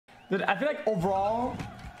Dude, I feel like overall,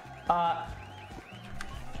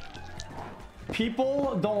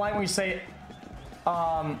 people don't like when you say,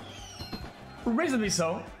 reasonably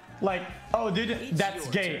so, like, oh dude, that's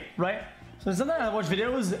gay, right? So sometimes I watch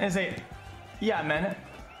videos and say, yeah man,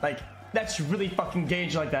 like, that's really fucking gay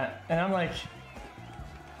like that. And I'm like,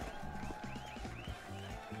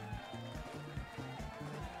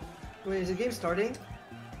 wait, is the game starting?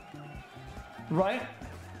 right?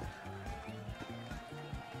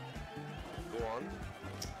 Go on.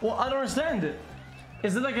 Well, I don't understand it.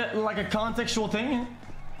 Is it like a contextual thing?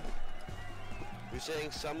 You're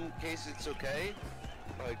saying some cases it's okay?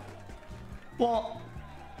 Like, Well,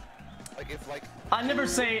 if like... I never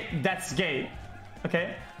say that's gay,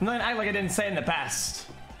 okay? I'm not gonna act like I didn't say it in the past.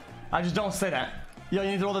 I just don't say that. Yo,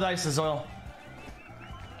 you need to roll the dice, Zoil.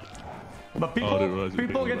 But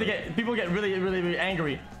people get really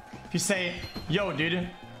angry if you say, yo dude,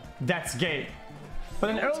 that's gay. But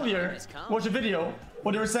then earlier, watch a video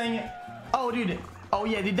where they were saying, oh dude, oh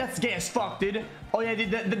yeah dude, that's gay as fuck dude. Oh yeah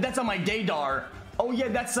dude, that's on my gaydar. Oh yeah,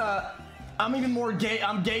 that's I'm even more gay,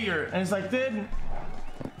 I'm gayer. And it's like, dude.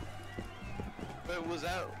 But was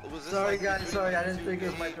this Sorry like guys, sorry, I didn't think it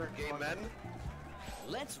was my turn. Gay men?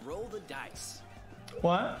 Let's roll the dice.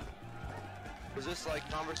 What? Was this like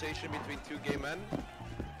conversation between two gay men?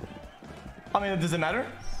 I mean, does it matter?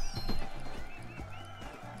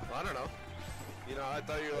 Well, I don't know. You know, I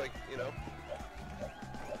thought you were like, you know.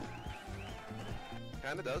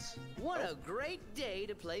 Kinda does. What a great day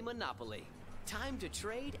to play Monopoly. Time to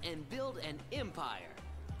trade and build an empire.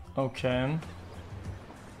 Okay.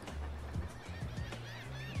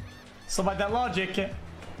 So by that logic,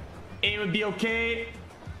 it would be okay.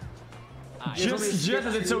 Just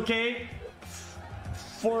as it's okay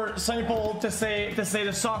for some people to say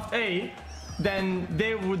the soft A, then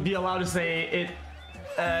they would be allowed to say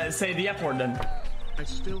it, say the F word then. I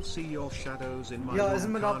still see your shadows in my Yo,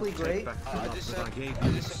 isn't Monopoly great? Back the love that I gave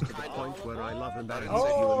you this to the point where I love and balance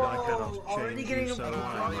that you and I cannot already change getting you, so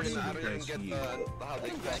I must I don't even replace get you. how they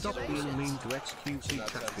Stop being mean to xQc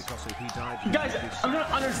chat because if he died... You guys, I'm gonna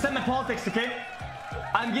understand the politics, okay?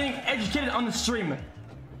 I'm getting educated on the stream.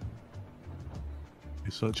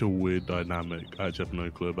 It's such a weird dynamic. I just have no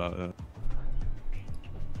clue about it.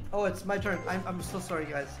 Oh, it's my turn. I'm so sorry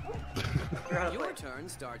guys. Your turn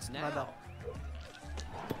starts My now. bad.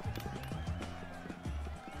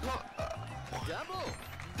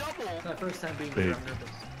 Double! It's my first time being Big. here. I'm nervous.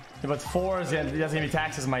 Yeah, but 4 is that's gonna be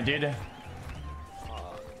taxes, my dude.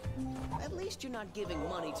 At least you're not giving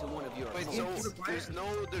money to one of your Wait, opponents. so there's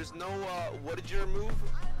no, what did you remove?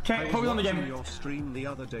 Okay, I focus was on the watching game. your stream the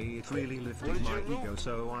other day, it really lifted my ego,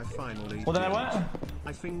 so I finally Well then I did. what?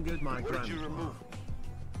 I fingered my What did you grandpa. remove?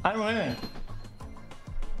 I don't know anything.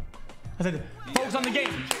 I said, focus on the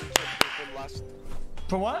game.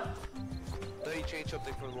 For what? Then you changed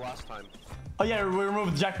something from the last time. Oh yeah, we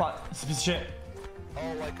removed the jackpot. It's a piece of shit.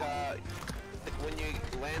 Oh, like when you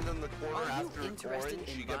land on the corner Are you after interested orange,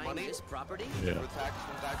 in you get buying money? this property? Yeah. For tax,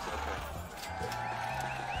 okay.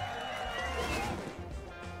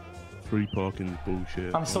 Free parking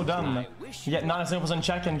bullshit. I'm so dumb. You get 97%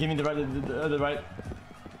 check and give me the right.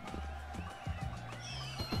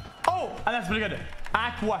 Oh, and that's pretty good.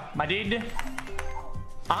 Aqua, my dude.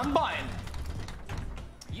 I'm buying.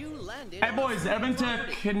 You landed. Hey boys, ever been to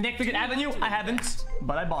Connecticut Avenue? I haven't,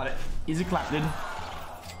 but I bought it. Easy clap, dude.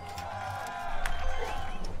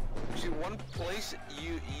 Actually, one place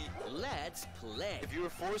you Let's play. if you were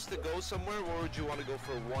forced to go somewhere, where would you want to go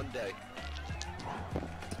for one day?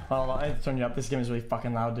 Oh, I have to turn you up. This game is really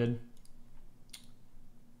fucking loud, dude.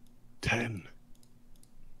 10.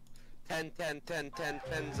 10,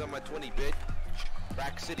 10's on my 20, bitch.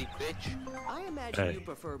 Rack City, bitch. I imagine Hey. you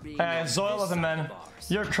prefer being. Hey, on Zoil, this listen, side man. of bars.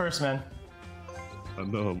 You're cursed, man. I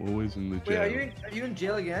know, I'm always in the Wait, jail. are you in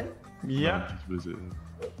jail again? Yeah. Just visiting.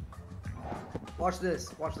 Watch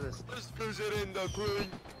this. Watch this. Just visiting the queen.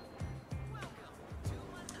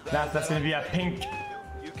 That's gonna be a pink.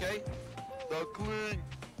 UK? The queen.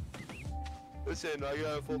 Listen, I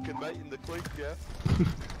got a fucking mate in the clink, yeah?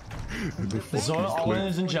 Zoil, all in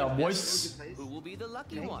is in jail, boys. Who will be the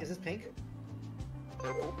lucky Pink? one? Is this pink?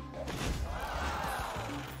 Purple.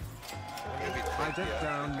 I decked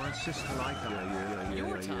down my sister like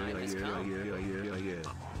Your time has come.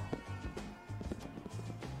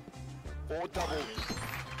 Or double.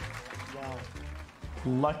 Wow.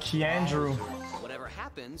 Lucky Andrew. Whatever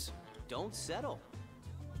happens, don't settle.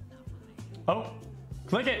 Oh,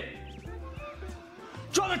 click it.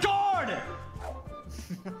 Draw the card.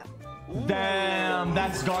 Damn,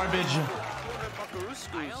 that's garbage.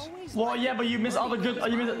 I always Well, yeah, but you miss all the good.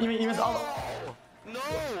 You miss all. No!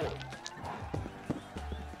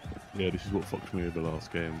 Yeah, this is what fucked me over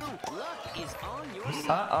last game. Luck is on your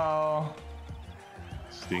side. Uh-oh.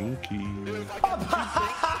 Stinky. Investing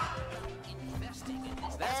in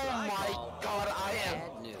this. That's what I call God, I bad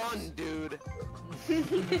am news. fun, dude.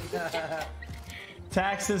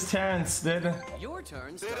 Taxes, Terrence, dude. Your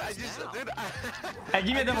turn Dude, starts I just, now. dude, Hey,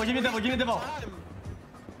 give me a double, give me a double, give me a double.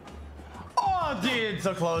 Oh, dude,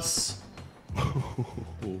 so close.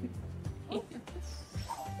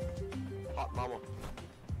 Hot mama.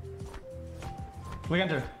 We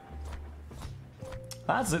enter.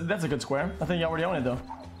 That's a good square. I think you already own it though.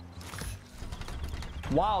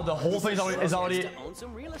 Wow, the whole thing is already. To own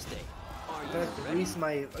some real estate. Are I you gotta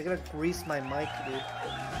ready? grease my mic, dude.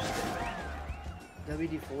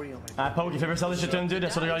 WD-40 on my. Poke, if you ever sell this shit to him, dude, I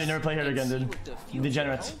swear to God, you never play here again, dude. What the future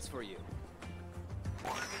Degenerate. holds for you.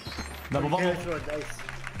 Double bubble. Can't throw a dice.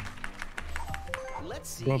 Let's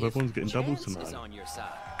see Bro, if everyone's getting doubles chance is tonight. on your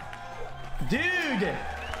side. Dude!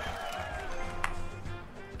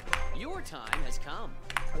 Your time has come.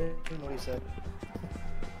 I didn't know what he said.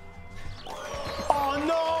 Oh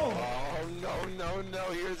no! Oh, no,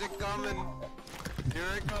 here's it coming. Here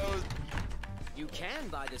it goes. You can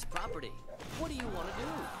buy this property. What do you want to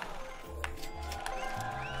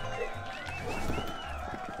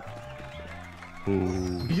do?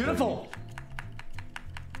 Ooh. Beautiful!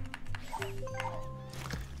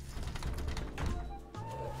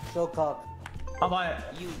 So cock. I'll buy it.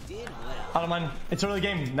 You did well. I don't mind. It's a early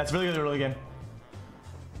game. That's really good, early game.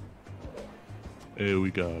 Here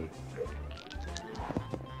we go.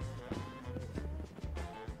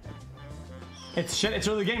 It's shit, it's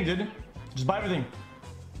early game, dude. Just buy everything.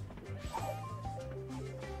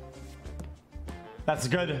 That's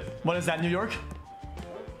good. What is that, New York?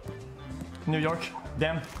 New York.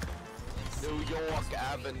 Damn. New York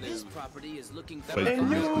Avenue. This property is looking for Wait, In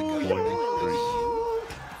this New is the York.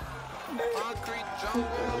 Concrete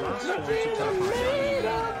jungle. Last one to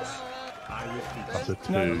tap I repeat. That's a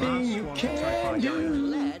two. Nothing you Last one to can tap do.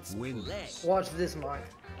 Let's Wins. play. Watch this mic.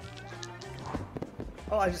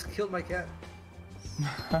 Oh, I just killed my cat.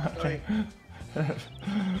 Sorry.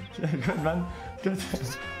 Good, man. Good.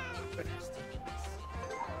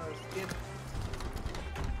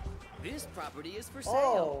 This property is for sale.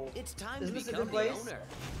 Oh, It's time isn't to this a become good the place? owner.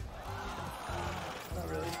 Not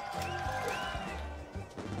really.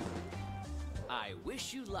 I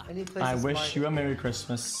wish you luck. Any place I is wish mine. you a Merry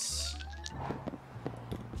Christmas.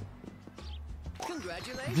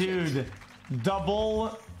 Congratulations. Dude,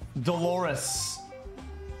 double Dolores.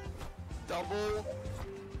 Double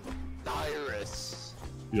Dyrus.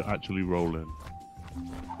 You're actually rolling.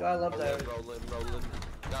 Yo, I love that. Rolling.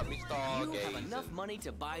 Got me You have stargazing. enough money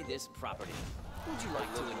to buy this property. Would you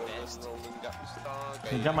like to invest? Rolling, got me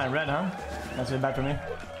You stargazing. got my red, huh? That's way back for me.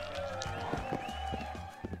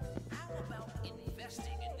 How about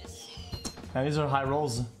investing in this? Now these are high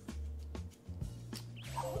rolls.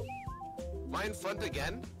 Am I in front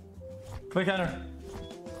again? Quick enter.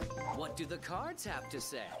 What do the cards have to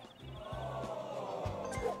say?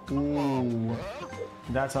 Ooh.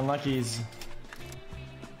 That's unlucky's.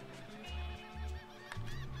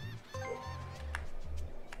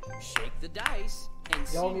 Shake the dice and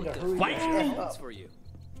see Y'all need what to the hurry Fight! future the F holds up. for you.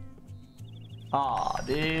 Aw,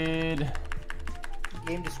 dude.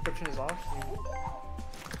 Game description is off.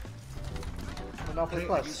 Monopoly You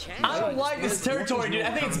Plus. can I don't like this territory, dude.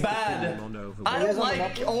 I think it's bad. I don't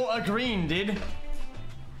like a green, dude.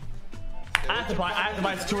 I have to buy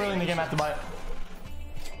it. It's too early in the game. I have to buy it.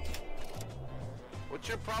 What's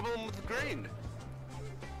your problem with green?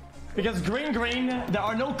 Because green, there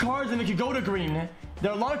are no cards that make you go to green.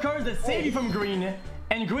 There are a lot of cards that save you from green,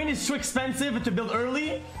 and green is too expensive to build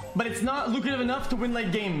early, but it's not lucrative enough to win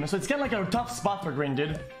late game. So it's kind of like a tough spot for green,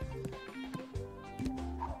 dude.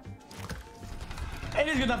 It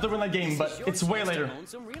is good enough to win late game, but Your it's way chance to later. own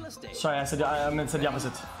some real estate. Sorry, I said the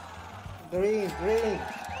opposite. Green.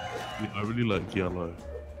 Yeah, I really like yellow.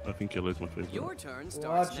 I think yellow's my favorite. Your turn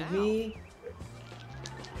starts Watch now. me.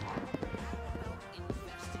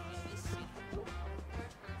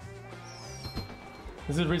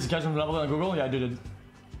 This is Reed's Catchment level on Google? Yeah, I did.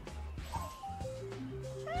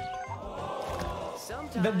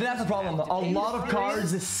 Sometimes That's the problem. you have to A pay lot the of price.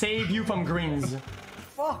 cards save you from greens.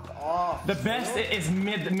 Fuck off. The best is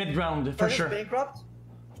mid ground for Is sure. Bankrupt?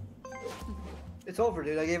 It's over,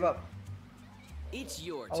 dude. I gave up. It's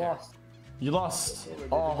your I turn. lost. You lost. dude.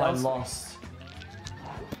 Oh, I That was- lost.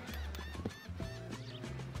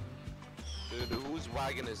 Dude, whose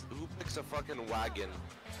wagon is? Who picks a fucking wagon?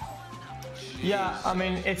 Yeah, I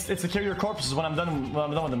mean it's to carry your corpses when I'm done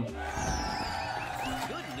with them.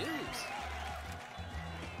 Good news.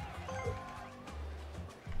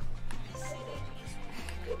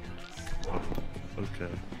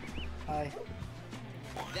 Okay. Hi.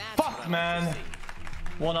 Fuck, man.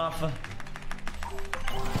 One off.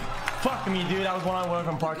 Fuck me, dude. I was one on one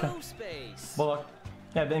from Parker. Go space. Well, look.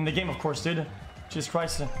 Yeah, in the game, of course, dude. Jesus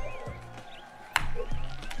Christ.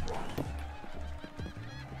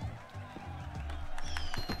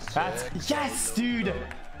 That's yes, dude.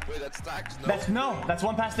 Wait, that's stacks. No. That's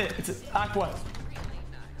one past it. It's Aqua.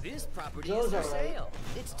 This property Those is for are right. sale.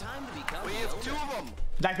 It's time to become We the have owner. 2 of them.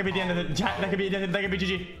 That could be the end of the. That could be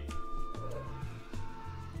GG.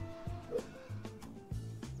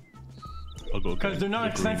 Because they're not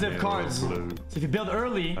expensive cards. So if you build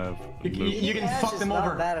early, you can Ash fuck is them not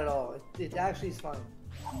over. bad at all. It actually is fine.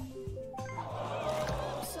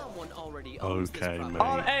 Someone already owns this Okay, property. mate.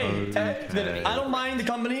 Oh, hey, Okay. I don't mind the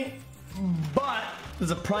company, but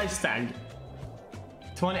there's a price tag.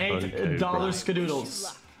 $28 Okay,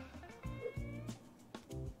 skadoodles.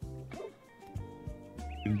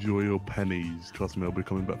 Enjoy your pennies. Trust me, I'll be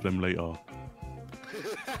coming back for them later.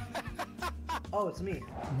 Oh, it's me.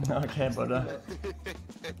 Okay, brother.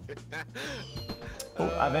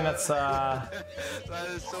 Oh, I think that's That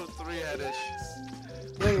is so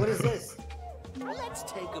 3-headish. Wait, what is this? Let's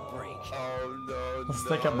take a break. Oh no. let's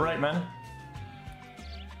take a break, man.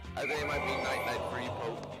 I think it might be night for you,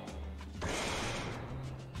 Pope.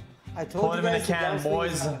 I told Hold you him in guys the the can, downswing is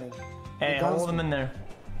boys. happening. Hey, The hold him downswing. in there.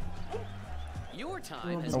 Your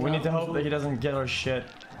time has We need to come. hope that he doesn't get our shit.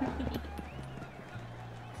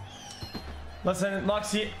 Listen,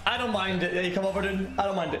 Moxy, I don't mind it. Yeah, you come over, dude. I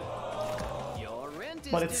don't mind it. Your rent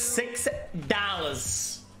is But it's due.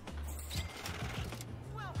 $6.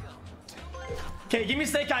 Okay, give me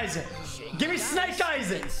Snake Eyes. Give me Snake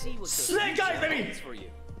Eyes. And see what the Snake future Eyes, baby. holds for you.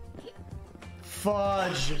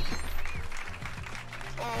 Fudge.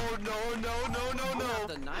 Oh no. Not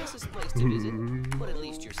the nicest place to visit, but at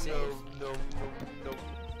least you're safe. No.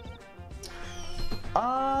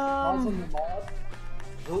 Also, mod.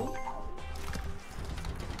 Who?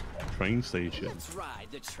 Train station. Let's ride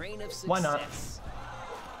the train of success. Why not?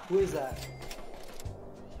 Who is that?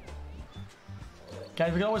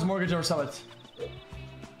 Guys, we can always mortgage or sell it.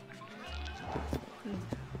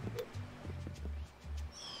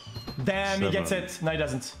 Damn, he gets 7. it. No, he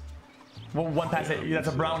doesn't. Well, one pass it. That's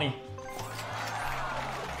a brownie.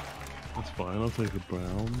 That's fine, I'll take a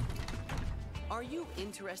brown. Are you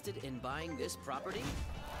interested in buying this property?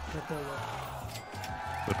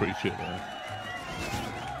 They're pretty shit there.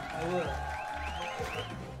 I will.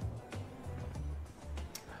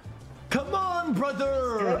 Come on, Can I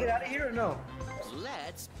brother. get out of here or no?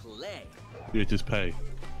 Let's play. Yeah, just pay.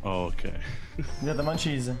 Oh, okay. You got the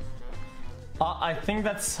munchies. I think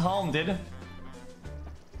that's home, dude.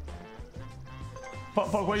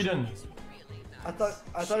 Poke, what are you doing? I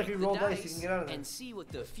thought if you roll dice, you can get out of there. And see what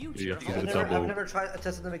the future You have to get holds. a double. I've never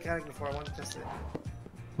tested the mechanic before. I want to test it.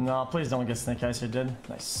 No, please don't get Snake Eyes here, dude.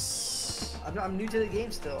 Nice. I'm new to the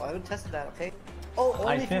game still. I haven't tested that. Okay. Oh, only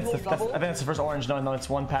I if you think roll that's double. I think it's the first orange. No, it's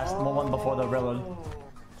one past, one before the railroad. Oh,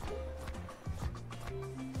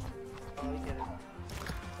 I get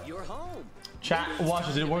it. You're home. Chat, watch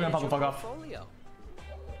it, dude. We're gonna pop the fuck off. Portfolio.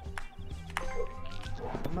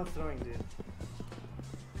 I'm not throwing, dude.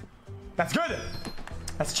 That's good.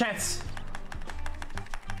 That's a chance.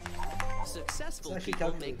 Successful It's actually people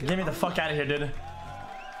calculated. make good Get me the fuck out of here, dude.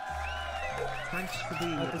 Thanks for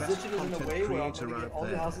being My the best position is in the content way where I'm creator gonna get all out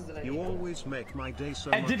the houses that I there. You need. always make my day so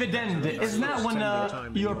A much dividend, better. isn't that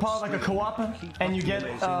when you're part of like a co-op Keep and you up get the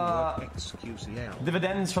amazing work, xQcOW.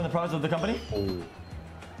 dividends from the profits of the company?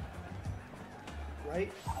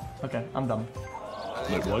 Right? Okay, I'm dumb.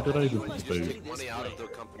 Like, why did I even You just food? take money out of the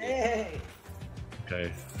company. Hey.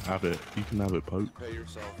 Okay, have it. You can have it, Pope. Pay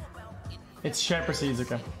yourself. It's share proceeds,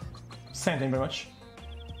 okay. Same thing, pretty much.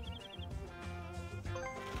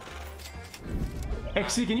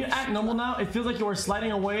 XC, can you act normal now? It feels like you are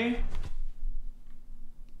sliding away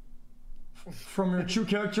from your true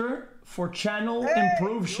character for channel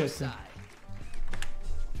improve shit. side.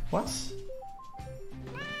 What?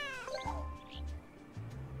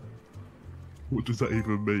 What does that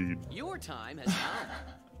even mean? Your time has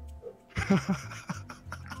come.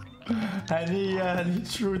 Any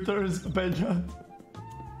truthers, Benja?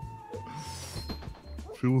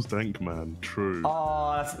 Feels dank, man. True.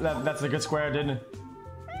 Oh, that's a good square, didn't it?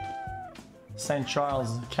 St.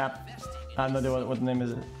 Charles Cap. I have no idea what the name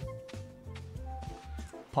is.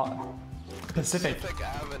 Pacific. Pacific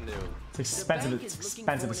Avenue. It's The expensive. bank It's is looking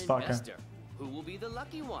expensive for as an fuck. investor. Who will be the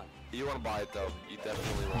lucky one? You want to buy it though. You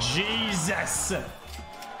definitely want. Jesus!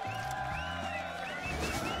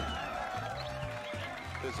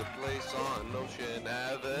 There's a place on Ocean You see what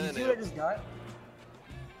I Avenue. just got?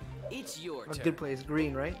 It's your A turn. good place.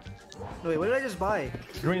 Green, right? No, wait, what did I just buy?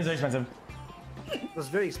 Green is expensive. It was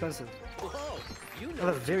very expensive. Whoa, you I know have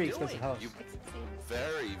a what very you're expensive doing. house.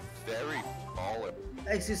 Very, very baller.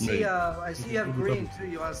 XQc, Mate. I see you have green too.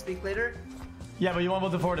 You want to speak later? Yeah, but you won't be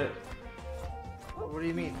able to afford it. What do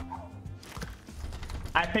you mean?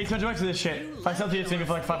 I paid $200 for this shit. If I sell to you, it's gonna be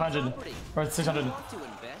for like 500 or 600. Want to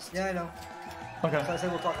invest? Yeah, I know. Okay. So I said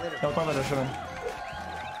we'll talk later. No, talk later, sure.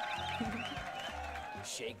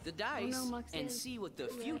 Shake the dice Moxy. and see what the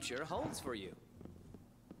future holds for you.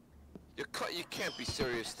 You can't be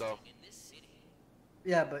serious though.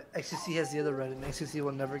 Yeah, but XQc has the other red, and XQc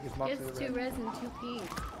will never give Moxy the It's 2 red. reds and 2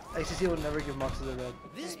 pinks. XQc will never give Moxy the red.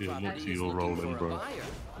 This Yeah, property Moxy, is you're looking rolling, for a bro. buyer. Will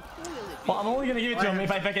it be Well, I'm only gonna give it to him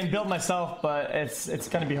if I can build myself, but it's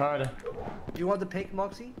gonna be hard. Do you want the pink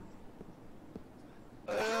Moxy?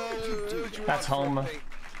 That's home.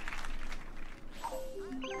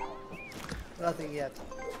 Nothing yet.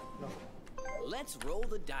 No. Let's roll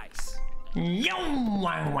the dice. Yum,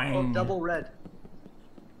 wang, Oh, wang. double red.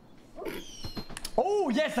 Oh,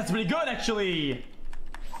 yes, that's pretty good, actually.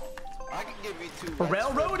 I can give you 2 For reds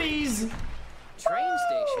railroadies. Train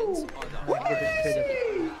stations are the Get it, get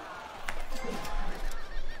it.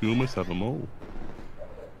 You almost have them all.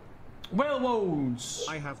 Railroads.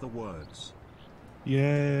 I have the words.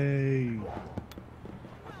 Yay.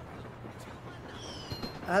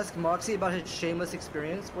 Ask Moxy about his shameless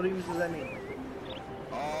experience. What does that mean?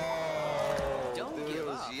 Oh, Don't dude, give it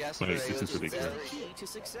was up. yesterday. Wait, this is ridiculous. key to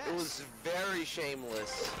success. It was very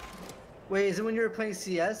shameless. Wait, is it when you were playing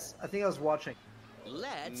CS? I think I was watching.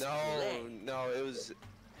 Let's No, play. no, it was.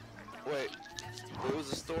 Wait, it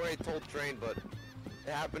was a story I told Train, but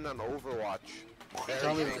it happened on Overwatch.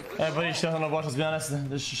 Tell me, Very shameless. Everybody should know watch, let's be honest.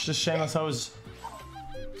 This is just shameless hoes.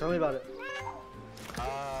 tell me about it.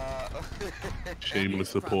 Shameless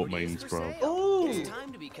support mains, bro. Oh! It's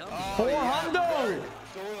time to become For Hondo! Zoil,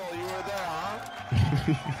 you were there, huh?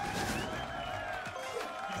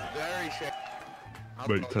 Very shameless.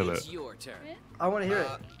 Wait, tell It's it. your turn. I want to hear it.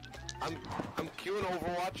 I'm queuing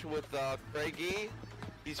Overwatch with Craigie.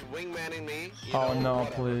 He's wingmanning me. You Oh know, no,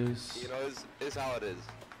 whatever. please. You know, is how it is.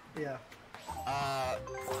 Yeah.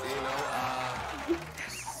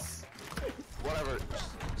 Whatever.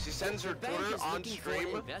 She sends her Bank Twitter is on looking for an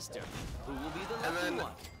stream, investor. Who will be the and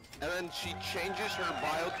lucky then one? she changes her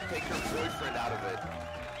bio to take her boyfriend out of it.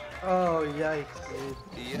 Oh, yikes,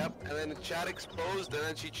 dude. Yep. And then the chat exposed, and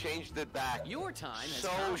then she changed it back. Your time has So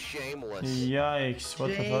come. shameless. Yikes, what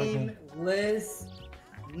the fuck? Shamelessness!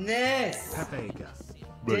 Pepega.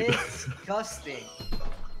 Wait. Disgusting.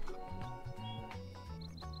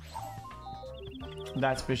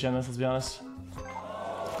 That's pretty shameless, let's be honest. You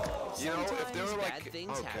know, if Sometimes they were bad like,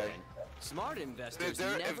 things okay. happen. Smart investors If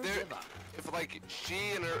they're, never give up. if like she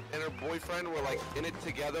and her boyfriend were like in it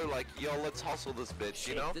together, like yo, let's hustle this bitch,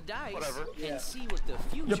 Shake you know? the dice Whatever. and see what the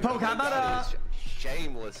future Yo, Poke, how about That is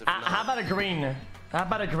shameless. If not. how about a green? How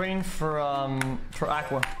about a green for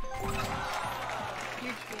Aqua?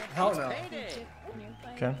 You're Hell no. Payday.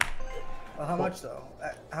 Okay. How much though?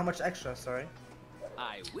 How much extra? Sorry.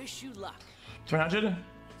 I wish you luck. 300? Really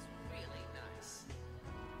nice.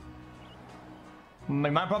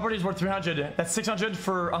 My property is worth 300. That's 600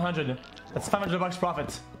 for 100. That's 500 bucks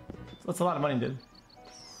profit. That's a lot of money, dude.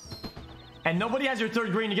 And nobody has your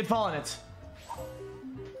third green. You can fall on it.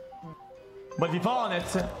 But if you fall on it,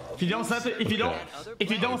 if you don't sell it, if you don't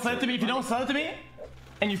sell it to me,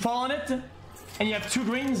 and you fall on it, and you have 2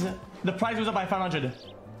 greens, the price goes up by 500.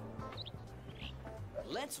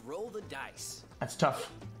 Let's roll the dice. That's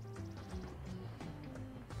tough.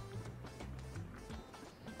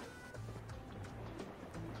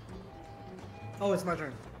 Oh, it's my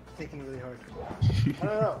turn. Thinking really hard. I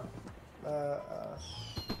don't know.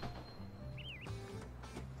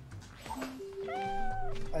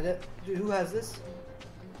 Dude, who has this?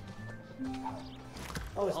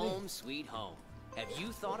 Oh, it's me. Home sweet home. Have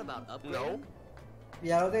you thought about upgrading? No.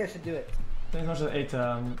 Yeah, I don't think I should do it. Thanks so much for the 8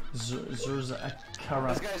 Zurza Kara.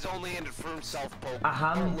 This guy's only in it for himself, Pope.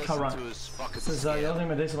 Aham Don't listen Kara. to his fucking Says, scam. you're making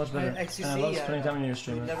my day so much better. XQc, And I love yeah, spending time in your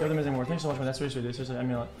stream. we You're never- the amazing work. Thanks so much, man. That's really sweet, dude. Seriously, I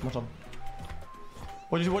mean, like, much love.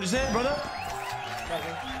 What'd you say, brother?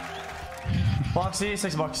 Moxy,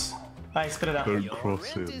 $6. Alright, spit it out. Don't Your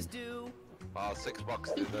cross rent him. is due.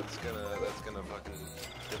 $6, dude. That's gonna fucking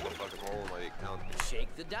get the fucking hole in my account.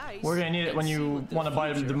 Shake the dice. We're gonna need it and when see you what the want to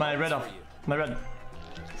buy future my holds red for off. you. My red.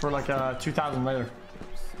 For like 2,000 later.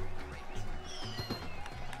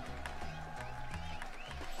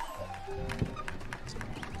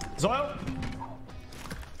 Zoil?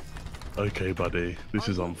 Okay, buddy. This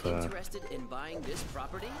is Are you unfair. interested in buying this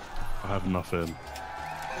property? I have nothing.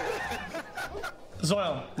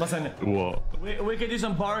 Zoil, listen. What? We could do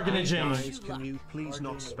some bargaining. Guys, can you please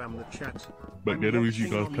not spam the chat? But the only reason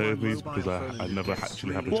you guys play with me is because I never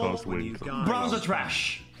actually have a chance to win. Browns are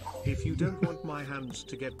trash. If you don't want my hands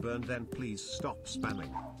to get burned, then please stop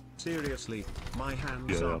spamming. Seriously, my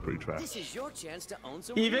hands Yeah, are they're pretty trash. This is your chance to own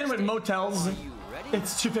some Even real with estate. motels, Are you ready?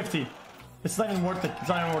 it's 250. It's not even worth it. It's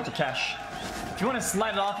not even worth the cash. If you want to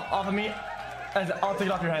slide it off of me, I'll take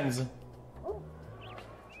it off your hands.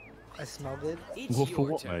 I smelled it. It's Well, for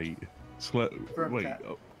your what, turn. mate? Firm Wait. cat.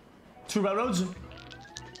 Oh, 2 railroads?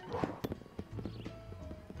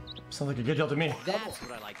 Sounds like a good deal to me. That's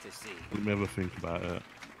what I like to see. let me ever think about it.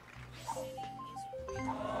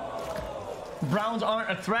 Browns aren't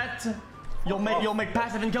a threat. You'll make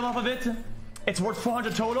passive income off of it. It's worth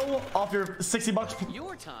 400 total off your 60 bucks.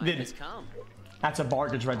 Your time Did has it. come. That's a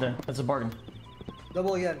bargain right there. That's a bargain.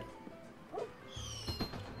 Double again.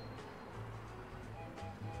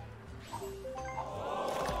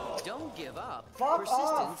 Don't give up. Fuck Persistence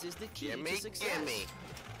off. is the key Gimme, to success. gimme.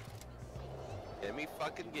 Gimme,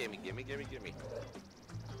 fucking gimme, gimme, gimme, gimme.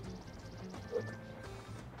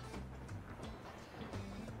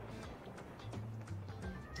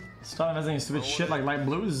 Stop investing in stupid shit like light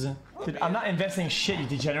blues. Dude, I'm not investing shit, you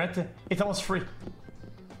degenerate. It's almost free.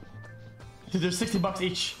 Dude, there's 60 bucks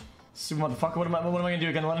each. Stupid motherfucker, what am I gonna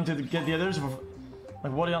do? Gonna let him to get the others?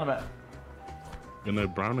 Like, what are you on about? You know,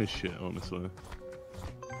 brown is shit, honestly.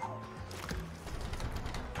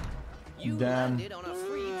 You Damn. landed on a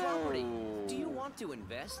free property. Do you want to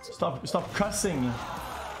invest? Stop cussing.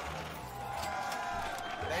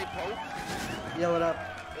 Hey, Pope, Yeah, what up?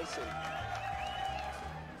 listen.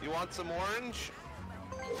 You want some orange?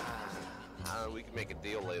 We can make a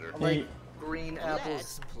deal later. I like Hey. green Let's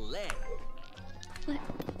apples. play.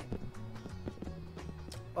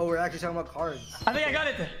 Oh, we're actually talking about cards. I think I got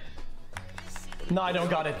it. No, I don't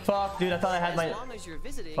got it. Fuck, dude. I thought I had As my. long as you're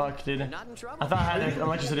visiting, Fuck, dude. you're not in trouble. I thought I had an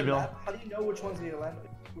electricity bill. How do you know which ones you need to land?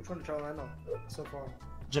 Which one to try to land on so far?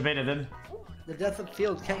 Jabeta did. The depth of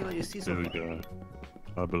field can't let you see so There we far.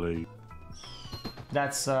 go. I believe.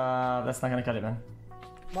 That's not gonna cut it, man.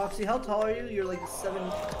 Moxy, how tall are you? You're like 7.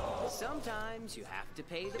 Sometimes you have to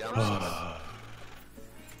pay the Yeah, price.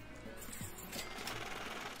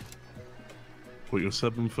 What, you're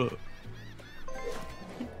 7 foot?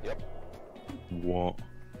 Yep. What?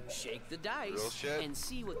 Shake the Real dice shit. and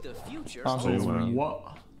see what the future Oh, holds. so, man.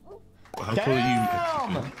 what? How tall are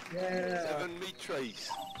you? Damn! Yeah. 7 meat trays.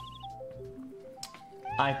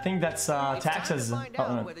 I think that's It's time to taxes. find Oh,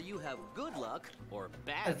 out no. whether you have good luck or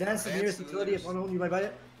bad luck. Advance the nearest utility if unknown, you might buy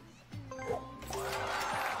it.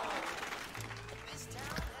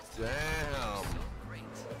 Damn.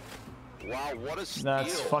 Wow, what a steal.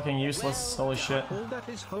 That's fucking useless. Holy shit. All that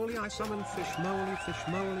is holy. I summon fish moly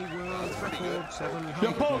world record 700.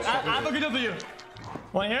 Yo, Poke, I have a good deal for you.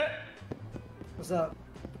 Wanna hear it? What's up?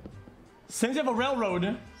 Since you have a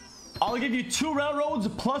railroad, I'll give you 2 railroads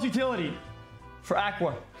plus utility for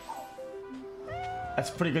Aqua. That's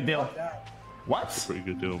a pretty good deal. What? Pretty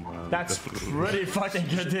good deal, man. That's Definitely. pretty fucking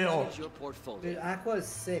good deal. Manage your portfolio. Dude, Aqua is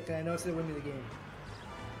sick, and I know it's gonna win me the game.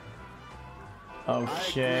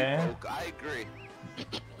 Okay. I agree, Poke, I agree.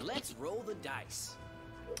 Let's roll the dice.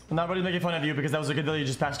 I'm not really making fun of you because that was a good deal you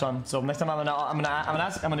just passed on. So next time I'm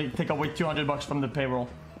gonna take away 200 bucks from the payroll.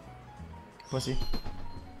 Pussy.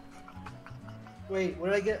 Wait,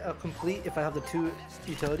 would I get a complete if I have the 2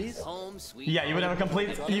 utilities? Home sweet. Yeah, you would have a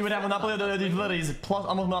complete. You would have a monopoly of the utilities plus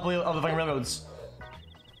almost monopoly of the fucking railroads.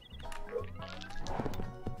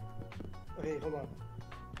 Okay, hold on.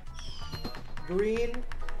 Green,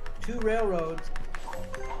 2 railroads,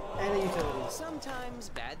 and a utility. Sometimes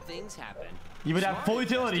bad things happen. You would have full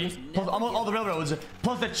utility plus almost all the railroads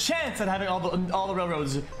plus the chance at having all the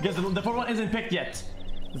railroads because the 4-1 isn't picked yet.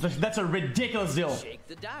 That's a ridiculous deal. Shake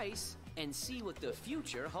the dice and see what the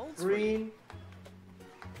future holds. Green,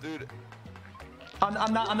 Dude,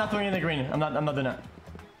 I'm not throwing in the green. I'm not doing that.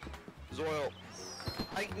 Zoil,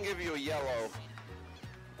 I can give you a yellow.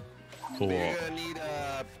 For But you're what? gonna need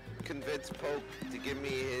convince Pope to give me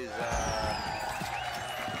his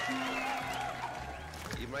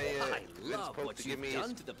you might I convince love Pope what to give me you've done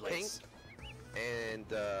his to the pink place. and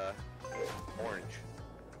orange.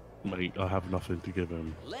 Mate, I have nothing to give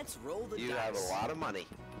him. Let's roll the You dice. have a lot of money.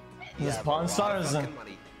 You This have a Pawn lot of Stars. fucking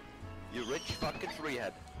money. You rich fucking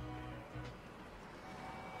freehead.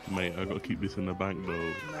 Mate, I gotta keep this in the bank though.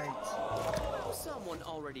 mate. Someone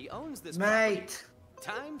already owns this Mate! property.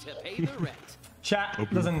 Time to pay the rent. Chat I've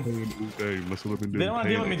been doesn't. playing all day. Must have been doing They don't want to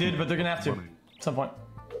deal with me, painting. dude, but they're gonna have to Money. at some point.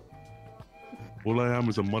 All I am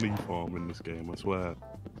is a money farm in this game, I swear.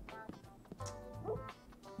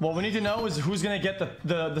 What we need to know is who's gonna get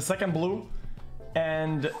the second blue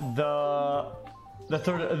and the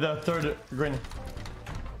third green.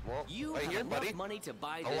 Well, You right have here, enough buddy. money to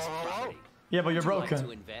buy Hello, this hello? property. Yeah, but you're Would you like broke.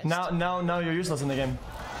 to invest? Now you're useless in the game.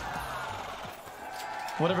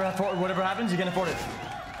 Whatever happens, you can afford it.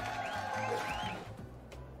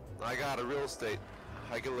 I got a real estate.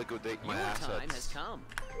 I can liquidate my Your time has assets. come.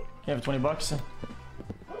 You have 20 bucks.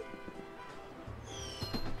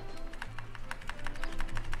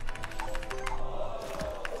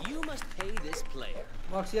 You must pay this player.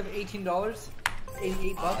 Mox, you have $18,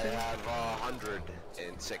 88 I bucks. have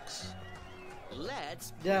 106.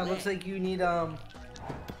 Let's Yeah, play. looks like you need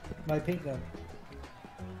my pink gun.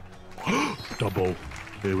 Double.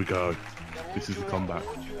 Here we go. This is the comeback.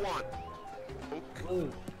 What would you want?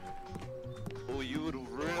 Blue. Oh, you would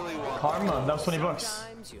really want. Karma, that was 20 bucks.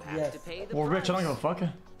 Sometimes you have Yes. to pay the Well, Rich, I don't price. give a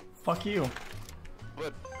fuck. Fuck you.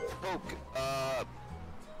 But Poke,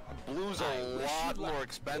 blue's a lot more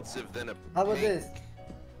expensive than a. How about pink. this?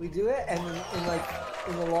 We do it, and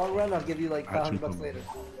in the long run, I'll give you like 500 bucks Actually, later.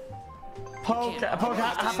 Poke,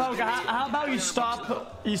 how about you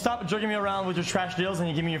stop jerking me around with your trash deals and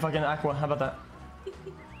you give me your fucking aqua? How about that?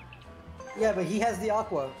 Yeah, but he has the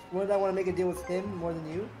aqua. Wouldn't I want to make a deal with him more than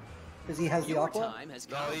you? Because he has the Your aqua. time has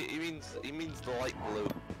No, come. he means the light blue.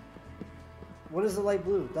 What is the light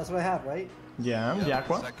blue? That's what I have, right? Yeah, the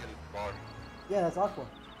aqua. Second bar. Yeah, that's aqua.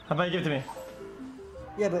 How about you give it to me?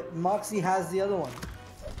 Yeah, but Moxy has the other one.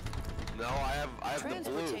 No, I have the blue.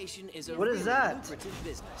 Transportation is a What is really that? lucrative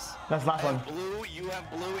business. That's the last one. Blue, you have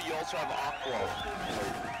blue. You also have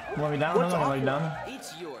aqua. Want me down? No, What's no, want me aqua? down.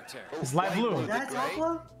 It's your turn. It's light blue. That's gray?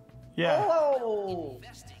 aqua? Yeah. Oh!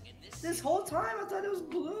 This whole time I thought it was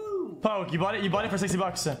blue. Poke, you bought it for 60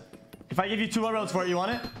 bucks. If I give you 2 railroads for it, you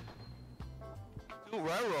want it? 2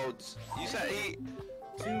 railroads. You said he.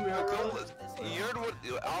 2 railroads. You heard what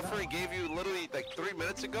offer he gave you literally like 3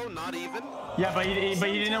 minutes ago? Not even. Yeah, but you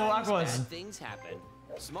didn't know what aqua was. Bad things happen.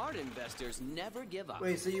 Smart investors never give up.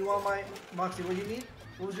 Wait, so you want my Moxy? What do you need?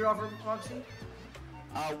 What was your offer, Moxy?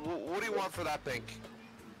 What do you want for that pink?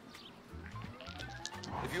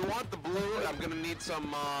 If you want the blue, I'm gonna need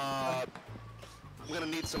some. I'm gonna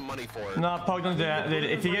need some money for it. No, Poke, don't do that. Dude.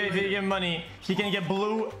 If you give him money, he can get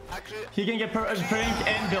blue, Actually, he can get pink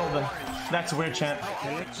and build. That's weird, champ.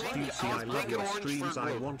 xQc, I love your streams.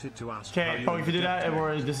 I wanted to ask. Okay, how Poke, you if you do that, did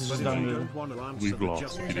or this is But just if done, you dude. don't want to answer, We've then lost.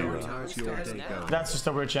 just You say, do. how's your day going? That's just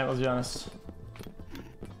a weird champ, let's be honest.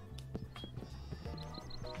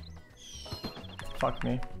 Fuck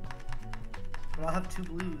me. But I'll have 2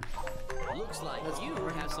 blues. Looks like you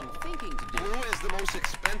have some thinking to do. blue is the most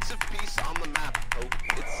expensive piece on the map. Oh,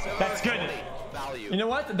 it's That's good. value. You know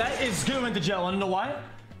what? That is good went to jail. Wanna know why?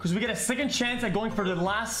 Because we get a second chance at going for the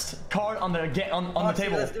last card on the on the Moxy,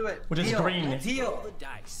 table, let's do it. which is Deal. green. Deal. The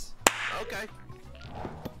dice. Okay.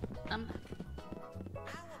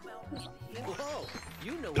 Whoa,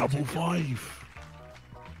 you know what Double you're doing. 5.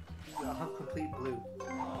 I'll have complete blue.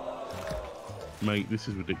 Mate, this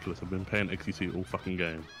is ridiculous. I've been paying xQc all fucking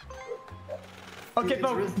game. Okay, It's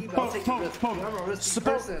Poke, risky, but I'll Poke, take the Poke, risk. Poke. I'm a risky So,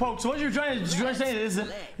 person. Poke. So what you're trying to say is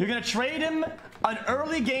you're gonna trade him an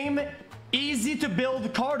early game, easy to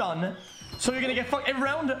build card on. So you're gonna get fucked every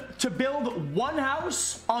round to build one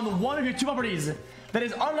house on one of your 2 properties that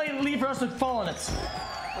is unlikely for us to fall on it.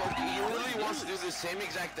 Well, he literally wants to do the same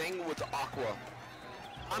exact thing with aqua.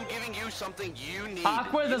 I'm giving you something you need.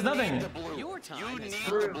 Aqua does You nothing. need the blue. Your time You has need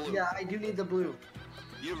come. the Blue. blue. Yeah, I do need the blue.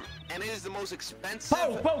 And it is the most expensive.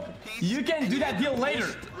 Poke, piece, you can and do you that get deal the later.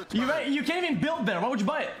 most You return. you can't even build there. Why would you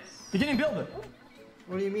buy it? You can't even build it.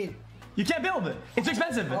 What do you mean? You can't build it. It's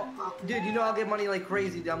expensive. Dude, you know I'll get money like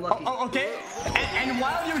crazy. I'm lucky. Oh, okay. And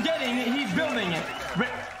while you're getting, he's building it,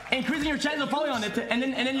 increasing your chance of falling on it, and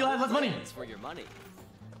then you'll have less money. It's for your money.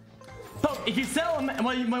 So if you sell them and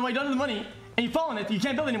when you're done with the money and you fall on it, you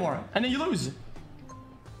can't build anymore, and then you lose.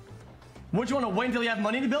 Wouldn't you want to wait until you have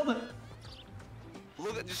money to build it?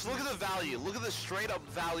 Just look at the value. Look at the straight up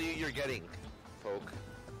value you're getting, Poke.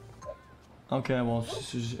 Okay, well,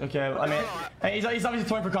 okay. I mean, he's obviously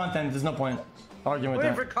toying for content. There's no point arguing with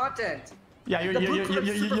Waiting that. for content. Yeah, The blue clip's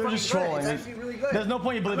super you're fucking just good. trolling. It's actually really good. There's no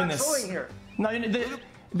point you believe I'm in not this. trolling here. No,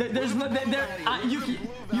 there's no,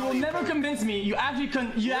 you will never convince me. You actually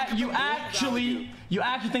think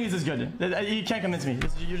this is good. You can't convince me.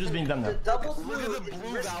 You're just being dumb now. The double Look blue at the is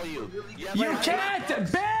blue risky. value. Really Yeah, You but- can't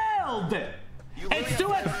build. It's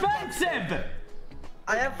too expensive.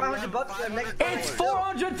 I have 500 bucks for the next. It's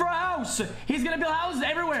 400 for a house. He's gonna build houses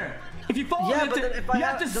everywhere. If you fall Yeah, on but then it, if I you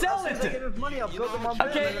have to sell as soon as I get it. enough money, I'll build them on blue,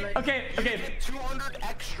 and then Okay. 200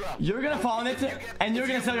 extra. You're gonna fall on it, and you're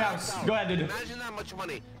gonna sell your house. Go ahead, dude. Imagine that much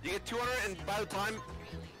money. You get 200, and by the time,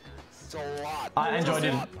 it's a lot. Enjoy,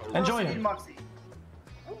 dude. What else Enjoy do you it. need, Moxy?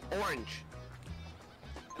 orange.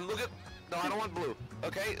 And look at. No, I don't want blue.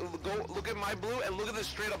 Okay, go look at my blue and look at the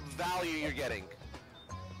straight up value you're getting.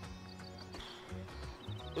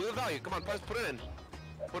 Look at the value. Come on, press. Put it in.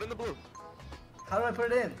 Put in the blue. How do I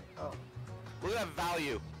put it in? Oh. Look at that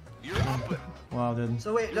value. You're up. Wow, dude.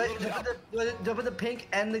 So wait, do I put the pink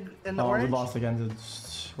and the Oh, orange? we lost again, dude.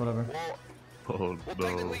 Whatever. Well, Oh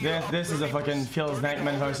no. This is a fucking feels dank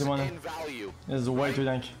manufactured one. This is way too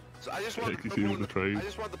dank. So I just want Yeah, you see the trade? I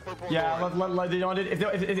just want the purple. Yeah, you know,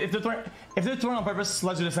 if they're throwing on purpose,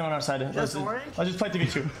 let's do the same on our side. Let's just play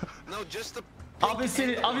 2v2. No, just the.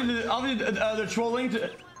 Obviously, they're trolling.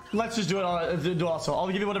 Let's just do it. Do also. I'll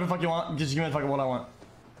give you whatever fuck you want. Just give me the fucking what I want.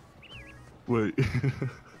 Wait.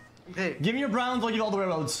 Okay. Give me your browns. I'll give you all the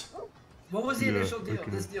railroads. What was the Yeah, initial deal?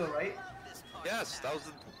 okay. This deal, right? Yes, that was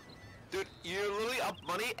the. Dude, you're literally up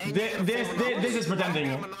money and This is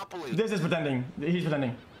pretending. This is pretending. He's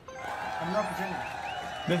pretending. I'm not pretending.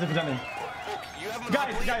 This is pretending.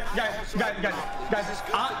 Guys,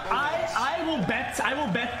 I will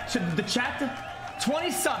bet to the chat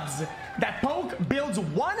 20 subs that Poke builds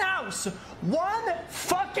one house, one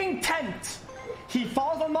fucking tent. He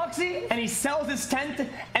falls on Moxy and he sells his tent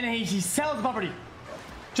and he sells the property.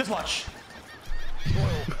 Just watch.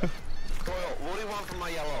 Doyle, what do you want from my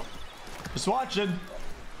yellow? Just watch it.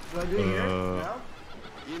 Do I do it here? Now?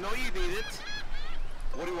 You know you need it.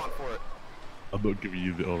 What do you want for it? I'm not giving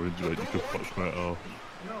you the orange, mate. You can fuck right off.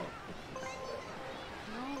 No.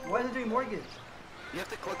 Why is it doing mortgage? You have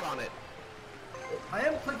to click on it. I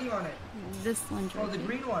am clicking on it. This one. Oh, the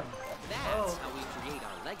green one. That's how we create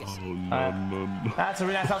our legacy. Oh no. That's a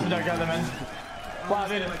really nice house there, guys, man. Wow,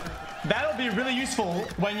 dude. That'll be really useful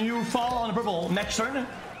when you fall on a purple next turn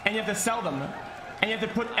and you have to sell them. And you have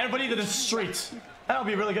to put everybody to the street. That'll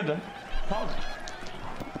be really good, then. Probably.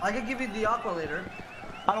 I could give you the aqua later.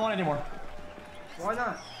 I don't want it anymore. Why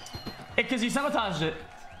not? Because you sabotaged it.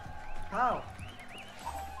 How?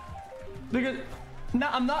 Because no,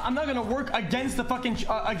 I'm not gonna work against the fucking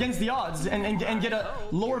against the odds and get a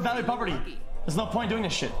lower value property. There's no point doing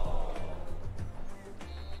this shit.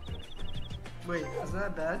 Wait, is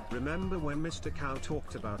that bad? Remember when Mr. Cow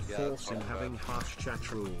talked about forcing having harsh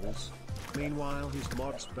chat rules? Meanwhile, his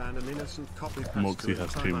mods ban an innocent copy paste. Moxy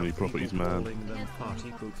has too many properties, man. Calling them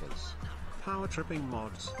party poopers. Power tripping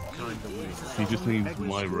mods, kinda weird. He just needs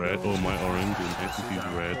my red or my orange, and xQc's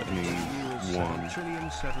red, and he one.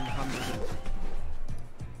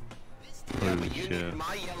 Holy shit.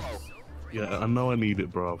 My yellow. Yeah, I know I need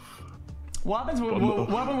it, bruv. What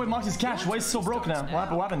happened with Moxy's cash? Why is he so broke now? What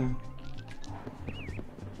happened?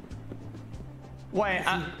 Wait,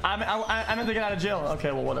 I meant to get out of jail.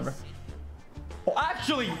 Okay, well, whatever. Well,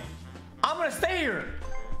 actually, I'm gonna stay here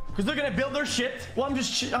because they're gonna build their shit. Well, I'm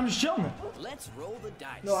just chilling. Let's roll the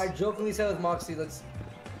dice. No, I jokingly said with Moxy, let's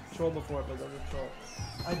troll before, but let's troll.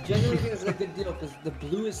 I genuinely think it's a good deal because the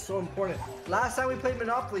blue is so important. Last time we played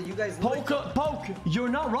Monopoly, you guys Poke, you're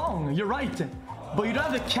not wrong. You're right, but you don't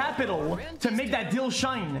have the capital to make that deal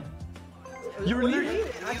shine. You're What do you literally.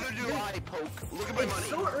 mean? Neither do I, Poke. Look at my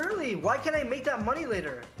It's money. so early. Why can't I make that money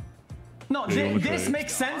later? No, Yeah, this okay.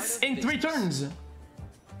 makes sense in 3 turns.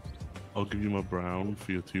 I'll give you my brown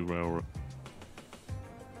for your 2 railroad.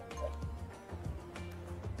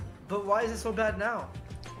 But why is it so bad now?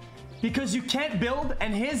 Because you can't build,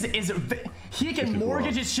 and his is he can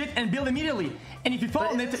mortgage his shit and build immediately. And if you fall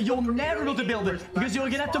on it, you'll never be able to build it because you're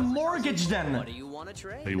gonna have to mortgage them. What do you want to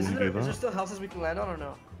trade? Hey, you wanna do Is there that? still houses we can land on or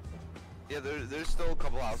no? Yeah, there's still a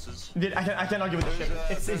couple houses. Dude, I can't argue with this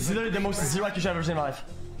shit. It's literally the most zero IQ I've ever seen in my life.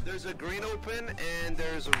 There's a green open, and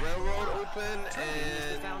there's a railroad open, It's the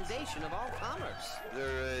and foundation of all commerce.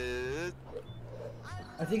 there is...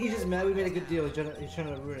 I think he's just mad we made a good deal. He's trying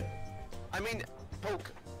to ruin it. I mean,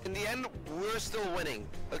 Poke, in the end, we're still winning,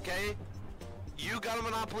 okay? You got a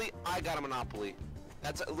monopoly, I got a monopoly.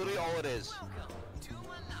 That's literally all it is.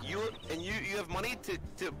 You have money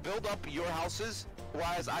to build up your houses,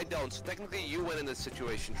 whereas I don't. So technically, you win in this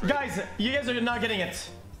situation. Trade. Guys, you guys are not getting it.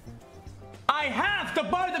 I have to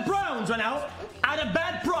buy the Browns right now at a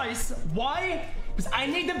bad price. Why? Because I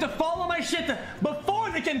need them to follow my shit before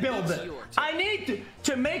they can build. I need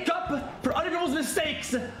to make up for other people's mistakes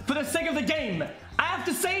for the sake of the game. I have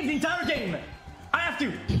to save the entire game. I have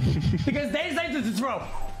to. Because they decided to throw.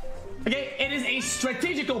 Okay, it is a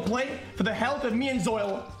strategical play for the health of me and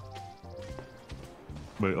Zoil.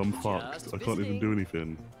 Mate, I'm fucked. I can't even do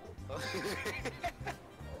anything.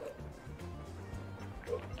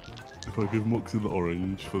 If I give Moxy the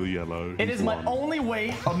orange for the yellow, It he's is my won. only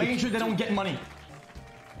way of making sure they don't get money.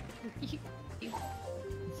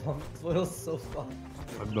 Zoil's so fun.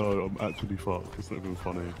 I know, I'm actually fucked. It's not even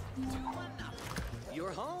funny.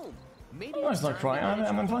 You're home. Maybe Oh, it's not time crying. to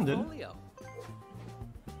I'm manage your fun, dude. portfolio.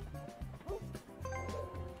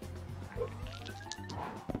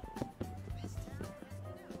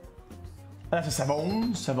 That's a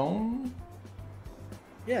savon, savon.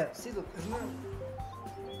 Yeah, see, look,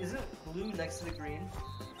 isn't it blue next to the green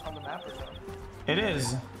on the map or no? It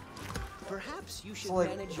is. Perhaps you should So like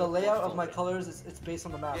manage the your layout of my portfolio. colors, it's based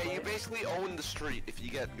on the map. Yeah, you right? basically own the street if you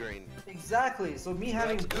get green. Exactly. So me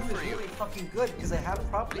having That's blue good is for you. really fucking good because I have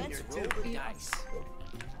property Let's here roll too. the dice.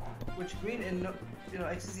 Which green and you know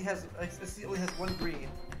xQc only has one green.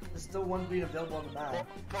 There's still one green available on the map.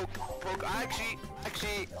 Poke, I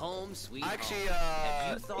actually, Home sweet Actually, home.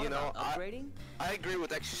 Have you thought you know, about upgrading? I agree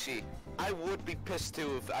with xQc. I would be pissed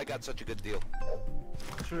too if I got such a good deal.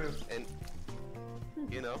 True. And,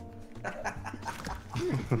 you know.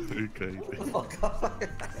 Okay. Fuck off.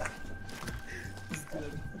 It's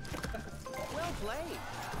good. Well played.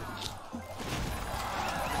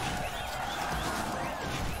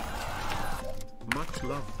 Much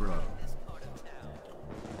love, bro.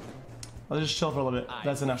 I'll just chill for a little bit.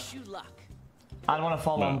 That's enough. Wish you luck. I don't want to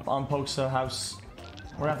fall No. on Poke's house.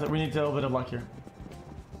 We need a little bit of luck here.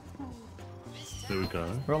 There we go.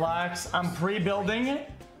 Relax. I'm pre-building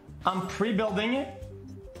it.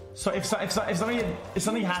 So if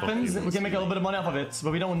something happens, we can make a little bit of money off of it,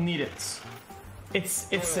 but we don't need it. It's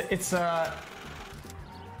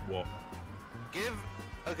What?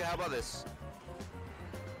 Okay, how about this?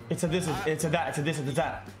 it's a this, it's a that, it's a this, it's a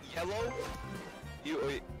that. Yellow? You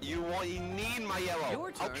need my yellow. Your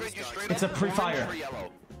I'll turn trade you starts straight It's a up pre-fire. orange for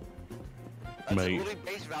yellow. That's Mate. literally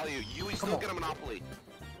base value. You still get a monopoly.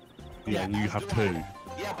 Yeah, and you have two.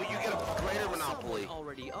 Yeah, but you get a greater monopoly.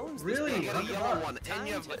 Already owns Really? You get a yellow one, Time and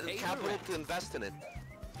you have to pay the capital rent. to invest in it.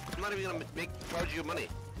 I'm not even gonna charge you money.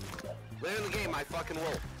 Later in the game, I fucking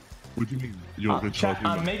will. What do you mean? You're gonna charge me?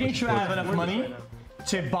 I'm making sure I have enough money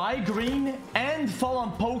to buy green and fall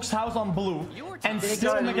on Poke's house on blue and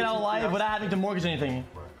still make it out alive without having to mortgage anything.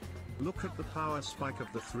 Look at the power spike of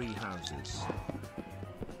the 3 houses.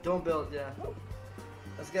 Don't build, yeah.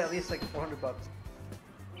 Let's get at least like 400 bucks.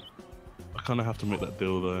 I kind of have to make that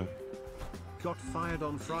deal though. Got fired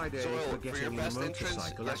on Friday Zoil, for for getting your in a best entrance,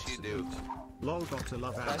 motorcycle yes you do. accident. Lol, got a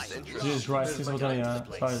love Best ass. entrance. Jesus Christ, this is what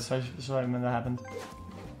I'm sorry, man, that happened.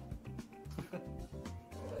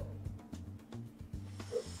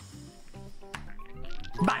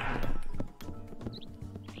 Bye!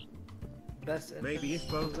 Best Maybe if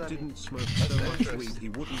entrance. both didn't smoke so much weed, he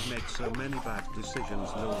wouldn't make so many bad decisions,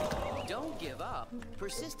 lol. Don't give up.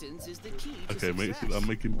 Persistence is the key to Okay, mate, success. I'm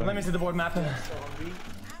making Let me back. see the board map.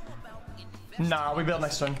 Nah, we build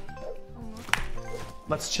next turn.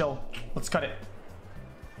 Let's chill. Let's cut it.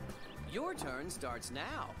 Your turn starts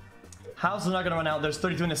now. House is not gonna run out. There's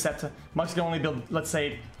 32 in the set. Moxy can only build, let's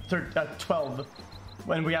say, 12.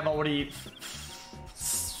 When we have already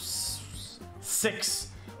 6,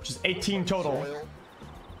 which is 18 total. Zoil.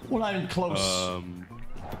 We're not even close. I'm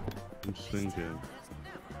just thinking.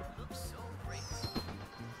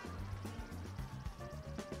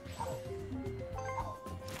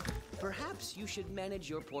 Perhaps you should manage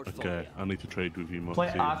your portfolio. Okay, I need to trade with you, Moxy. Play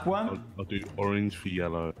Aqua. I'll do orange for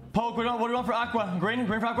yellow. Poke, what do you want for Aqua? Green?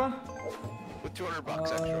 Green for Aqua? With 200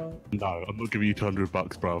 bucks extra. No, I'm not giving you 200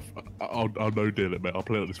 bucks, bruv. I'll no deal it, mate. I'll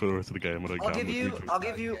play like this for the rest of the game. I don't I'll care.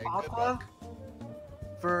 give you aqua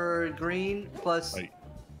for green plus Wait.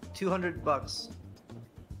 200 bucks.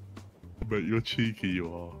 Mate, you're cheeky,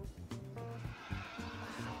 you are.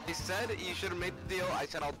 He said you should have made the deal. I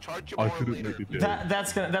said I'll charge you I more couldn't later. make a deal.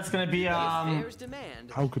 That's gonna be If there's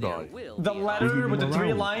demand, how could there I? will the be a letter with the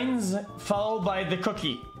 3 allowed? lines followed by the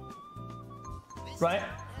cookie. Right?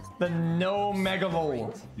 The no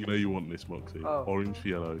megavolt. You know you want this, Moxie. Oh. Orange for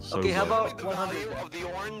yellow. So Okay, how good. about The 100? value of the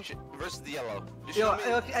orange versus the yellow. Just Yo,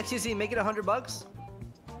 show me. xQc, make it 100 bucks.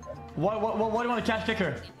 What do you want to cash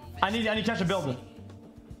kicker? I need cash to build.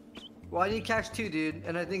 Well, I need cash too, dude,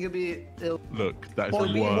 and I think it'll Look, that's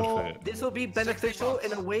Well, worth it. this will be beneficial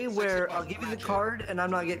in a way where I'll give you the card and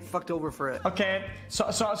I'm not getting fucked over for it. Okay, so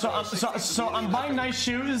I'm buying nice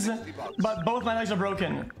shoes, but both my legs are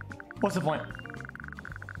broken. What's the point?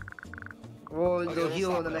 Well, Okay, they'll we'll heal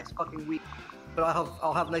stop in the that. next fucking week, but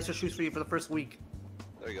I'll have nicer shoes for you for the first week.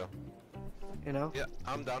 There you go. You know? Yeah,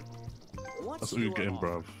 I'm done. What's That's what you're your getting, offer?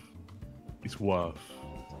 bruv. It's worth.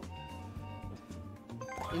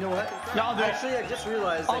 You know what? Yeah, I'll do it. Actually, I just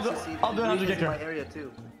realized I'll do- xQc, I'll do it green as a is in kicker. my area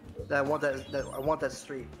too. That I want that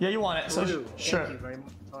street. Yeah, you want it, so Blue. sure. Thank you very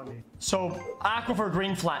much for telling me. So Aqua for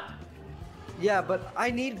green flat. Yeah, but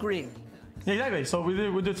I need green. Yeah, exactly. So we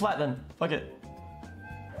do it flat then. Fuck it.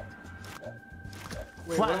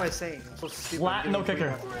 Wait, Flat. what am I saying? I'm supposed to see if Flat, I'm no getting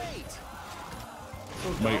green kicker. after. Great.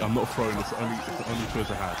 Mate, I'm not throwing this. Only towards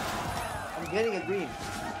a hat. I'm getting a green.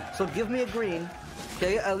 So give me a green.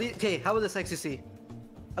 Okay, at least. Okay, how about this xQc?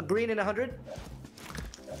 A green and 100?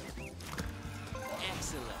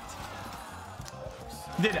 Excellent.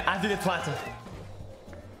 Dude, I did it flat.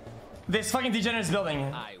 This fucking degenerate's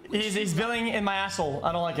building. He's building in my asshole.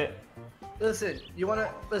 I don't like it. Listen, you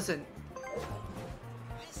wanna listen?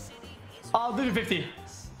 I'll do 50.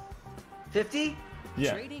 50?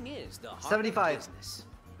 Yeah. Trading is the heart 75. of business.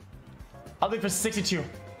 I'll do it for 62.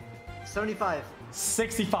 75.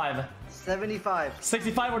 65. 75.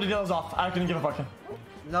 65 or the deal is off. I couldn't give a fuck.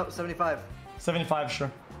 No, 75. 75,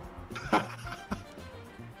 sure.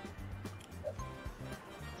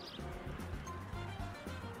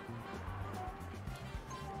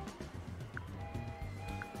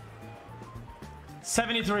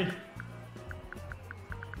 $73.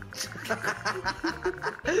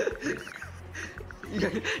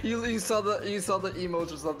 you saw the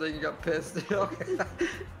emotes or something. You got pissed. Okay,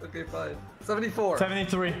 okay, fine. 74.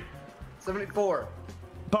 73. 74.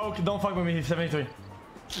 Poke, don't fuck with me. 73.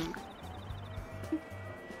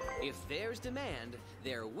 If there's demand,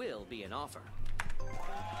 there will be an offer.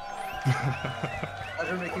 I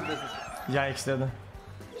don't make you business. Yikes, dude.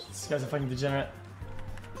 This guy's a fucking degenerate.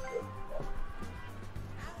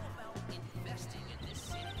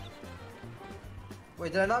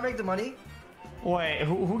 Wait, did I not make the money? Wait,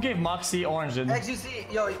 who gave Moxy orange, dude?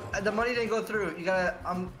 xQc, yo, the money didn't go through. You gotta,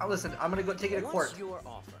 listen, I'm gonna go take it to court. What's your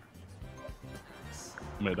offer?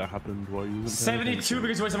 Mate, that happened while you. 72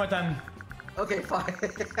 because you're wasting my time. Okay, fine.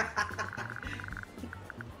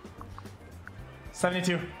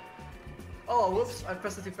 72. Oh, whoops, I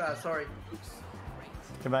pressed it too fast, sorry.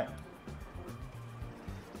 Get back.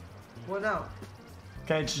 What now?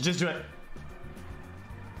 Okay, just do it.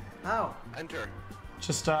 How? Enter.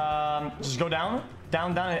 Just go down,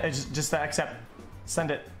 down, and just accept. Send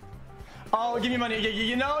it. Oh, give me money.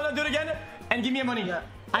 You know, do it again, and give me money. Yeah.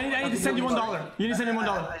 I need to send you $1. You need to send me $1.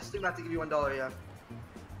 I still have to give you $1, yeah.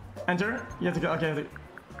 Enter. You have to go. Okay.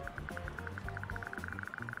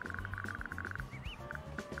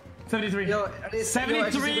 73. Yo,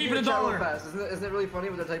 73 for the dollar. Isn't it really funny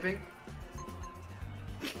when they're typing?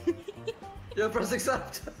 Yo, press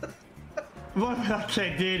accept. What?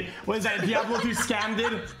 Okay, dude. What is that? Diablo 2 scam,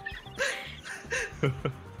 dude?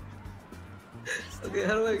 Okay,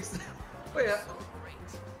 how do I wait,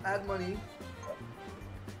 add money.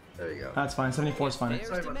 There you go. That's fine. 74 is fine. If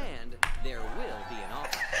there's demand, there will be an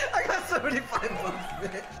offer. I got 75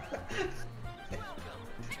 bucks, man.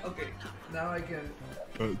 Okay, now I can.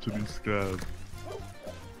 To be scared.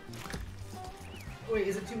 Wait,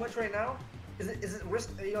 is it too much right now? Is it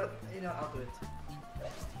risk? You know, I'll do it.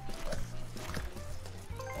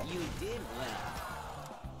 You did win.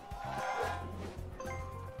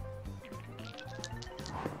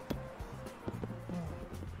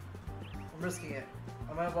 I'm risking it.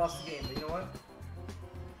 I might have lost the game, but you know what?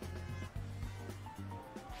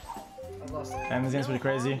 I've lost it. And this game's pretty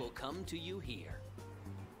crazy. Will come to you here.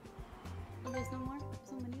 Oh, there's no more?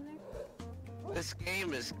 So many there? This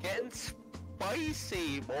game is getting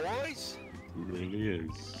spicy, boys. It really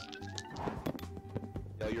is.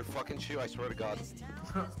 Yo, your fucking shoe, I swear to God.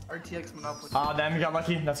 RTX Monopoly. Ah, damn, he got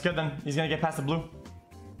lucky. That's good then. He's gonna get past the blue.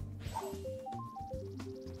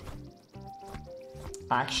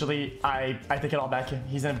 Actually, I take it all back.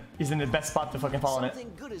 He's in the best spot to fucking fall on it.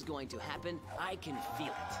 Something good is going to happen. I can feel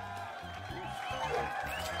it.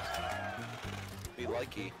 Be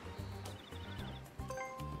lucky.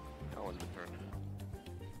 That one's been turned.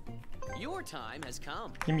 Your time has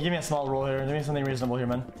come. Give me a small roll here. Give me something reasonable here,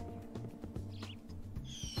 man.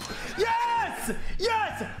 Yes!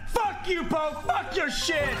 Yes! Fuck you, Poke! Fuck your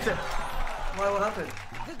shit! Why? What happened?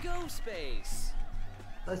 The go space.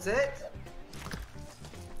 That's it?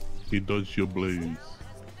 He dodged your blaze.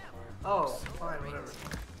 Oh, fine, whatever.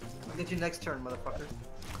 I'll get you next turn, motherfucker.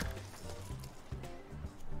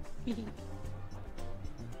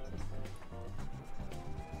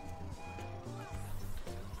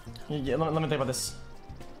 Yeah, let me think about this.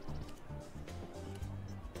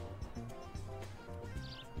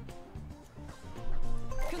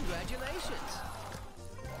 Congratulations.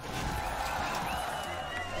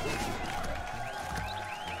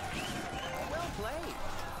 Well played.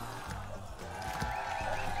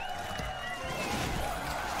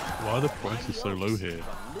 Why are the prices so low here?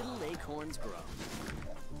 From little acorns grow.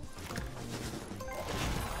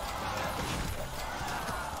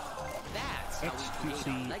 That's how we create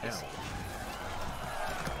our legacy.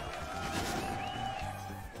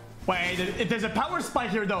 Wait, there's a power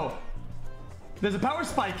spike here though. There's a power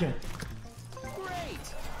spike. Great.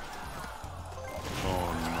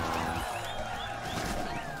 Oh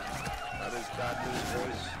bad news,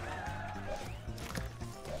 boys.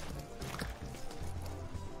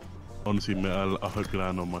 Honestly, mate, I hope you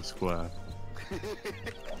land on my square.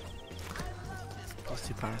 He's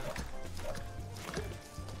too powerful.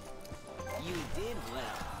 You did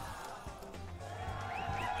well.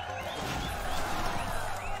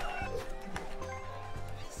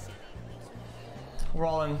 We're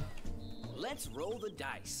all in. Let's roll the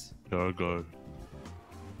dice. Go.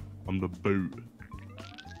 I'm the boot.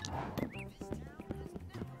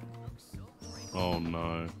 Oh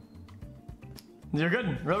no. You're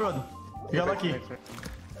good. Railroad. You got lucky.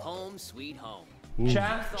 Home sweet home. Ooh.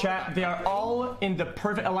 Chat, they are all in the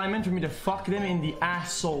perfect alignment for me to fuck them in the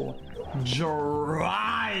asshole.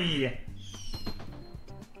 Dry.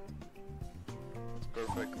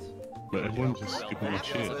 Perfect. But everyone's just skipping my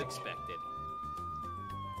shit. Expected.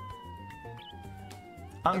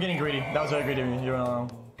 I'm getting greedy. That was very greedy of me. You're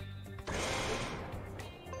wrong.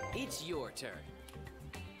 It's your turn.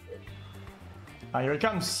 Here it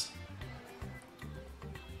comes.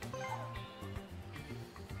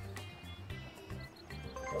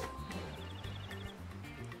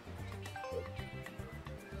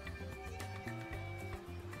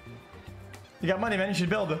 You got money, man. You should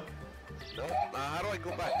build. No, how do I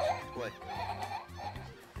go back? Play.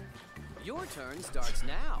 Your turn starts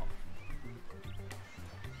now.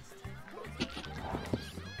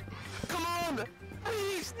 Come on!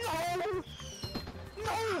 Please, no!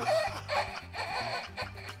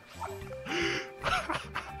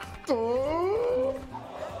 No!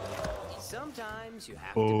 Sometimes you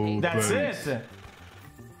have Oh, to pay. That's thanks. it.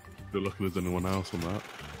 Good luck there's anyone else on that.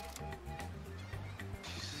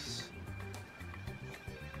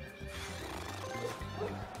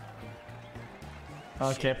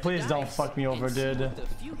 Okay, please don't Dice fuck me over, and see dude. what the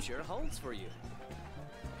future holds for you.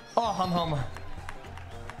 Oh, hum.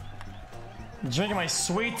 Drinking my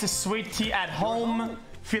sweet tea at home.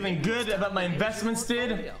 Feeling good about my investments,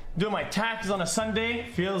 dude. Doing my taxes on a Sunday.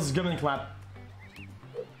 Feels good and clap.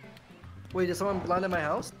 Wait, did someone land in my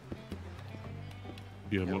house?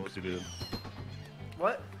 Yeah, Moxy did.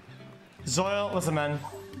 What? Zoil, listen, man.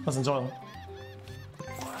 Listen, Zoil.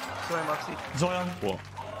 Sorry, Moxy. Zoil. What?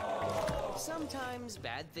 Sometimes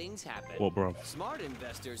bad things happen. What, bro? Smart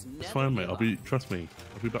investors never It's fine, mate. give up. Trust me.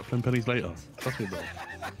 I'll be back playing pennies later. Trust me, bro.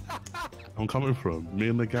 I'm coming from me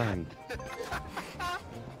and the gang.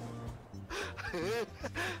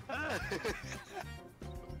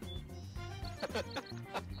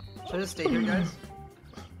 Should I just stay here, guys?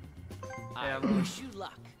 I wish you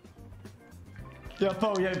luck. Yeah,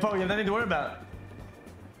 Poe, nothing to worry about.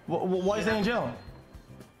 Why is he in jail?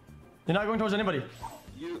 You're not going towards anybody.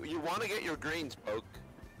 You want to get your greens, Poke.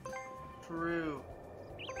 True.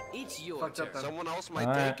 It's your Fucked turn. up then. Someone else might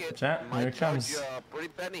Alright, take it. chat, Might here it charge comes. you a pretty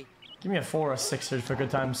penny. Give me a 4 or 6 here for good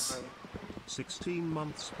times. 16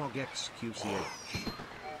 months POG xQcOW.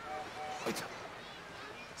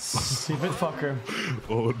 Stupid fucker.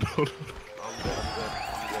 Oh no. I'm good.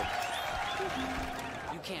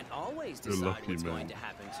 You can't always You're decide lucky, what's man. going to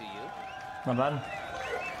happen to you. Not bad.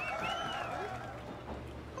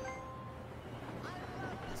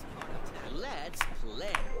 Let's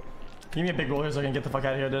play. Give me a big roll here so I can get the fuck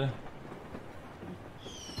out of here, dude.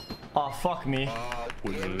 Oh, fuck me.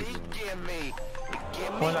 Gimme.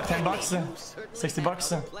 What is that, 10 bucks? 60 bucks?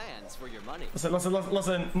 Plans for your money.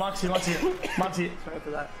 Listen, Moxy. Sorry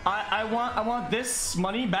for that. I want this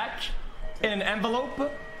money back in an envelope,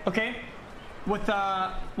 okay? With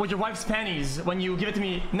your wife's panties when you give it to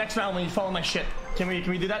me next round when you follow my shit. Can we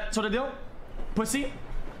do that sort of deal? Pussy?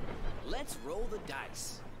 Let's roll the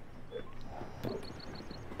dice.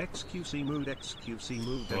 xQc mood.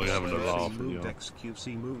 Oh, you're having a laugh, mood. yeah.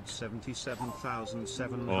 xQc mood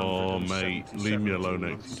 77,700. Oh, mate, leave me alone,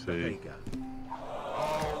 xQc.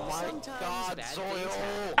 Oh my Sometimes god, bad Zoil!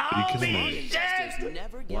 things Are you kidding Holy me? Investors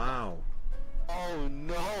never give up. Wow. Oh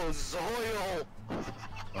no, Zoil!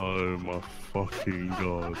 Oh my fucking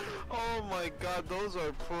god. Oh my god, those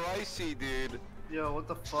are pricey, dude. Yo, what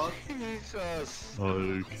the fuck? Jesus.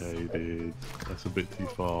 Okay, dude. That's a bit too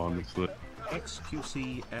far, honestly.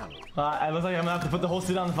 xQcOW. I look like I'm gonna have to put the whole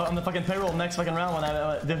city on the fucking payroll next fucking round when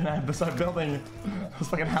I start building those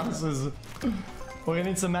fucking houses. We're gonna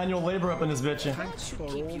need some manual labor up in this bitch. Thanks for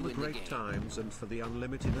all the great times and for the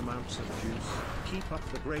unlimited amounts of juice. Keep up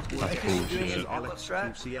the great work. That's bullshit. xQcL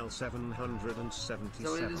So it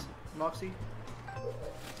 777. is, Moxy?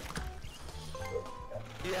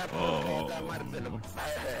 Yeah, Oh. that might have been a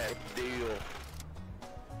bad deal.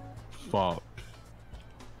 Fuck.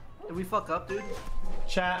 Did we fuck up, dude?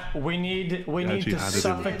 Chat, we need actually to added a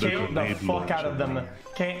suffocate the grenade fuck out of them. launcher.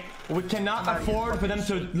 Okay, we cannot afford for them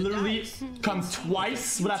to literally come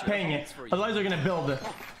twice without paying it. Otherwise, they're gonna build.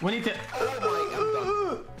 We need to.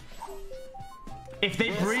 If they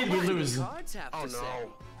breathe, we lose. Oh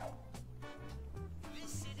no.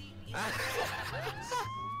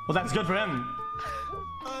 Well, that's good for him.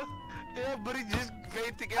 Yeah, but he just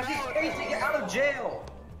paid to get He out. paid to get out of jail.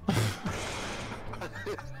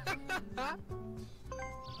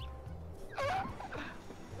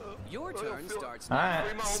 Your turn starts All now.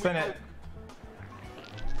 right, spin it.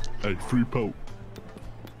 Hey, free poke.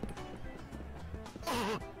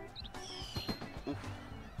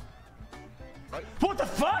 What the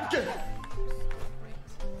fuck?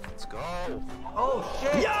 Let's go. Oh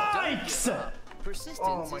shit! Yikes! Persistence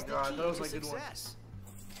Oh my is the God, key that was to my good one. success.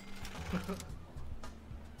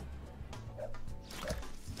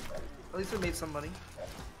 At least we made some money.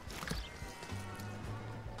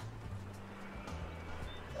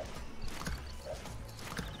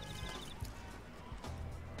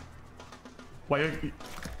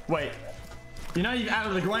 Wait. You're not even out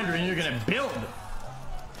of the grinder and you're gonna build.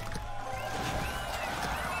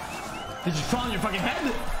 Did you fall on your fucking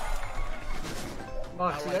head?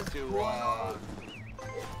 Moxy, that's Yeah,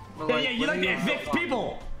 you like to evict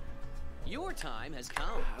people. Your time has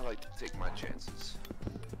come. I like to take my chances.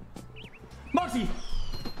 Moxy,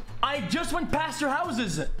 I just went past your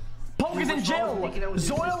houses. Poke is in jail.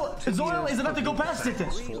 Zoil is about to go past it.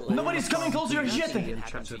 Nobody's coming close to your shit.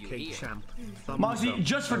 Moxy,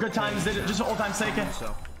 just for good times, just for old time's sake.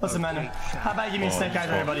 Listen, man, how about you give me a snake eyes,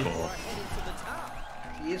 everybody?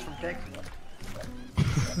 He is from Texas.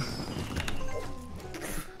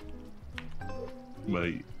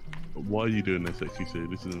 Mate, why are you doing this, xQc?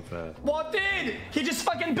 This isn't fair. What did? He just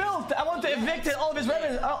fucking built. I want to evict all of his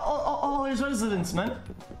residents, all his residents, man.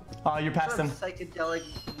 Oh, you're past him. Psychedelic,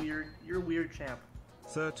 weird. You're a weird champ.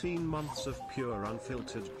 13 months of pure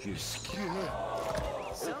unfiltered juice.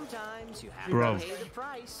 Sometimes you have Bro, to pay the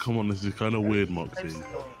price. come on, this is kind of weird, Moxy.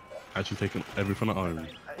 Actually taking everything at home.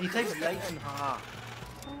 He takes light and haha.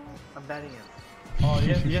 I'm betting him. Oh,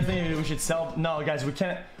 you guys think we should sell? No, guys, we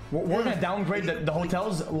can't. We're gonna downgrade the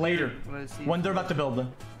hotels later when they're about to build.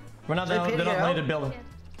 We're not. They're not ready to build.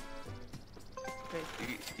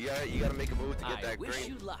 You gotta make a move to get I that wish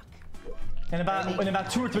you green. luck. In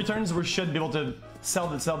about 2 or 3 turns, we should be able to sell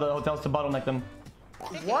the hotels to bottleneck them.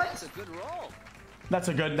 What? That's a good roll. That's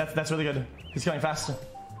really good. He's going faster.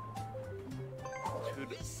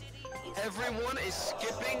 Dude, everyone is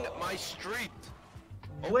skipping my street.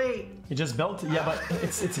 Wait. You just built? Yeah, but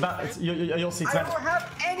you'll see. It's I not. don't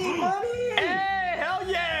have any money. Hey, hell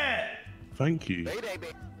yeah! Thank you.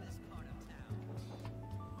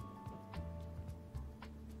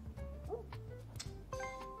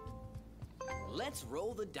 Let's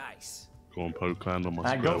roll the dice. Go on, poke land on my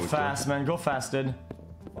Alright, square go with fast, man. Go fast, dude.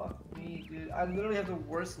 Fuck me, dude. I literally have the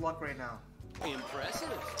worst luck right now. Impressive.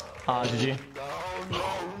 GG.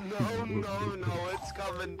 No, it's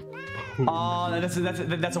coming.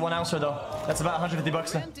 That's a 1 ouncer though. That's about 150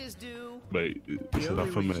 bucks. Rent is due. Mate, it's enough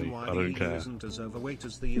for me. I don't care.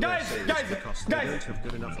 Guys!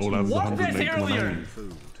 All I have is What did I say 189. earlier?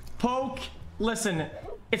 Poke, listen.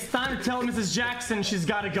 It's time to tell Mrs. Jackson she's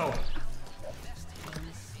gotta go.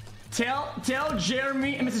 Tell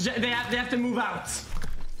Jeremy and Mrs. Jackson they have to move out.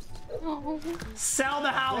 Sell the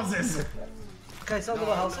houses. Can I sell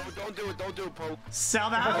little house? Don't do it, Pope. Sell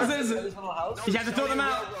the houses. This little house? You have to throw them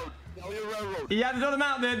out. Sell your railroad. You have to throw them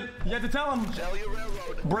out, dude. You have to tell them. Sell your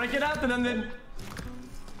railroad. Break it out to them, dude.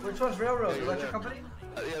 Which one's railroad? Electric company?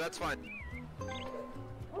 Yeah, that's fine.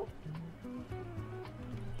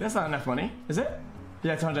 That's not enough money, is it?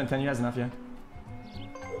 Yeah, it's 110. He has enough, yeah.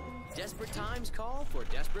 Desperate times call for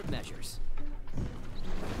desperate measures.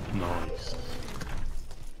 Nice.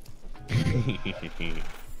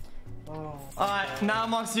 Alright, now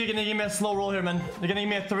Moxy, you're gonna give me a slow roll here, man. You're gonna give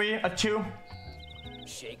me a 3, a 2.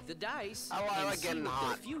 Shake the dice. I and like see getting what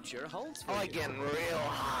hot. the future holds for I like you. getting real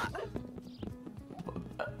hot.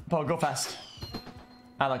 Paul, go fast.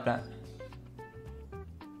 I like that.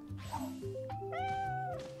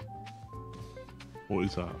 What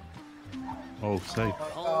is that? Oh, safe.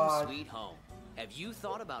 Home sweet home. Have you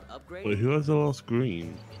thought about upgrading? Wait, who has the last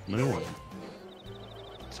green? No one.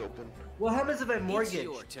 It's open. What happens if I It's mortgage?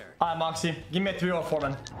 your turn. Alright, Moxy, give me a 3 or a 4,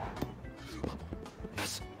 man.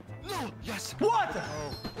 Yes. No. Yes. What?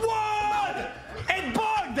 What? It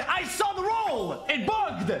bugged! I saw the roll! It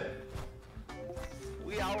bugged!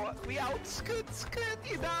 We out. Scoot.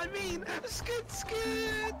 You know what I mean? Scoot.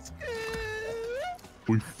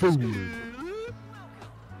 We folded.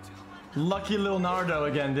 Lucky Leonardo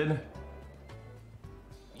again, dude.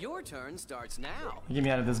 Your turn starts now. Get me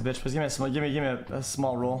out of this bitch. Please give me a small. Give me a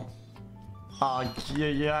small roll.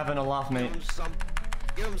 You're having a laugh, mate.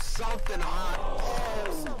 Give him something hot.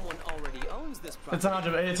 Oh. Someone already owns this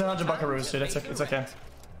property. It's 100 buckaroos, dude. It's okay.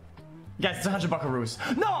 Guys, it's 100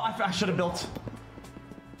 buckaroos. No, I should have built.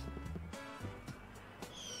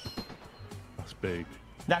 That's big.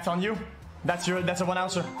 That's on you. That's a 1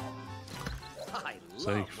 ouncer. I love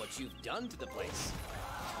Safe. what you've done to the place.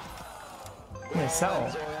 Yeah, sell.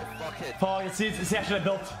 Fuck it. Paul, see, I should have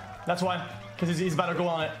built. That's why. Because he's about to go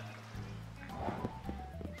on it.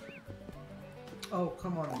 Oh,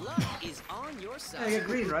 come on. Luck is on your I side. get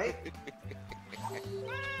green, right?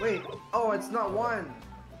 Wait. Oh, it's not 1.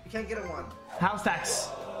 You can't get it 1. House tax.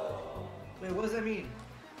 Wait, what does that mean?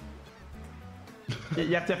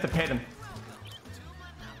 You have to pay them.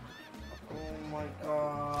 Oh my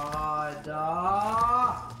god.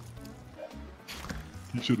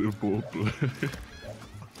 You should have bought blue.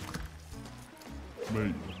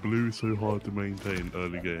 Mate, blue is so hard to maintain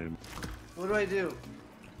early game. What do I do?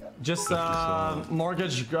 Just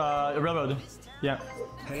mortgage railroad. Yeah.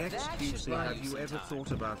 Hey xQc, have you ever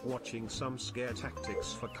thought about watching some scare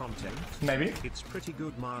tactics for content? Maybe. It's pretty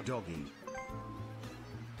good, my doggy.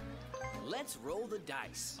 Let's roll the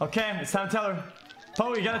dice. Okay, it's time to tell her.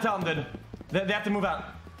 Poe, you gotta tell them, dude. They have to move out.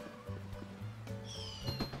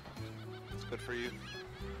 It's good for you.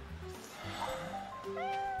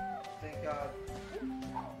 Thank God.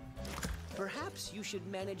 Perhaps you should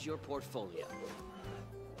manage your portfolio.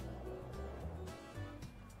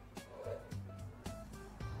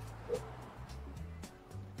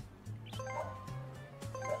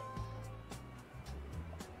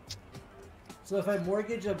 So if I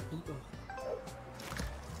mortgage a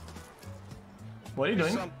What are you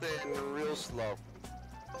doing? Something real slow.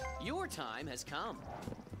 Your time has come.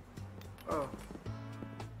 Oh.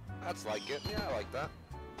 That's like it. Yeah, I like that.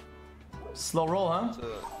 Slow roll, huh?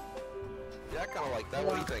 Yeah, I kind of like that.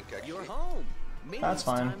 What do you think, actually? You're home. Maybe That's it's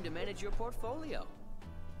fine. time to manage your portfolio.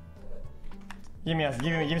 Give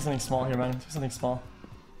me something small here, man. Something small.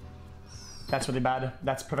 That's really bad.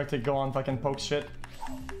 That's perfect to go on fucking poke shit.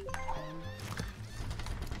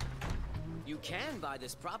 You can buy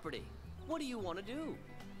this property. What do you want to do?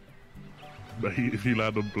 Mate, if you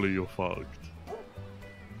land on blue, you're fucked.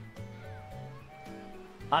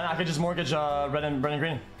 I could just mortgage red and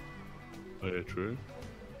green. Oh, yeah, true.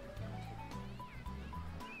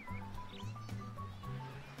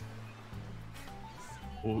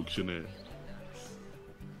 Auction it.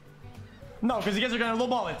 No, because you guys are gonna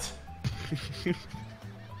lowball it.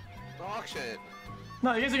 Auction it.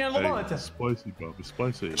 No, you guys are gonna lowball Hey, it. spicy, bro. It's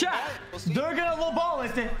spicy. Chat, they're gonna lowball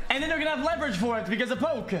it, and then they're gonna have leverage for it because of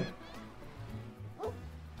poke.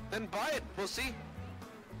 Then buy it. We'll see.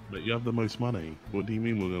 But you have the most money. What do you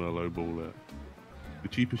mean we're gonna lowball it? The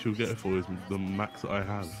cheapest you'll get it for is the max that I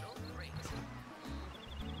have.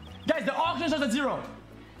 Guys, the auction starts at 0.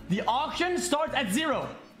 The auction starts at 0.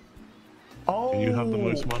 Oh. And you have the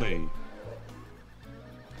most money.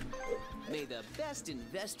 May the best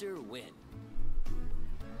investor win.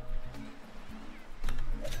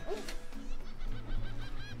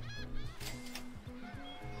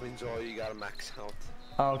 Enjoy. You gotta max out.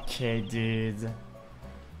 Okay, dude.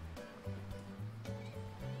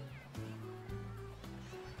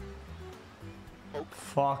 Oh.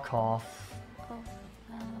 Fuck off. Oh,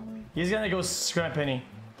 He's gonna go scrap penny.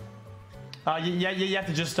 Yeah, you have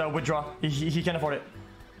to just withdraw. He can't afford it.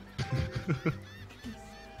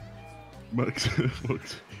 Max. Yeah.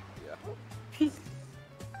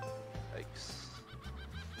 Thanks.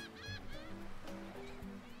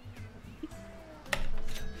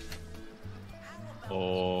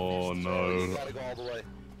 Oh no. You gotta go all the way.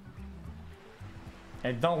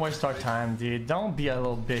 Hey, don't waste our time, dude. Don't be a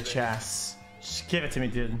little bitch ass. Just give it to me,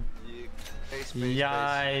 dude.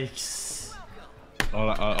 Yikes.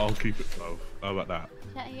 I'll keep it 12. How about that?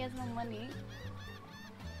 yeah, he has no money.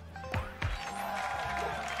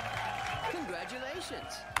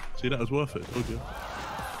 Congratulations. See, that was worth it. Told you.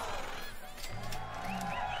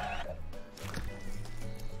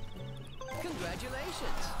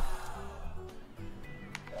 Congratulations.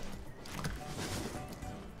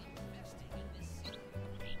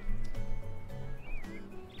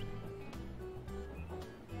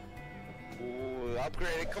 Ooh,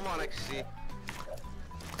 upgrade it. Come on, XC.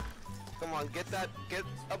 Come on,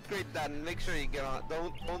 upgrade that and make sure you get on.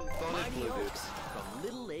 Don't hit Mighty blue, dude. Oaks from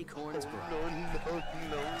Little Acorns No, Brook.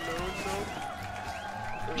 no.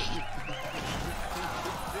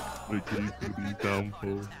 Wait till you see the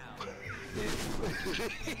downfall.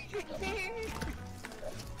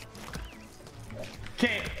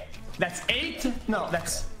 Okay, that's 8. No,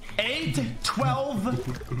 that's 8,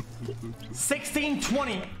 12, 16,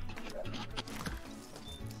 20,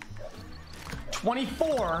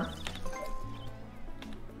 24.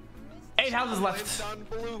 8 houses left. Chat,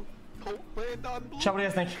 what do you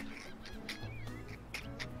guys think?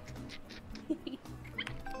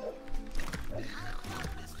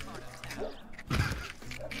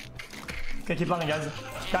 Okay, keep laughing, guys.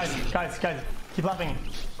 Guys, keep laughing.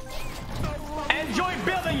 Enjoy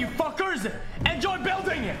building, you fuckers! Enjoy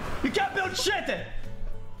building! You can't build shit!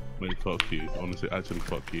 Mate, fuck you. Honestly, actually,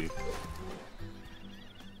 fuck you.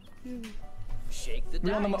 Shake the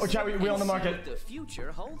We on the we on the market. What the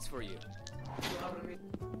future holds for you.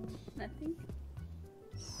 Nothing.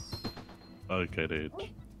 Okay, dude.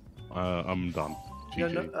 I'm done.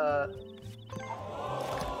 GG.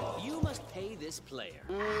 You must pay this player.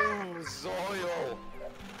 Ooh, Zoil.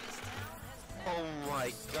 Oh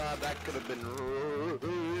my god, that could have been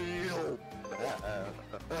real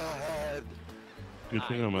bad. Good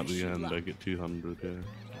thing I'm at the end. I get 200 here.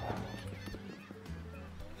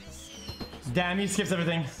 Damn, he skips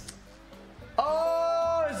everything.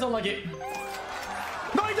 Oh, it's so lucky.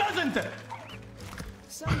 No, he doesn't!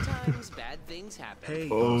 Sometimes bad things happen. Hey.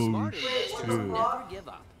 Oh, Smart investors never give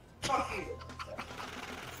up.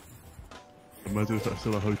 Imagine if that's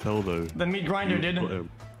still a hotel, though. Then meet Grinder, dude.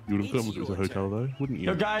 You would have done if it was a hotel, though, wouldn't you?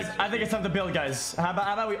 Yo, guys, I think it's time to build, guys. How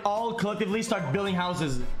about we all collectively start building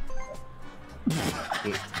houses?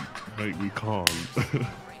 But, mate, we can't.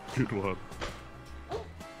 Good one.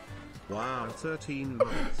 Wow, 13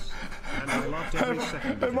 months. And I loved every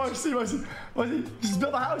second of Hey, it. Moxy, just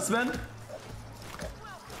build a house, man.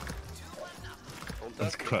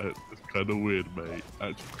 That's kind of weird, mate.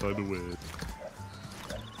 Actually, kind of weird.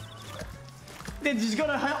 Then just go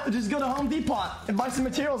to Home Depot and buy some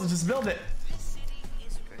materials and just build it. This city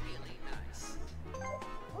is really nice.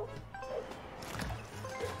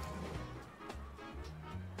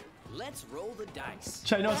 Let's roll the dice.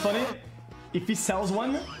 Chat, you know what's funny? If he sells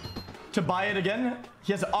one to buy it again,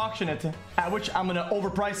 he has to auction it. At which I'm gonna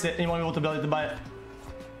overprice it and he won't be able to build it to buy it.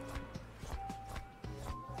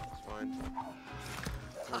 It's fine.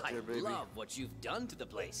 I love what you've done to the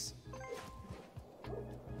place.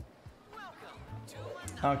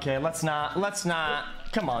 Okay, let's not.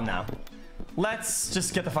 Come on now. Let's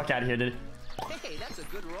just get the fuck out of here, dude. Hey, that's a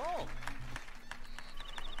good roll.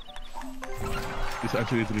 This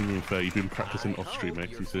actually isn't even fair. You've been practicing off stream,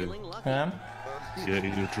 xQc. Yeah? Yeah,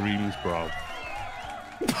 in your dreams, bro.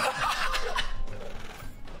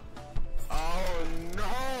 Oh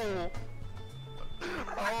no!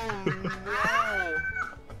 Oh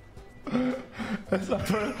no! It's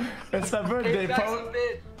my birthday, Poke.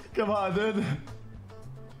 Come on, dude.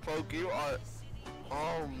 Poke, you are.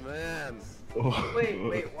 Oh man. Oh.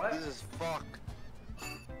 Wait, what? Jesus fuck.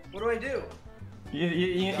 What do I do?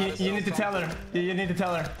 You need to tell her. You need to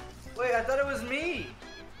tell her. Wait, I thought it was me.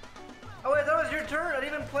 Oh wait, I thought it was your turn. I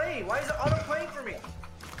didn't even play. Why is it auto playing for me?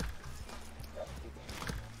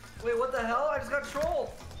 Wait, what the hell? I just got trolled.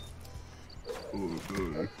 Oh,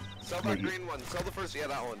 no. Sell that green one. Sell the first. Yeah,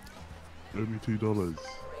 that one. Only $2.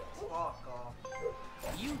 Fuck off.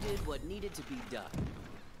 You did what needed to be done.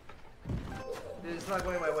 Dude, it's not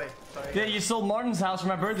going my way. Sorry. Yeah, you sold Martin's house for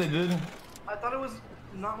my birthday, dude. I thought it was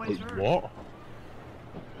not my Wait, turn. what?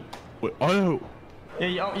 Wait, I don't.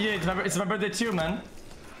 Yeah, it's my birthday too, man.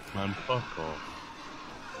 Man, fuck off.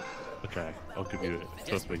 Okay, I'll give you it.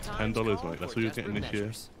 Trust me, $10, mate. That's what you're getting this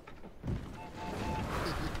year.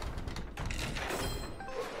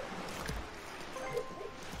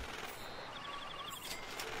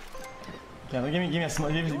 Yeah, give me a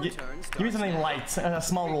small, give me something light, a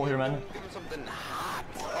small roll here, man. Give him something hot.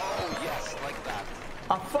 Oh yes, like that.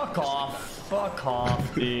 Ah, fuck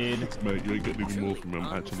off, dude. Mate, you ain't getting any more from him.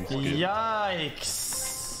 Actually, skip.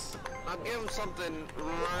 Yikes. Now give him something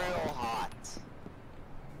real hot.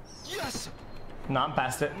 Yes. No, I'm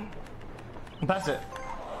past it.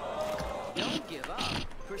 Don't give up.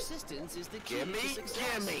 Persistence is the key to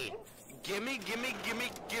success. Gimme.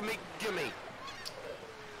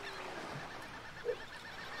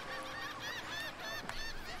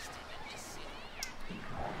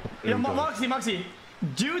 Yo, Moxy,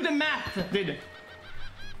 do the math, dude.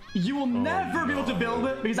 You will never be able to build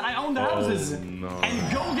it because I own the houses. No.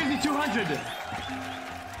 And go give me 200.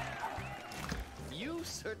 You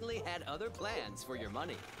certainly had other plans for your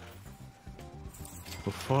money.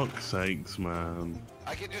 For fuck's sakes, man.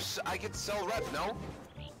 I could sell red, no?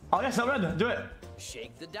 Oh yeah, sell red, do it.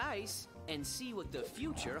 Shake the dice and see what the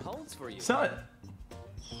future holds for you. Sell it.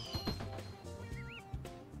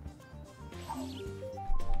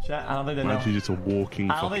 Chat, I don't think they know. Actually, just a walking.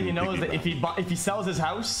 I don't think he fucking knows that piggy if he sells his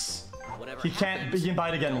house Whatever He can't. He can buy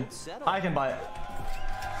it again. don't settle. I can buy it.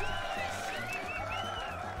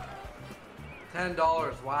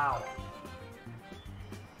 $10. Wow.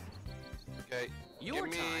 Okay. Your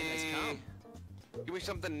give time has come. Give me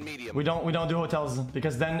something medium. We don't do hotels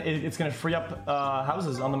because then it's gonna free up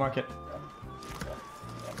houses on the market.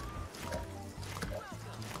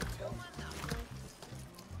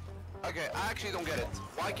 Okay, I actually don't get it.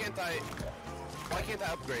 Why can't I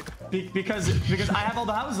upgrade? Because I have all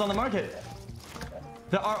the houses on the market.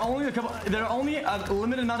 There are only a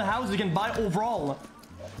limited amount of houses you can buy overall.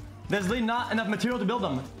 There's really not enough material to build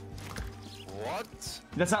them. What?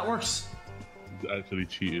 That's how it works. Actually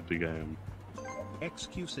cheated the game.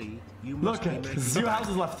 xQc, you Look, must be making 0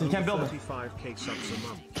 houses left. You can't build them. 35k subs a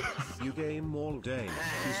month. You game all day.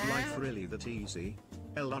 Is life really that easy?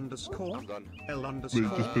 L underscore. I'm done. L underscore. We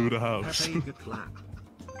just build a house. Have a good clap.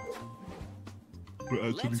 We're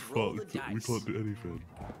actually Let's roll the fucked. We dice. can't do anything.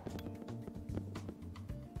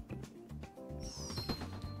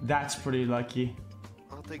 That's pretty lucky.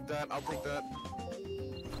 I'll take that. I'll take that.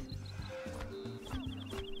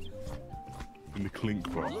 In the clink,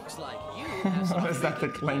 bro. Looks like you have some What is that, the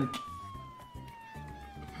clink?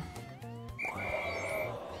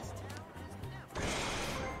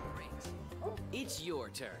 It's your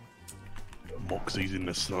turn. Moxy's in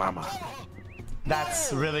the slammer.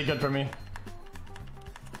 That's really good for me.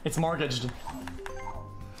 It's mortgaged.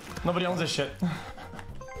 Nobody owns this shit.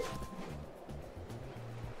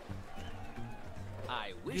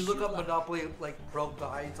 I wish You look up luck. Monopoly like broke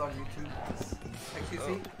guides on YouTube.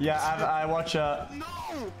 xQc. Yeah, I watch. No!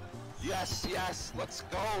 Yes, yes. Let's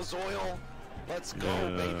go, Zoil. Let's go,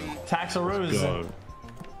 Yeah. baby. Taxaroos. Go.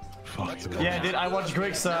 Fuck it. Yeah, dude, I watched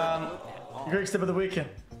Greg's tip of the week.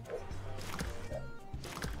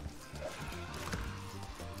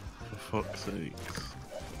 For fuck's sakes.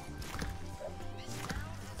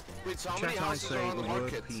 Wait, so how many Chat I houses are say on the the word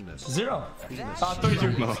market? penis. 0. Penis.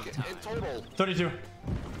 32. No. In total. 32.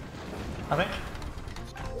 I think.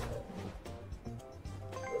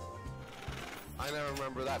 I never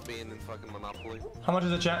remember that being in fucking Monopoly. How much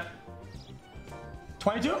is the chat?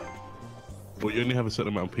 22? Well, you only have a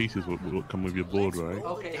certain amount of pieces what come with your board, right?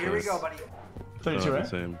 Okay, here we go, buddy. 32, right?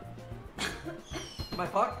 Same. Am I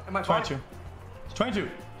fucked? Am I fucked? 22. 22.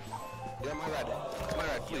 Yeah, my red. My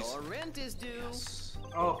red, please. Your rent is due.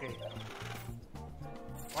 Oh, okay.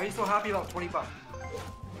 Why are you so happy about 20 bucks?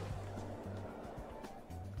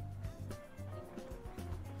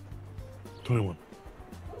 $21.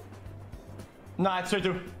 Nah, it's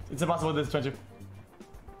 22. It's impossible that it's 22.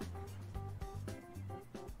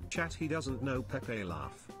 Chat he doesn't know Pepe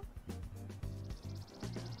laugh.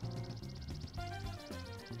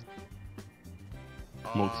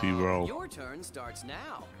 Moxy roll. Your turn starts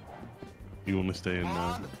now. You want to stay in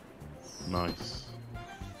there? Nice.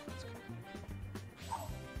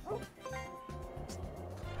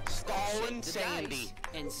 Stalin The Sandy. dice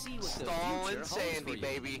and see what the Stalin future holds for Sandy, you.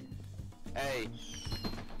 baby. Hey.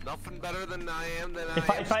 Nothing better than I am than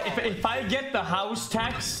If I get the house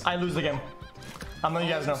tax, I lose the game. I'm letting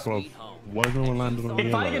you guys know. Well, why is no one landed on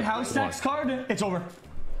If I yellow? get house tax card, it's over.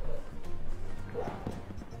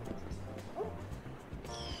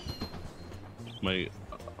 Mate,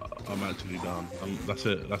 I'm actually done. That's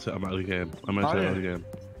it. That's it. I'm out of the game. I'm actually out of the game.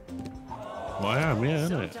 Well, I am, yeah,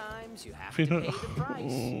 innit? Sometimes you have to pay the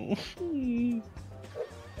price.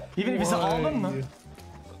 Even if you sell all of them.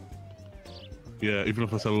 Yeah, even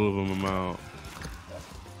if I sell all of them, I'm out.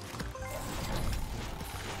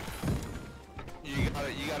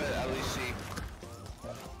 You gotta at least see.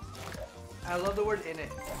 I love the word in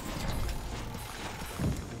it.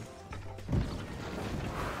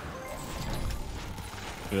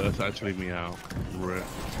 Yeah, that's actually me out. Rip.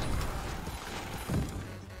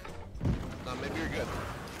 No, maybe you're good.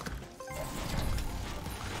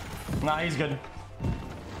 Nah, he's good.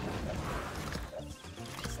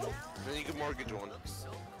 Then you can mortgage one. So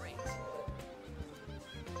great.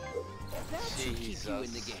 That should keep you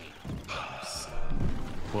in the game.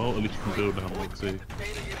 Well, at least you can build now, Moxy.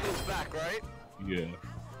 Pay to get those back, right? Yeah.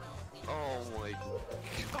 Oh my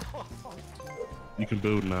god. You can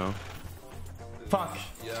build now. Fuck.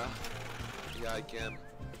 Yeah. Yeah, I can.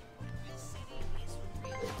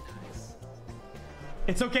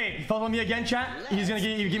 It's okay. Follow me again, chat. He's gonna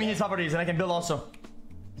give me his properties, and I can build also.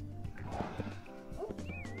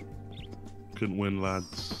 Couldn't win,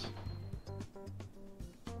 lads.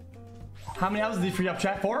 How many houses did he free up,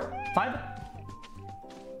 chat? 4? 5?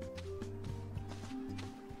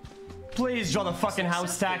 Please draw the fucking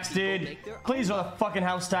house tax, dude. Please draw the fucking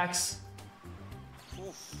house tax.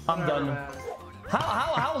 I'm done.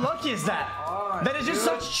 How lucky is that? That is just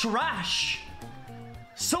such trash.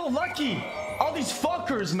 So lucky. All these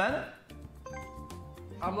fuckers, man.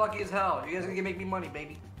 I'm lucky as hell. You guys are gonna make me money,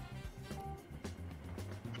 baby.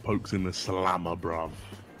 Poke's in the slammer, bruv.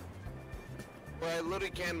 Well, I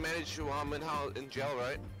literally can't manage to in jail,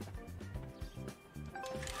 right?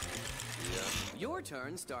 Yeah. Your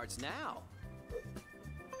turn starts now.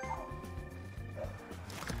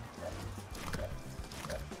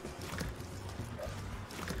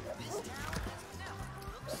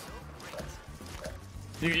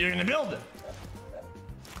 You're gonna build it.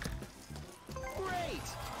 Great.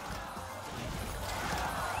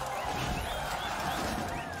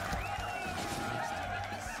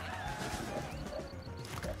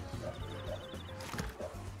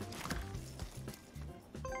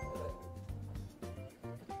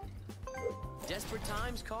 Desperate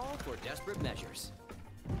times call for desperate measures.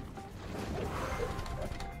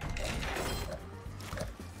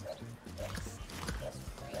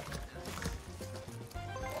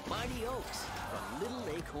 Mighty oaks from little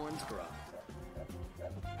acorns grow.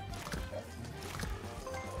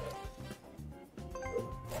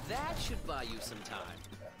 That should buy you some time.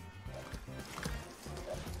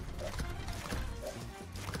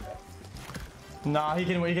 Nah, he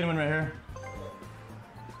can win right here.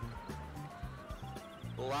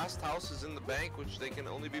 The last house is in the bank, which they can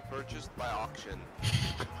only be purchased by auction.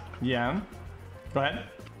 Yeah. Go ahead.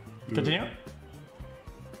 Continue.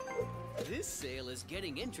 This sale is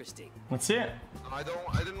getting interesting. Let's see it. I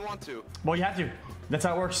didn't want to. Well, you have to. That's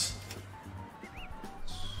how it works.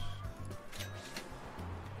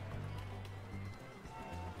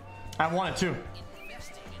 I want it too.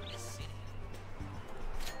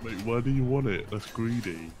 Wait, why do you want it? That's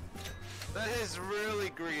greedy. That is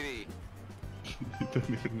really greedy. You don't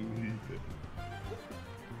even need it.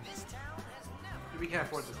 We can't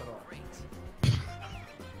afford this at all.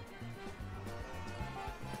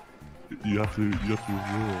 You have to withdraw.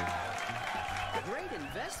 Great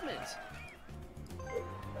investment.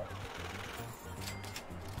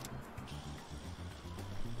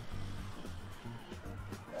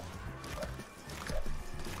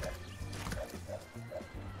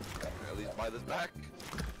 At least buy this back.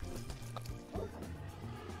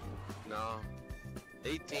 No.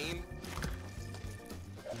 18.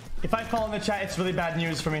 If I fall in the chat, it's really bad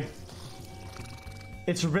news for me.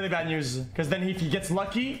 It's really bad news, because then if he gets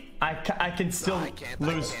lucky, I can still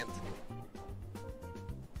lose.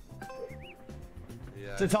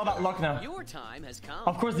 Yeah, It's all about luck now. Your time has come.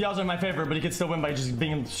 Of course, the odds are in my favor, but he could still win by just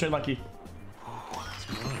being straight lucky.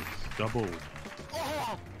 Double.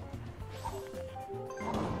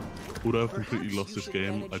 Although I've completely lost this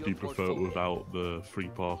game, I do prefer it without the free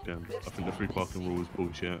parking. I think the free parking rule is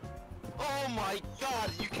bullshit. Oh my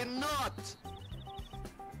god, you cannot!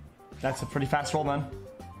 That's a pretty fast roll, man.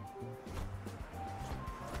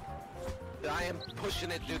 I am pushing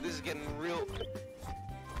it, dude. This is getting real.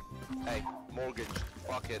 Hey, mortgage.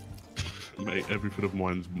 Fuck it. Mate, everything of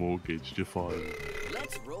mine's mortgaged. You're fine.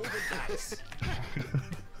 Let's roll the dice.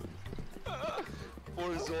 For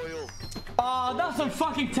Zoil. Oh, that's some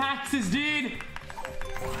fucking taxes, dude.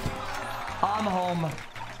 I'm home.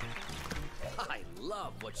 I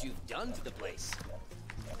love what you've done to the place.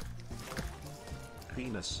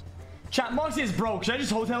 Penis. Chat, Moxy is broke. Should I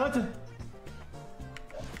just hotel it?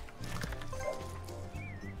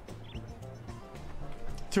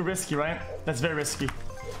 Too risky, right? That's very risky.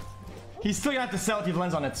 He's still gonna have to sell if he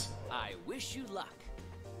lands on it. I wish you luck.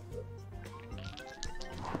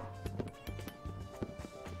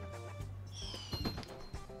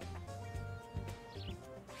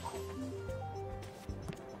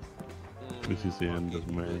 This is the end of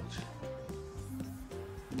May.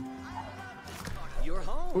 You're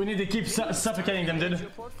home. We need to keep suffocating them,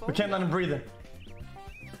 dude. We can't let them breathe.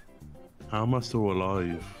 How am I still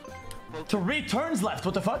alive? 3 turns left.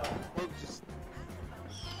 What the fuck?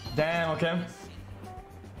 Damn. Okay.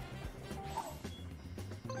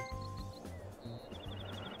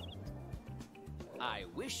 I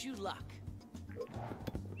wish you luck.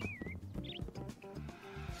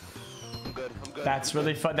 I'm good. I'm good. That's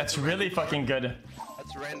really That's really fucking good.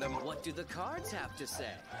 That's random. What do the cards have to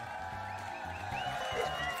say?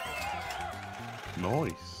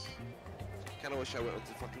 Nice. Kinda wish I went with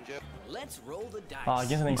the fucking jet. Let's roll the dice. Oh,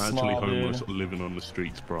 get something I'm actually small, homeless, dude. living on the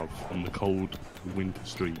streets, bruv. On the cold winter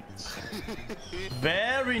streets.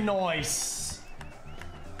 Very nice.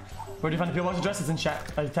 Where do you find the PO box address? It's in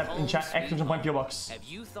chat. I typed in chat. Exclamation point PO box. Have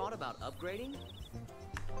you thought about upgrading?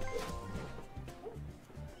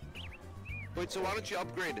 Wait, so why don't you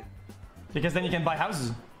upgrade? Because then you can buy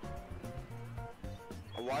houses.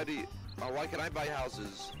 Why can I buy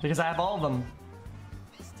houses? Because I have all of them.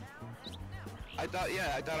 I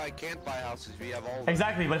thought I can't buy houses. We have all of them.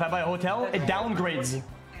 Exactly, but if I buy a hotel, it downgrades.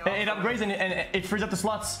 It upgrades and it frees up the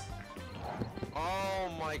slots. Oh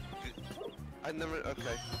my god. I never,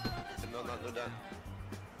 okay. No, not no done.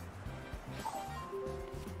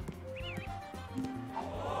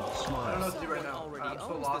 I don't know what to do right now. Already I'm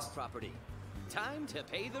so owns lost. this property. Time to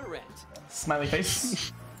pay the rent. Smiley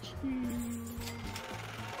face.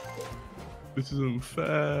 This isn't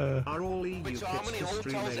fair. Are all EU Wait, kids so how many to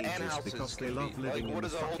stream hotels and ages houses because they can love be? living Like, in what the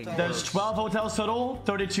is a fucking hotel? There's 12 hotels total,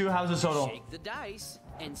 32 houses total. Shake the dice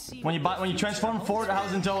and see When you what the transform future Fort holds.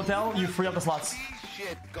 house into a hotel, you free up the slots.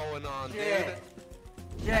 Shit going on, Yeah. dude.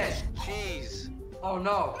 Yeah. Jeez. Oh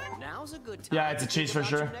no. Now's a good time. Yeah, it's a to cheese think for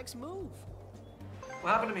about sure. your next move.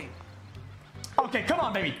 What happened to me? Okay, come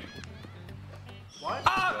on, baby. What?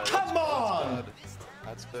 Ah, come on!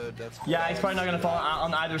 That's good. That's good. Yeah, he's probably not gonna fall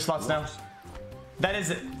on either slots now. That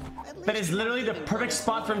is literally the perfect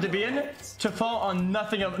spot for him to be in to fall on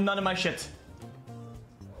none of my shit.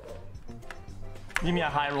 Give me a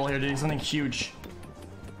high roll here, dude. Something huge.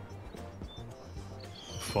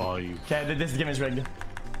 5. Okay, this game is rigged.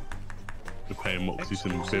 We're paying Moxy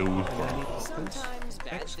some bills, bro. Sometimes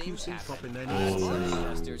bad things xQc happen. copy name.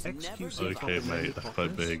 Ghostbusters never xQc give Okay, up. mate, that's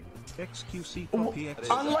quite big. xQc copy X.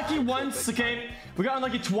 Unlucky once, okay? We got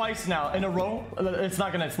unlucky twice now in a row. We're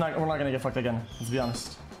not gonna get fucked again, let's be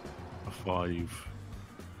honest. A 5.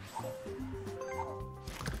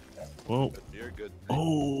 Well, You're good.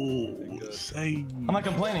 oh, same. I'm not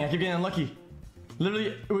complaining, I keep getting unlucky.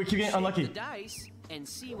 Literally, we keep getting The unlucky. dice and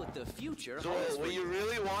see what the future So holds for what you you.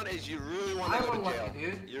 really want is you really want to I'm go to unlucky,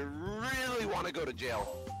 jail. dude. You really want to go to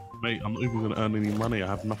jail. Mate, I'm not even gonna earn any money. I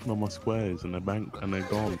have nothing on my squares in the bank and they're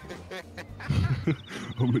gone.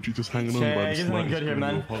 I'm literally just hanging on Okay, by the get something slightest good here, grain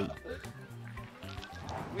man. of hope.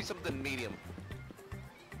 Give me something medium.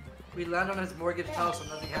 We land on his mortgage house and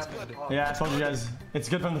nothing happened. good. Oh. Yeah, I told you guys. It's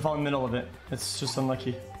good for him to fall in the middle of it. It's just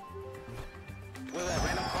unlucky. With that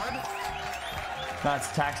random card?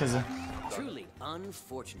 That's taxes. Truly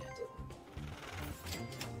unfortunate.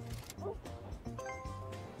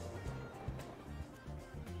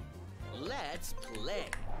 Let's play.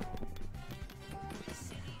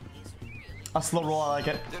 A slow roll, I like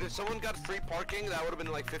it. Dude, if someone got free parking, that would have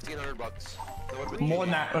been like 1,500 bucks. That would have been More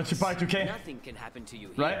than that, it's probably 2K, Nothing can happen to you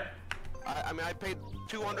here. right? I mean, I paid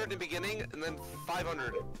 200 in the beginning and then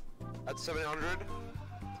 500. That's 700.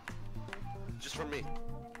 Just for me.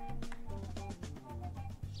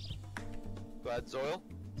 Go ahead, Zoil.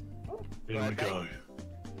 Here we go.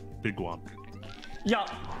 Big one. Yeah,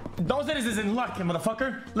 those days is in luck,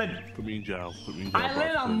 motherfucker. Like, Put me in jail. Put me in jail. I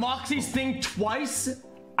landed bro. on Moxy's thing twice.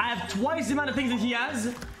 I have twice the amount of things that he has,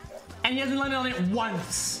 and he hasn't landed on it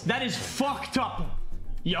once. That is fucked up.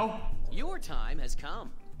 Yo. Your time has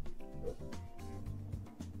come.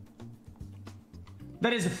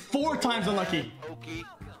 That is 4 times unlucky. Okie.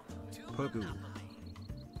 Pogu.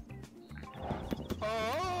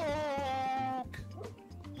 Oh.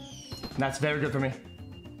 That's very good for me.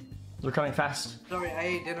 They're coming fast. Sorry, I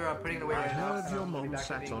ate dinner. I'm putting it away I right now. heard so your I'll be mom back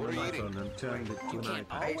sat to on eating. an iPhone and turned it to You an can't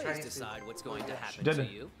iPad. hate always Chinese decide what's going to happen Did to it.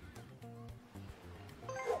 you.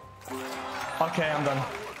 Okay, I'm done.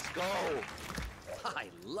 Let's go. I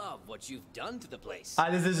love what you've done to the place.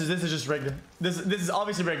 This is just rigged. This is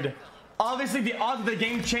obviously rigged. Obviously, the odds of the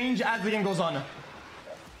game change as the game goes on.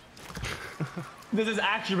 This is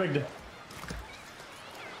actually rigged.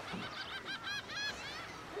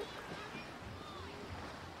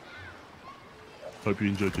 Hope you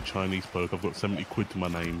enjoyed the Chinese poke. I've got 70 quid to my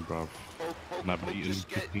name, bruv. And I haven't eaten in Just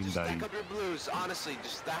 15 stack days. up your blues, honestly.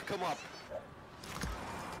 Just stack them up.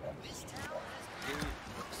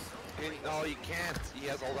 No, you can't. He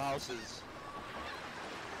has old houses.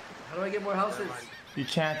 How do I get more houses? You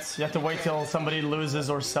can't. You have to wait till somebody loses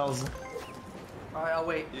or sells. Alright, I'll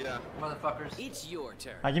wait. Yeah. Motherfuckers. It's your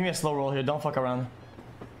turn. Give me a slow roll here. Don't fuck around.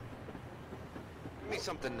 Give me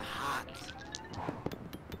something hot.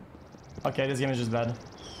 Okay, this game is just bad.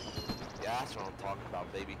 Yeah, that's what I'm talking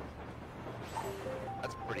about, baby.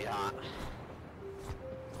 That's pretty hot.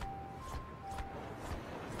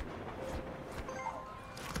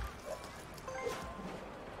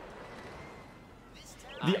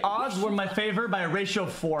 The odds were in my favor by a ratio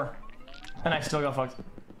of 4. And I still got fucked.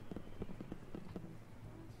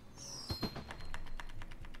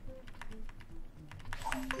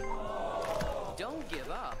 Don't give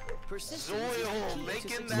up. Persistence is the Zoil, key to making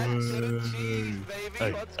success. that cheddar cheese, baby.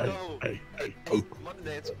 Hey, Let's hey, go. hey, oh. Money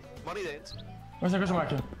dance. Money dance. Where's the question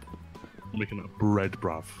mark? I'm making that bread,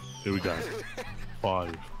 bruv. Here we go.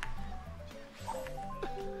 5.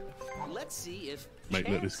 Let's see if Mate,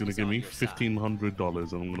 look, this is gonna chance give me on your side.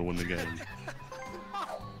 $1,500 and I'm gonna win the game.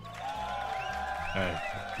 Hey,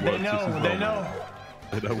 They know. They know.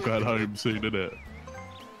 I'm going home soon, innit?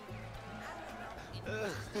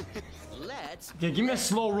 Let's Yeah, give me a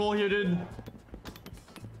slow roll here, dude.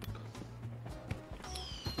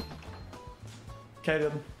 Okay,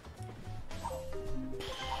 dude.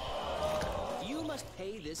 You must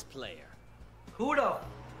pay this player. Who the?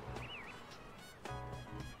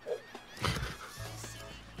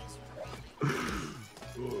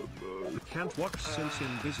 Can't watch since in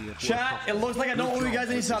busy at Chat, work. it looks like I don't owe you guys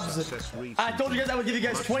any subs. I told you guys I would give you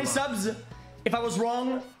guys 20 subs. If I was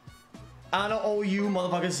wrong, I don't owe you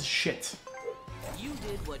motherfuckers shit. You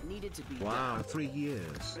did what needed to be done. Wow, 3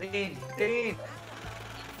 years. Dang.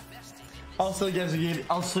 I'll still give you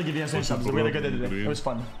guys 20 subs. We had a good day today. It was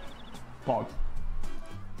fun. Pog.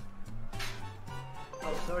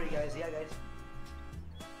 Oh, sorry guys. Yeah, guys.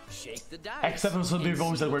 Shake the dice. Except for some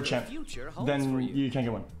people that were champ. Future holds Then for you can't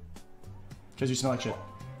get one. Because you smell like shit.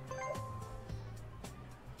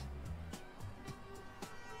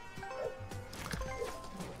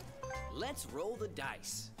 Let's roll the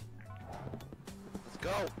dice. Let's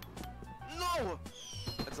go. No!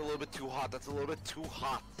 That's a little bit too hot. That's a little bit too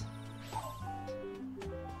hot.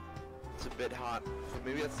 It's a bit hot. So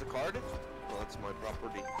maybe that's the card? Well, that's my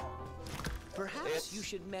property. Perhaps you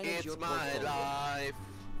should manage your It's my portfolio. life.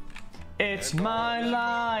 It's my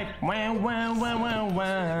life.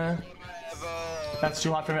 Wah. That's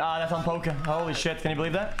too hot for me. Ah, that's on poker. Holy shit, can you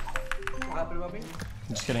believe that? What happened about me? I'm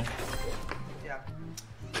just kidding. Yeah.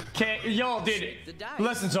 Okay, yo, dude. Shake the dice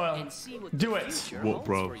Listen, Zoil. and see what Do the it. future What, holds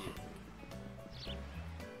bro? for you.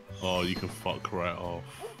 Oh, you can fuck right off.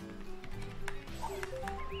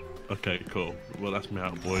 Okay, cool. Well, that's me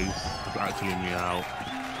out, boys. It's actually me out.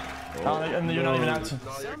 Oh, and you're not even out. No,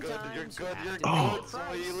 you're good. You're Sometimes good. You're good. Oh.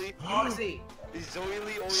 Zoily. Moxy,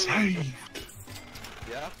 Zoily. Saved!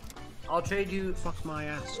 Yeah? I'll trade you Fuck my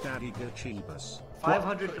ass, Daddy Gachibus.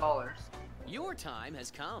 $500. Your time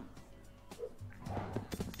has come.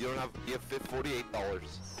 You don't have. You have $48.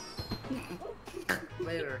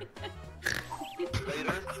 Later.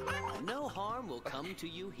 Later. No harm will come to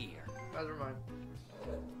you here. Never mind.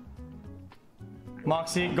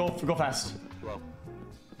 Moxy, go fast. Slow.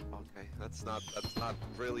 Okay, that's not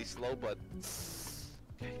really slow, but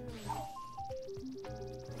okay.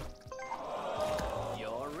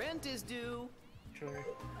 Your rent is due. Sure.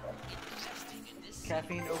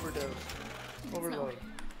 Caffeine overdose. Overload.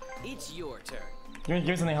 It's your turn. Give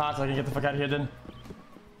me something hot so I can get the fuck out of here, then.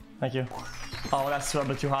 Thank you. Oh, that's a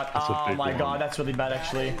bit too hot. That's a Oh big my one. god, that's really bad,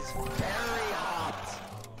 actually. It's very hot.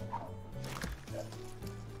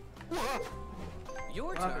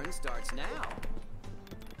 Your turn starts now.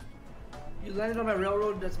 You landed on my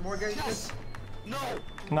railroad that's more gangster? Yes. No.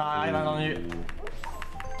 Nah, I land on you.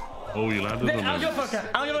 Oh, you landed I on don't give a it.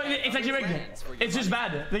 fuck. I don't give a fuck. It's actually rigged. It's just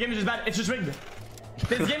bad. The game is just bad. It's just rigged.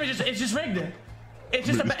 This game is it's just rigged. It's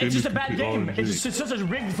just a bad game. It's just such a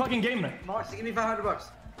rigged fucking game. Moxie, give me $500.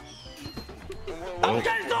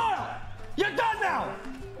 Okay, Zoil! You're done now!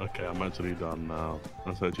 Okay, I'm actually done now.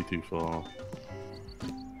 That's actually too far.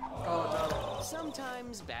 Oh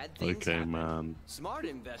Sometimes bad things Okay, happen. man. Smart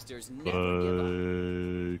investors never give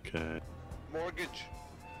up. Okay. Mortgage.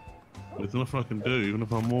 There's nothing I can do, even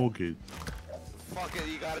if I'm mortgaged. Fuck it.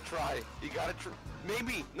 You gotta try. You gotta try.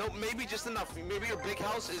 Maybe. No. Maybe just enough. Maybe your big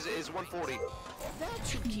house is 140. That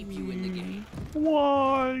should keep you in the game.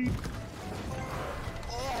 Why?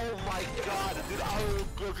 Oh my god, dude! I will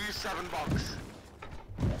give you $7.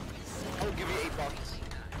 I will give you $8.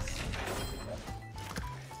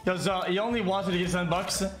 Because he only wanted to get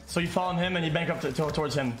 $7, so you follow him and you bank up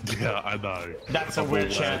towards him. Yeah, I know. That's a I'm weird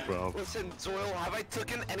aware, chat. bro. Listen, Zoil, have I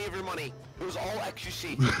taken any of your money? It was all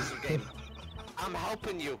xQc this game. I'm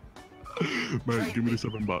helping you. Mate, give me the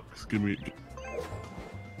 $7. Give me.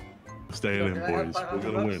 Stay in, Can I have boys. We're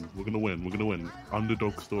gonna $500? win. We're gonna win. We're gonna win.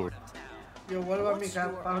 Underdog story. no. Yo, what about me? Can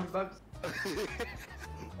I have $500?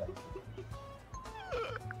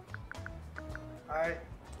 Alright.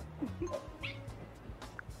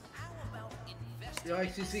 Yo,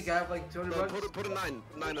 xQc, can I have like $200? No, put a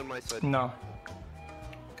 9 on my side. No.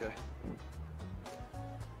 Okay.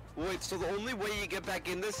 Wait, so the only way you get back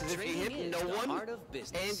in this is if you Trading hit is no the one, art of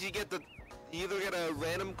business. and you either get a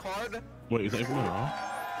random card. Wait, is that even wrong?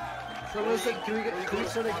 So listen, can we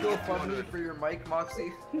start a GoFundMe for your mic,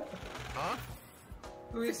 Moxy? Huh?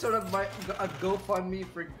 Can we start a GoFundMe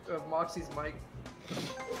for Moxy's mic?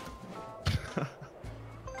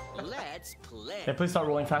 Let's play. Yeah, please start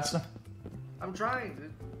rolling faster. I'm trying,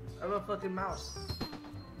 dude. I have a fucking mouse.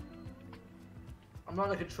 I'm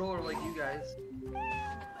not a controller like you guys.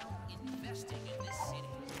 Investing in this city.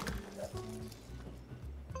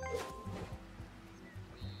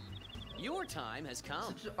 Your time has come.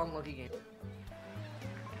 Such an unlucky game.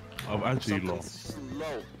 I've actually Something lost.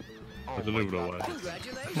 slow. Oh I don't my even know God. why.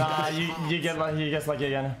 Congratulations. Nah, you get lucky. He gets lucky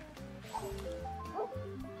again.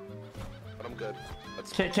 But I'm good.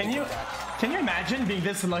 Let's Can you imagine being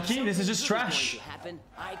this lucky? This is just trash. Happen.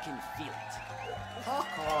 I can feel it.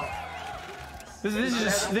 This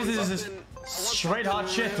is just straight hot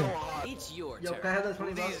shit. It's your Yo, turn. can I have that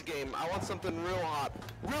 20 bucks? These game. I want something real hot.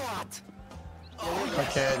 Real hot.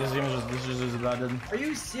 Okay, this game is just bad. Dude. Are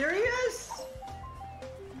you serious?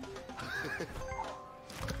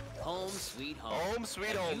 Home sweet home. Home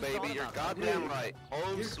sweet home, You baby. thought You're about goddamn right.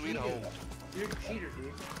 Home You're sweet cheating. home. You're a cheater,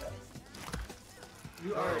 dude.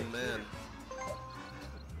 You are. Oh a man.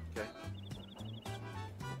 Okay.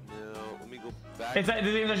 Now let me go back. This game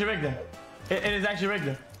is actually rigged. It is actually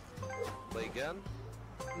rigged. Play again.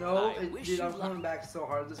 No, I wish dude, you I'm luck. coming back so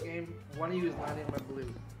hard this game. One of you is landing my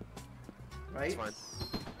blue. Right? It's fine.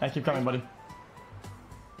 I keep coming, buddy.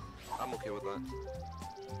 I'm okay with that.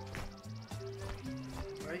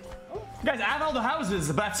 Right? Guys, I have all the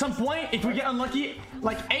houses, but at some point, if we get unlucky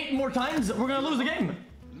like 8 more times, we're gonna lose the game.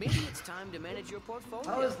 Maybe it's time to manage your portfolio.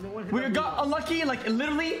 How is no one hit We that got blue? unlucky like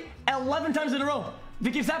literally 11 times in a row. If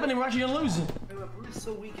it keeps happening, we're actually gonna lose. My blue is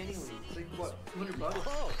so weak anyway. It's like, what, 200 bucks?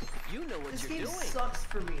 Oh, you know what This you're game doing. sucks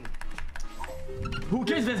for me. Who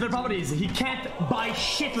cares if there's their properties? He can't buy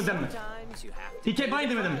shit with them. Sometimes you have to He can't pay buy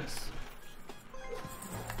anything with them. the price.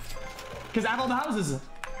 Because I have all the houses.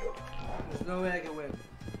 There's no way I can win.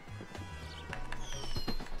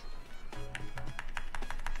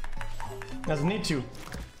 Doesn't need to.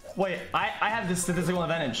 Wait, I have this statistical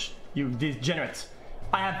advantage. You degenerate.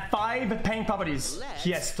 I have 5 paying properties.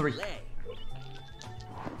 He has 3. Play.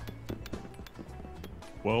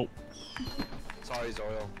 Well, Sorry,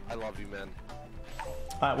 Zoil. I love you, man.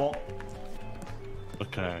 Alright, well,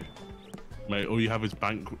 okay. Mate, all you have is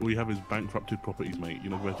bankrupted properties, mate.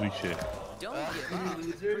 You're not going to do shit. Don't give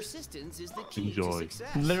up. Persistence is the key Enjoy. to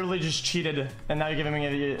success. literally just cheated, and now you're giving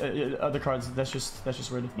me other cards. That's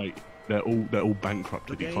just weird. Mate, they're all The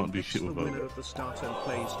bankrupted. You game can't do picks shit the with winner them. of the start and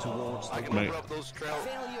plays towards I the can Mate. open up those Failure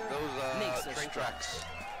makes us train tracks.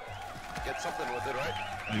 Get something with it, right?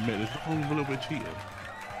 Hey, mate, there's nothing wrong with a little bit of cheating.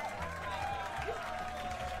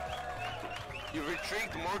 You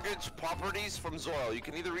retrieved mortgage properties from Zoil. You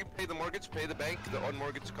can either repay the mortgage, pay the bank the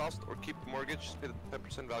unmortgaged cost, or keep the mortgage, just pay the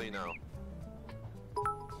 10% value now.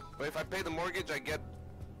 But if I pay the mortgage, I get...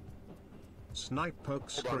 Snipe poke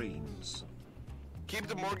screens. Keep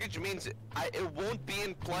the mortgage means it won't be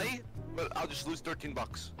in play, but I'll just lose 13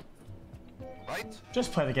 bucks. Right?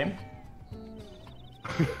 Just play the game.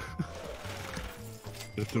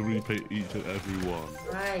 You have to repay each and every one.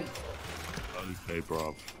 Right. Okay,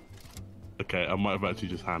 bruv. Okay, I might have actually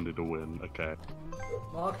just handed a win. Okay.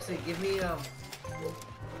 Moxy, give me,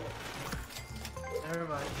 never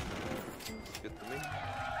mind. Good to me.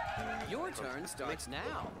 Your turn starts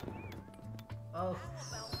now. Oh,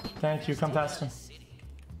 Thank you. Come faster.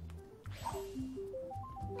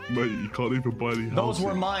 Mate, you can't even buy the Those houses.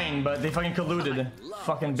 were mine, but they fucking colluded.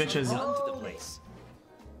 Fucking bitches. Come to the place.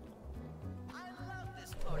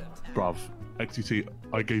 Bruv, xQc,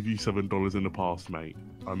 I gave you $7 in the past, mate.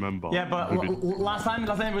 I remember. Yeah, but We did- last time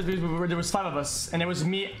there was 5 of us, and it was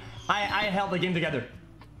me. I held the game together.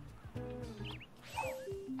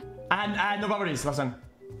 I had no properties last time.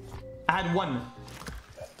 I had 1.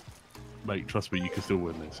 Mate, trust me, you can still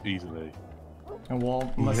win this easily. And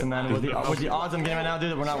well, listen, man, with the odds I'm getting right now,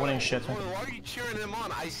 dude, we're not winning shit. Why are you cheering him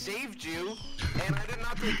on? I saved you, and I did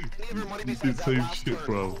not take any of your money You besides did that same last shit, turn.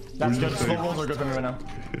 bro. That's You good. saved- Slow rolls are good for me right now.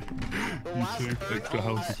 The You last saved turn, extra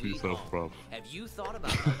houses for yourself, bruv. Have you thought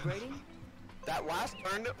about upgrading? that last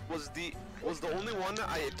turn was the only one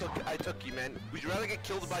I took you, man. Would you rather get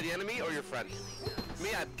killed by the enemy or your friend? Me,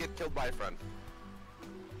 I'd get killed by a friend.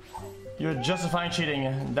 You're justifying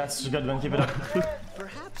cheating. That's good, man. Keep it up.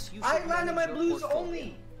 Perhaps you I should landed my manage your blues portfolio.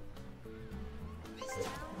 only.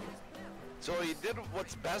 So you did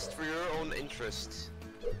what's best for your own interests.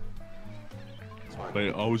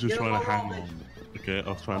 Mate, I was just Get trying him to hang all on. Okay, I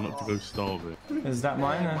was trying not to go starving. Is that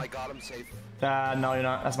mine? Oh my god, I'm safe. No, you're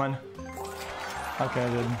not. That's mine. Okay,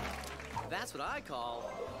 dude. That's what I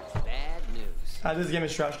call bad news. This game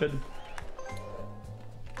is trash, dude.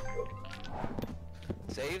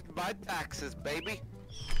 Saved by taxes, baby.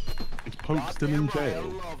 Is Poke still in Goddamn right, I jail?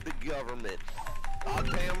 love the government.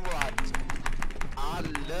 Goddamn right. I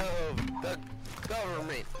love the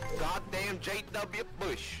government. Goddamn J.W.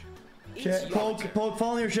 Bush. Okay, Poke,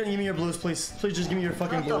 follow your shit and give me your blues, please. Please just give me your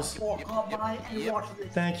fucking blues. Fuck up, man, and watch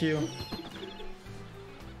this. Thank you.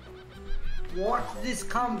 Watch this He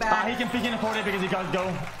comeback. can peek in a podium because he can't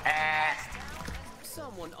go.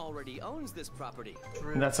 Someone already owns this property.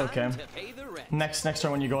 That's okay. Time to pay the rent. Next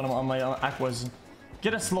turn when you go on my aquas,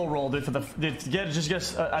 get a slow roll, dude. Just get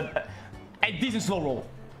a decent slow roll.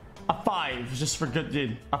 A 5, just for good,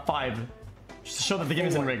 dude. A 5, just to show that the game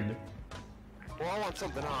isn't rigged. Well, I want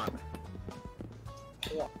something on.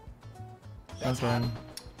 That's fine.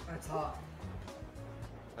 That's hot.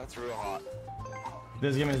 That's real hot.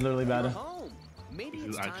 This game is literally bad. Home. Maybe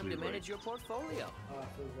it's time to manage your portfolio.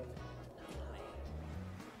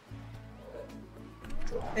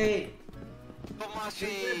 Hey.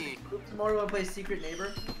 Moxy. Tomorrow wanna play Secret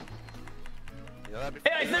Neighbor? Yeah,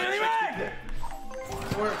 Hey, it's literally rigged!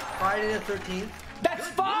 Or Friday the 13th? That's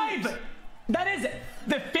 5! That is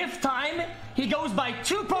the 5th time he goes by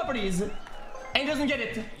 2 properties and he doesn't get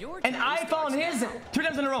it. And I found his 3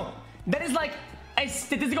 times in a row. That is like a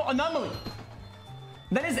statistical anomaly.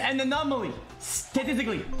 That is an anomaly,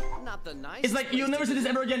 statistically. Not the nice. It's like you'll never see this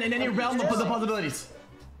ever again in any realm of the possibilities.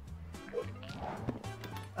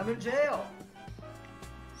 I'm in jail.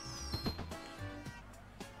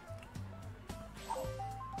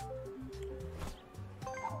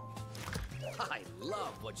 I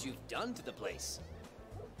love what you've done to the place.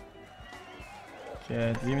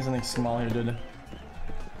 Okay, give me something small here, dude.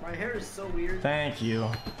 My hair is so weird. Thank you.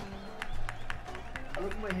 I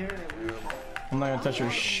look at my hair and it's weird. I'm not gonna touch your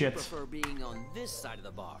I shit. prefer being on this side of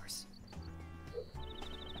the bars.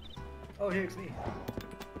 Oh, here's me.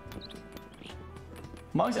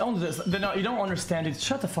 Moxy owns this. No, you don't understand, dude.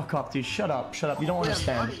 Shut the fuck up, dude. Shut up. Shut up. You don't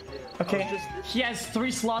understand. Okay, he has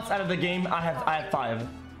 3 slots out of the game. I have 5.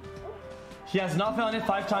 He has not found it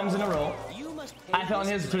 5 times in a row. I found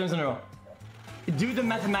his 2 times in a row. Do the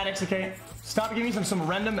mathematics, okay? Stop giving me some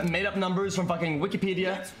random made-up numbers from fucking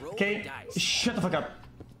Wikipedia. Okay? Shut the fuck up.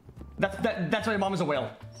 That's why your mom is a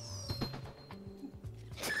whale.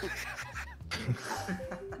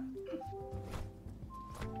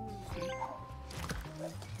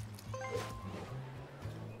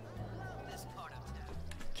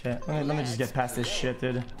 Okay, let me just get past this shit,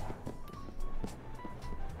 dude.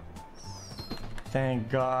 Thank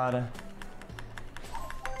God.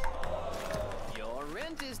 Your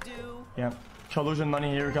rent is due. Yeah. Collusion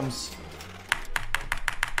money, here it comes.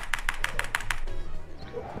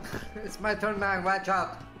 It's my turn, man. Watch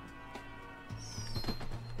out.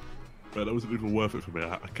 Man, that wasn't even worth it for me.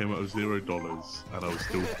 I came out with $0 and I was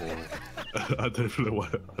still poor. I don't even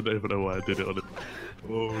know why I did it on it.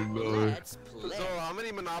 Oh no. So how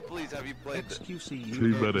many monopolies have you played? xQc Too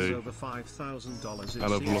many. over $5,000 in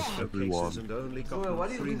And I've lost season everyone. and only Wait, what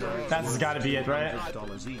do you mean $3 That's gotta be it, right?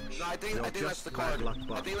 $100 each. No, I think that's the card.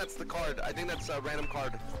 I think that's the card. I think that's a random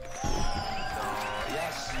card.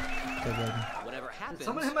 Yes. Whatever happens,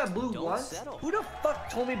 Someone hit my blue don't once? settle. Who the fuck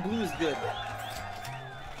told me blue is good?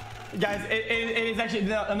 Guys, it is actually.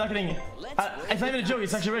 No, I'm not kidding. It's not even a joke.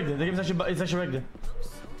 It's actually rigged. The game's actually rigged.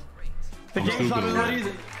 The game's probabilities.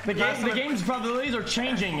 The game's probabilities are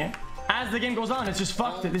changing as the game goes on. It's just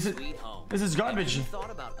fucked. This is garbage. You thought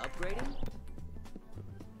about upgrading?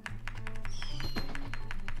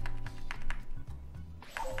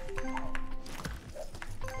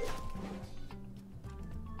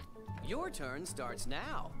 Your turn starts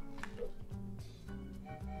now.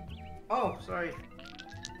 Oh, sorry.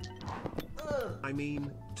 I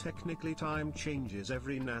mean, technically time changes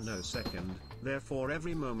every nanosecond, therefore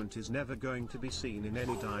every moment is never going to be seen in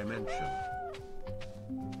any dimension.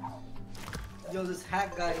 Yo, this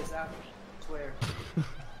hack guy is out. I swear.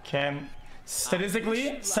 Okay.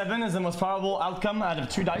 Statistically, 7 is the most probable outcome out of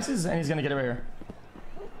 2 dices, and he's gonna get it right here.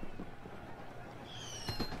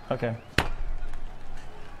 Okay.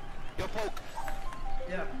 Yo, Poke.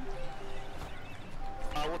 Yeah.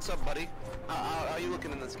 What's up, buddy? How are you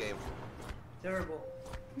looking in this game? Terrible.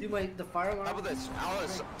 Dude, the fire alarm. How about this,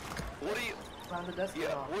 Alice? What do you? Found the desk.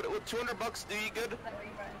 Yeah. What 200 bucks do you good?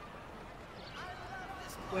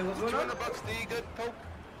 Wait, what's going on? 200 bucks do you good, Poke?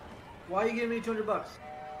 Why are you giving me 200 bucks?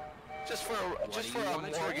 Just for a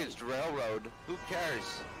mortgaged railroad. Who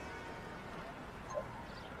cares?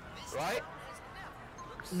 Right?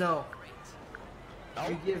 No. No.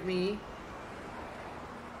 You give me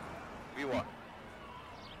You what?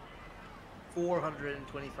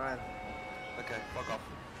 425. Okay, fuck off.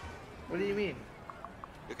 What do you mean?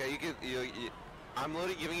 Okay, I'm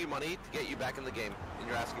literally giving you money to get you back in the game, and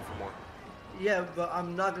you're asking for more. Yeah, but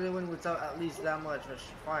I'm not gonna win without at least that much. That's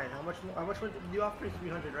fine. How much did you offer?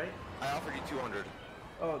 300, right? I offered you 200.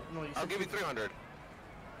 Oh no, you said I'll give you 300.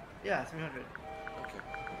 Yeah, 300. Okay.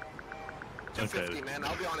 250, man.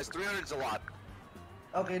 I'll be honest. 300 is a lot.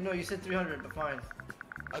 Okay, no, you said 300, but fine.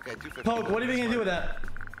 Okay, 250. Poke, what are you gonna do with that?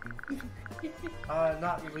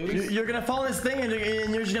 Not lose. You're gonna follow this thing and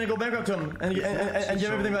you're just gonna go bankrupt to him and give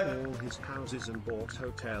everything back. All his houses and bought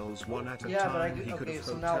hotels one at a Yeah, time. but He could have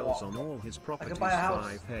so now hotels what? on all his properties. buy a house.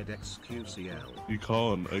 5-head xQcOW. You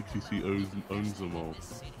can't. xQc owns them all.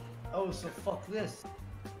 Oh, so fuck this.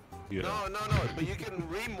 Yeah. No. But you can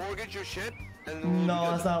remortgage your shit and.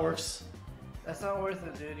 No, that's not how it works. That's not worth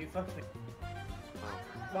it, dude. You fucked me.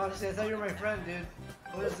 Moxy, I thought you were my friend, dude.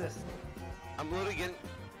 What is this? I'm literally getting.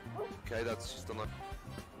 Okay, that's still not.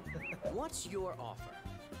 What's your offer?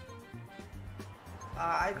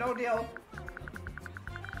 No deal.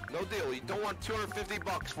 No deal. You don't want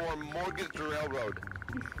 $250 for a mortgaged railroad.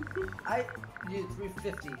 I need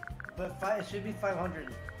 350, but it should be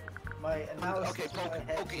 500. My analysis. Okay,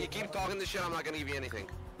 Poke, you keep talking this shit. I'm not gonna give you anything.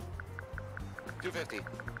 250.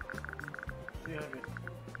 300.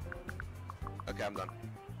 Okay, I'm done.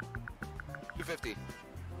 250.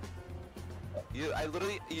 I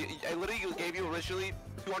literally gave you originally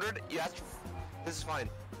 200. You asked. This is fine.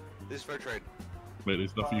 This is fair trade. Mate,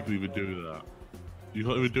 there's nothing you can even do with that. You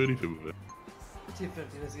can't even do anything with it.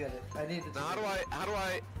 250. Let's get it. I need the. Now how do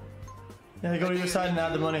I? Yeah, go to your side and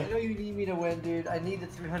add the money. I know you need me to win, dude. I need the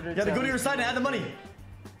 300. Yeah, go to your side and add the money.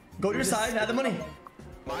 Go to your side and add the money.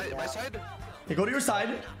 My side? Yeah, go to your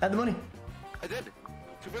side, add the money. I did.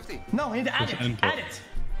 250. No, you need to add Just it. enter. Add it.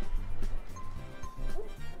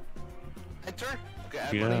 Enter. Okay,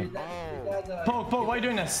 add Yeah. money. Oh. Poke, why are you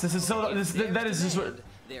doing this? That is just what.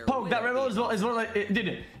 Poke, that railroad is what like,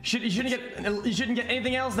 dude. You shouldn't get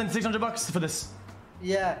anything else than $600 for this.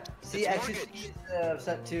 Yeah. See, It's actually, mortgage. she's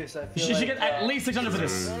upset too, so I feel You like. should get at least $600 for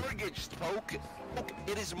It's this. mortgaged, Poke.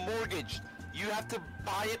 It is mortgaged. You have to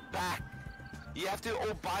buy it back. You have to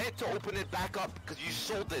buy it to open it back up because you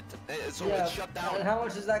sold it, so Yeah. it's shut down. And how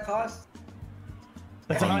much does that cost?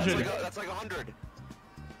 That's 100. That's like 100.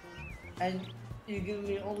 And you're giving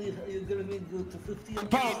me go to 50.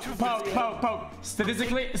 Poke.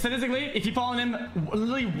 Statistically, if you fall on him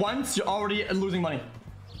literally once, you're already losing money.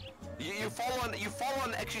 You fall on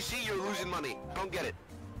xQc, you're losing money. I don't get it.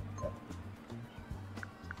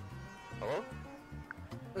 Hello?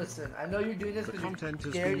 Listen, I know you're doing this The because content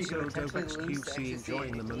you're has scared been you could so dope potentially lose to xQc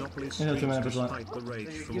enjoying the Monopoly Yeah, streams 2 minutes, despite the rage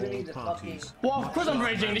So from you're giving me all the parties. fucking- Well, of course I'm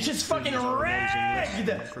raging. It's just fucking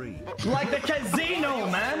rigged. Like the casino,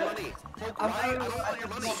 man. Money. Poke, I don't want your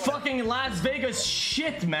money. Fucking Las Vegas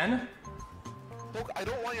shit, man. Poke, I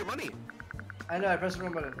don't want your money. I know, I pressed the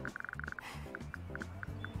wrong button.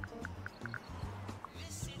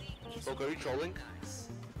 Poke, are you trolling?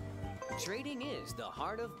 Trading is the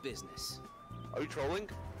heart of business. Are you trolling?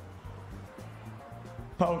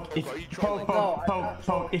 Poke, Are you trolling?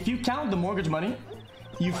 Poke. If you count the mortgage money,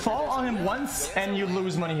 you fall on him once and you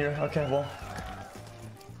lose money here. Okay, well.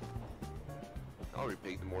 I'll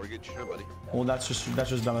repay the mortgage. Sure, buddy. Well, that's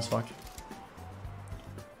just dumb as fuck.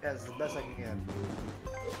 Yeah, it's the best I can get.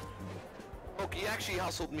 Poke, you actually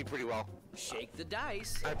hustled me pretty well. Shake the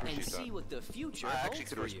dice I and appreciate see that. what the future I actually holds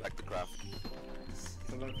could for you. respect the craft.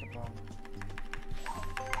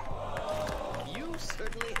 You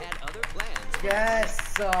certainly had other plans.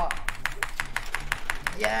 Yes!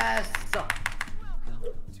 Yes!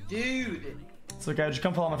 Dude! It's okay, just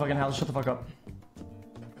come follow my fucking house. Shut the fuck up.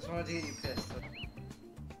 I just wanted to get you pissed.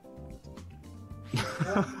 You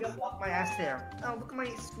gotta walk my ass there. Oh, look at my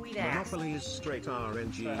sweet ass. Monopoly is straight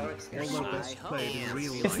RNG, So, although best played in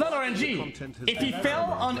real life. It's not the RNG. content has If he been fell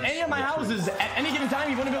very on less any of my houses at any given time,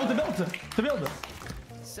 he wouldn't be able to build.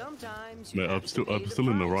 Sometimes you Mate, have I'm still to pay in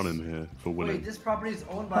the price. running here for Wait, winning. this property is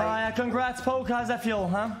owned Oh by. yeah, congrats, Poke. How's that feel,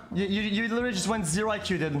 huh? You literally just went 0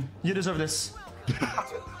 IQ, dude. You deserve this.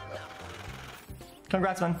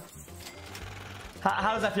 Congrats, man.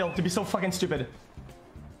 How does that feel to be so fucking stupid?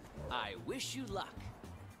 I wish you luck.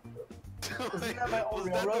 Isn't that my own Was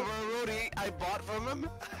that the railroad? railroad I bought from him?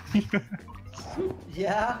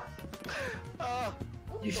 Yeah?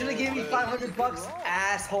 You should have given me $500,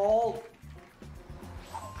 asshole.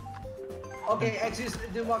 Okay, excuse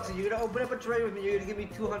me, Moxy, you're gonna open up a trade with me. You're gonna give me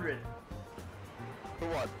 200 For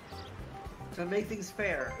what? to make things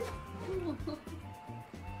fair.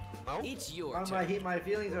 No? It's your My turn. my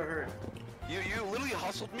feelings are hurt. You literally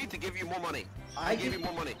hustled me to give you more money. I gave you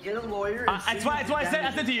more money. Get a lawyer. And That's sue why you for I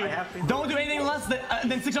said to you, damages. don't do anything less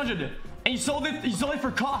than 600. And you sold it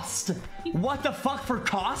for cost. What the fuck for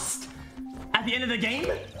cost? At the end of the game?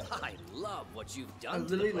 I love what you've I done to the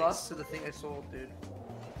literally place. lost to the thing I sold, dude.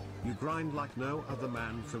 You grind like no other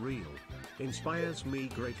man for real. Inspires me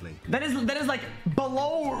greatly. That is like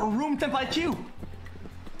below room temp IQ.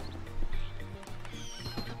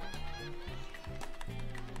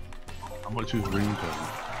 How much is ringtone?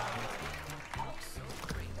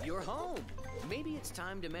 You're home. Maybe it's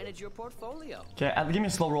time to manage your portfolio. Okay, give me a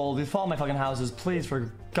slow roll, dude. Follow my fucking houses, please.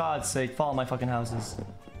 For God's sake, follow my fucking houses.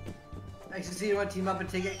 xQc, you want to team up and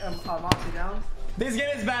take Moxy down? This game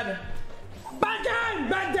is bad. Bad game,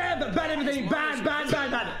 bad dev, bad everything, bad.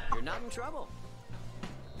 You're not in trouble.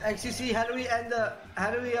 xQc, how do we end the? How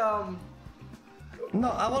do we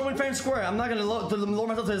No, I want to win fair and square. I'm not gonna lower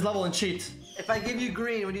myself to his level and cheat. If I give you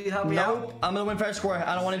green, would you help me out? Nope, I'm gonna win fair and square.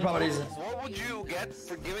 I don't want any properties. What would you get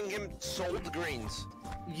for giving him sold greens?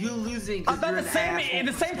 You losing. I bet the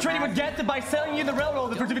same trade you would get by selling you the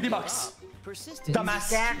railroad for $250. Persistence.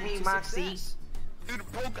 Dumbass. Got me, Moxy. Dude,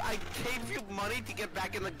 Poke, I gave you money to get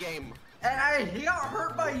back in the game. And he got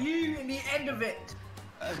hurt by you in the end of it.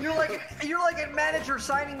 You're like a manager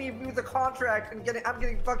signing me with a contract and I'm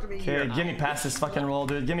getting fucked in a year. Okay, get me past this fucking roll,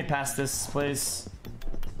 dude. Get me past this, please.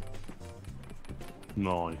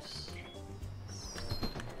 Nice.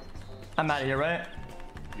 I'm out of here, right?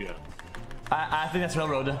 Yeah. I think that's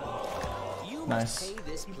railroad. You Nice. must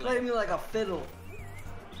pay this You player. play me like a fiddle.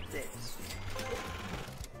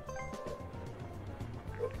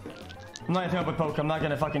 I'm not gonna team up with Poke. I'm not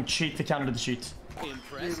gonna fucking cheat to counter to the cheat.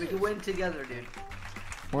 Dude, we can win together, dude.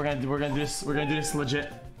 We're gonna do this. We're gonna do this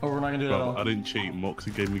legit, or we're not gonna do it at Well, all. I didn't cheat.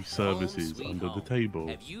 Moxy gave me services Home, under the home. table.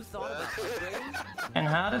 Have you thought about upgrading? And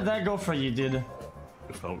how did that go for you, dude?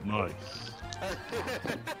 It felt nice.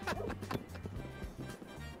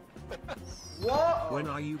 What? When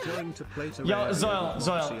are you going to play to Yo, Zoil.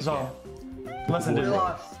 Listen, We dude.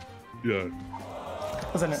 lost. Yeah.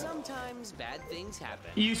 Listen. Sometimes bad things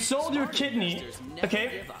happen. You sold your kidney, Boosters never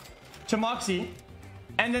okay, give up. to Moxy,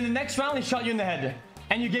 and then the next round he shot you in the head,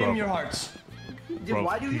 and you gave him your heart. Dude, Bro,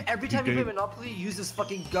 why do you every time you play gave- Monopoly you use this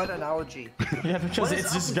fucking gun analogy? Yeah, because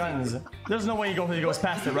it's just guns. There's no way he goes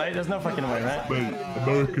past it, right? There's no fucking way, right? Man,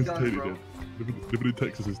 America's guns, tainted bro. it. Living in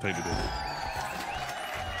Texas has tainted it.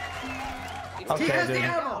 Okay, He has the dude.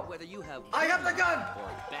 ammo! Whether you have I have the gun! or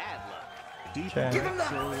bad luck. Deep Okay. Give him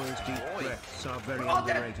breaths, that! always deep breaths are very Oh,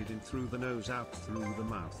 damn. underrated in through the nose, out through the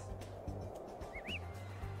mouth.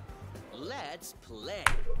 Let's play.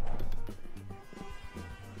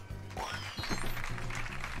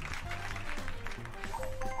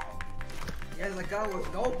 He has a gun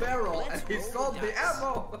with no barrel and he sold the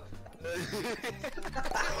ammo!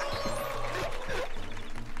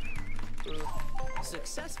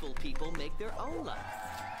 Successful people make their own luck.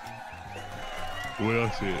 The way I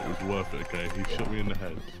see it, it was worth it, okay? He shot me in the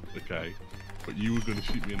head, okay? But you were gonna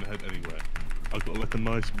shoot me in the head anyway. I got like a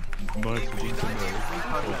nice Would you decent die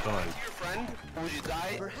nose, to or died. your friend, or would you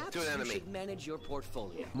die Perhaps to an you enemy? should manage your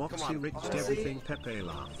portfolio. Moxy rigged everything, Pepe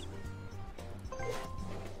laugh.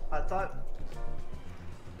 I thought...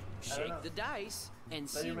 Shake know. the dice and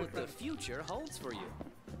see you're my what the friend. future holds for you.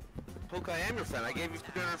 Poke, I am your friend. I gave you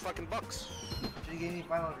 300 fucking bucks. Should've gave me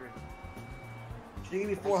 500. Should've gave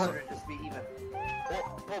me 400 just to be even.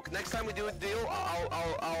 Well, Poke, next time we do a deal,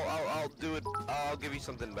 I'll do it. I'll give you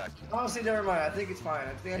something back. Honestly, never mind. I think it's fine.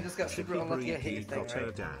 I think I just got super Chicky unlucky at Breaky hit thing, got her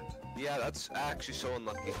right? dad. Yeah, that's actually so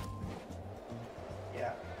unlucky.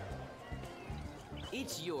 Yeah.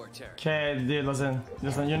 It's your turn. Okay, dude, listen,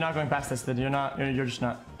 you're not going past this, dude. You're just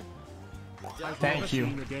not. I've Thank never you.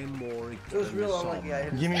 seen a game more rigged It was than real this unlucky. song. I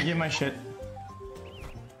hit Give me my shit.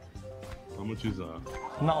 How much is that?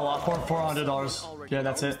 Not a lot, $400. Already Yeah,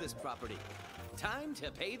 that's owns it. This property. Time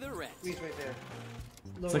to pay the rent. squeeze right there.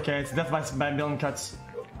 It's okay. It's death by a million cuts.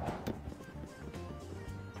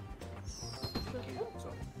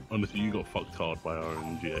 Honestly, you got fucked hard by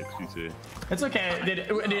RNG xQc. It's okay,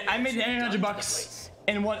 dude. I made $800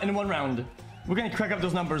 in one round. We're gonna crack up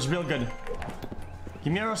those numbers real good.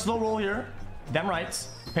 Give me a slow roll here. Damn right.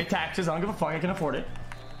 Pay taxes. I don't give a fuck. I can afford it.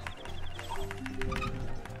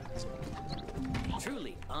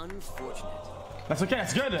 Truly unfortunate. That's okay.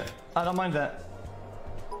 That's good. I don't mind that.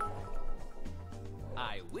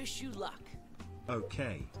 I wish you luck.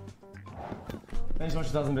 Okay. Thanks so much,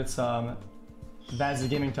 1,000 bits. That is the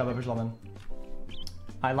gaming tab, man.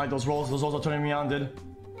 I like those rolls. Those rolls are turning me on, dude.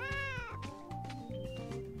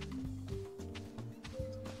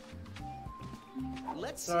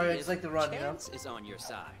 Let's Sorry, see it's if like the run, you know? chance is on your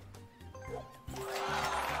side.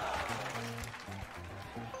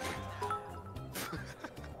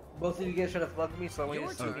 Both of you guys try to fuck me, so I want you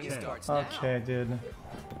Your to turn see me. Okay. starts now. Okay, dude.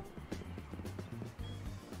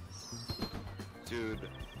 Dude.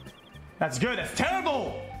 That's good. That's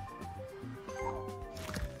terrible.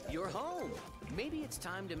 You're home. Maybe it's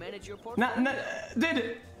time to manage your portfolio.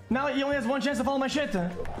 Dude. Now he only has one chance to follow my shit.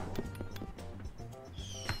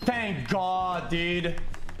 Thank God, dude.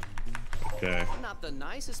 Okay. Not the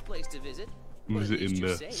nicest place to visit. Was but it at least in you're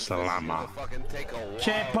the safe. Salama? Fucking take a walk.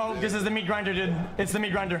 Okay, Poke. This is the meat grinder, dude. It's the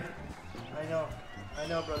meat grinder. I I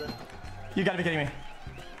know, brother. You gotta be kidding me.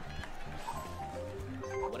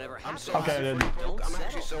 Whatever I'm happens, so Okay, happy dude. for you, Poke. I'm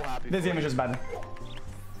actually so happy. This for game is you. just bad.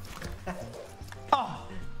 Oh!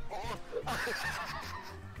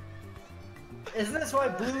 Isn't this why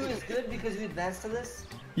blue is good because we advanced to this?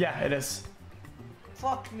 Yeah, it is.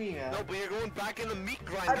 Fuck me, man. No, but you're going back in the meat I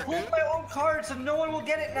grinder, pulled dude. my own card, so no one will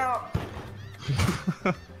get it now.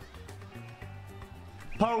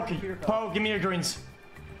 Poke, give me your greens.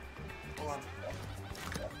 Hold on.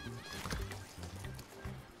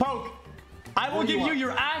 Poke, I will give you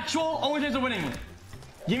your actual only chance of winning.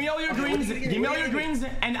 Give me all your greens, give me all your greens,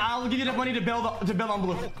 and I'll give you the money to build on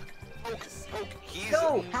blue. Poke, he's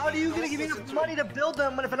No, how are you gonna give me enough money to build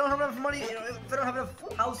them if I don't have enough money? If I don't have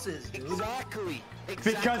enough houses, dude? Exactly.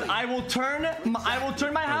 Because I will turn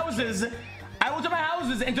my houses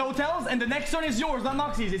into hotels, and the next turn is yours, not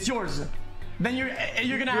Moxy's. It's yours. Then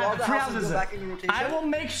you're gonna all have the 3 houses houses. go back in rotation? I will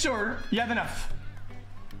make sure you have enough.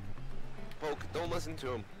 Poke, don't listen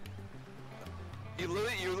to him. You're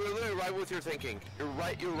literally right with your thinking. You're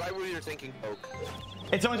right with your thinking, Poke.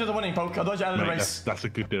 It's only to the winning, Poke. Otherwise, you're out of the Mate, race. that's a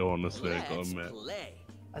good deal, honestly. I gotta let's admit. play.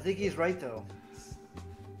 I think he's right, though.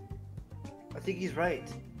 I think he's right.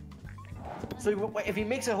 So if he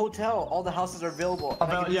makes a hotel, all the houses are available.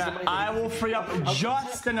 and I can use the money to- I will free up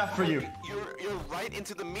just enough for you. You're right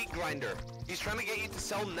into the meat grinder. He's trying to get you to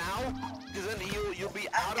sell now, because then you'll be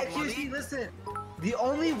out of money. XQc, listen. The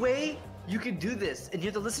only way you can do this, and you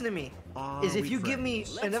have to listen to me, is if you give me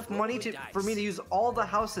enough money for me to use all the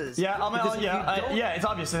houses. Yeah, Because if you don't- yeah, it's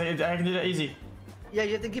obvious. I can do that easy. Yeah,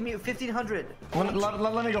 you have to give me 1,500.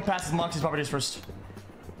 Let me go past Moxy's properties first.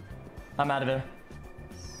 I'm out of there.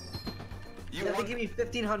 You have to give me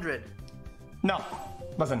 1,500. No,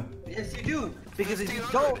 listen. Yes, you do. Because if you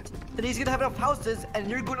don't, then he's gonna have enough houses, and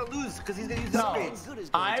you're gonna lose because he's gonna use the No, upgrades.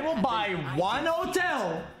 I will buy one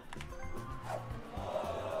hotel.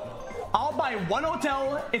 I'll buy one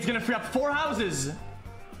hotel. It's gonna free up 4 houses.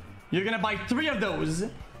 You're gonna buy 3 of those,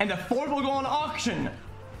 and the 4th will go on auction.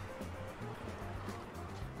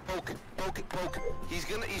 Poke. He's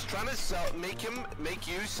trying to make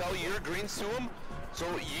you sell your greens to him, so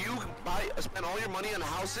you spend all your money on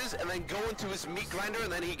houses and then go into his meat grinder,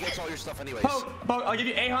 and then he gets all your stuff anyways. Poke, I'll give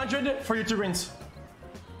you 800 for your 2 greens.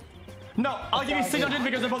 No, I'll give you 600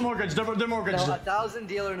 because they're both mortgaged. They're mortgaged. No, 1,000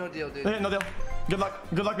 deal or no deal, dude. No deal. Good luck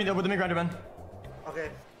with the meat grinder, man. Okay.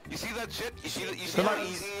 You see that shit? You see Good how luck.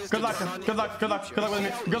 easy it is Good to luck. turn on Good luck. Good luck. Good luck with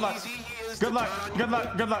me. Good luck. Good luck. Good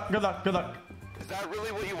luck. Good luck. Good luck. Good luck. Is that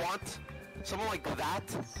really what you want? Someone like that?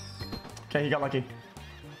 Okay, he got lucky.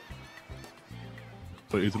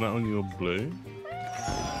 But isn't that on your blue?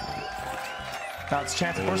 That's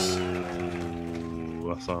chance, of course.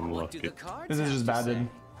 Oh, that's unlucky. This is just bad, dude.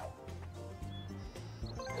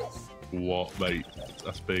 What, mate?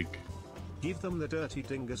 That's big. Give them the dirty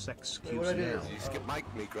dingus xQc What it now. is? You skip my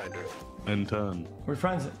meat grinder. End turn. We're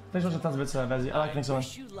friends. Thanks for tons of bits, Vezzy. I like things so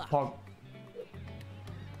much. Pog.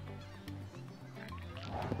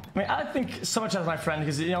 I mean, I think so much as my friend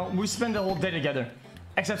because, you know, we spend the whole day together.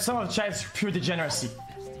 Except some of the chat is pure degeneracy.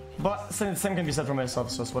 But the same can be said for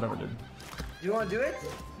myself, so it's whatever, dude. Do you want to do it?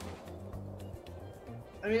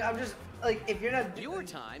 I mean, I'm just like, if you're not. Your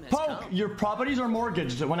time has Poke, come. your properties are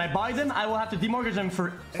mortgaged. When I buy them, I will have to demortgage them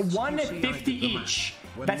for $150 each.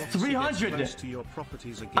 That's 300.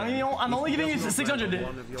 I mean, you know, I'm only giving you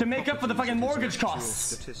 600 to make up for the fucking mortgage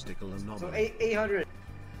costs. So 800.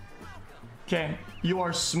 Okay, you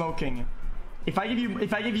are smoking. If I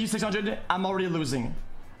give you 600, I'm already losing.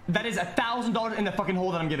 That is $1,000 in the fucking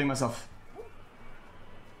hole that I'm giving myself.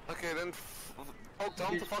 Okay, then. Poke, tell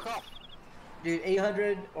him to fuck off. Dude,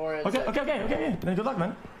 800 or. Okay. Then good luck,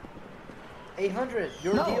 man. 800.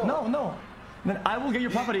 Your deal. No. Then I will get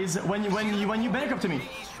your properties when you bankrupt to me.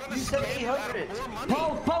 You said 800.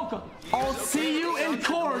 Poke. I'll see you in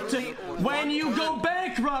court when you go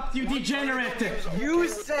bankrupt, you degenerate. You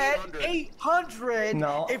said 800.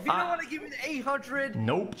 No, If you don't want to give me the 800.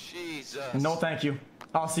 Nope. Jesus. No, thank you.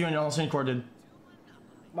 I'll see you in court, dude.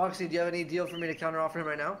 Moxy, do you have any deal for me to counter offer him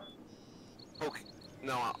right now? Okay.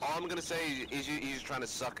 No, all I'm gonna say is he's trying to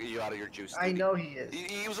suck you out of your juice. I know he is.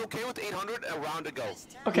 He was okay with 800 a round ago.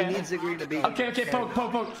 Okay. He needs to agree to be. Okay,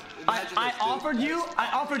 Poke. I offered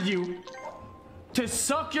you to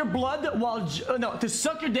suck your blood to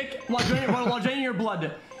suck your dick while draining your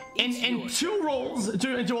blood. In two rolls,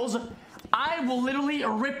 I will literally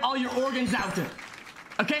rip all your organs out.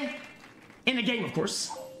 Okay? In the game, of course.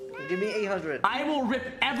 Give me 800. I will rip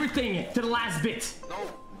everything to the last bit. No,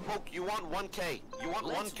 Poke, you want 1K. You want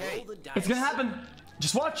 1K. It's gonna happen.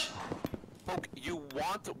 Just watch. Poke, you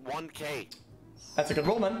want 1K. That's a good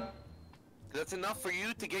roll, man. That's enough for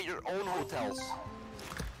you to get your own hotels.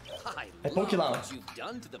 I Hey, love Pokemon. what you've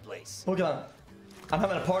done to the place. Pokemon, I'm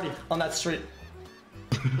having a party on that street.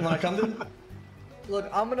 You wanna come, dude? Look,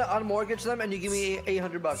 I'm gonna unmortgage them, and you give me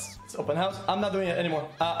 800 bucks. It's open house. I'm not doing it anymore.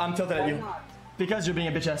 I'm tilted at you. Because you're being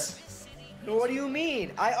a bitch ass. What do you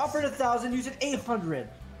mean? I offered 1,000, you said 800.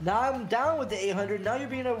 Now I'm down with the 800. Now you're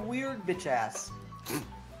being a weird bitch ass.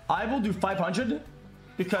 I will do 500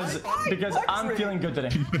 because I'm feeling good today.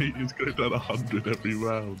 Mate, he's going down 100 every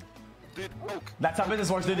round. Dude, Oak, That's how business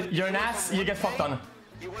works, dude. You're an ass, you get fucked on.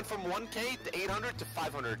 you went from 1K to 800 to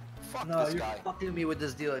 500. Fuck No, this you're guy. fucking me with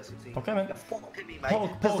this deal, xQc. Okay, man. You're fucking me, mate. Poke,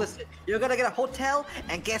 Just poke. listen, you're gonna get a hotel,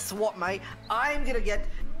 and guess what, mate? I'm gonna get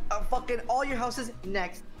fucking all your houses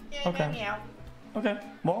next. Okay. Okay.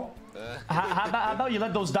 Well, how about you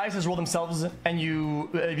let those dices roll themselves and you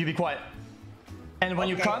be quiet. And when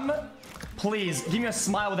you come, please give me a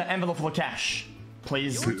smile with an envelope full of cash,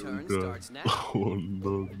 please. Your turn starts now. Oh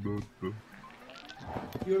no, no, no.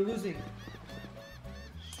 You're losing.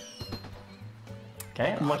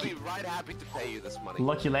 Okay, I'll lucky, be right happy to pay you this money.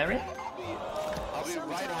 lucky Larry. I'll be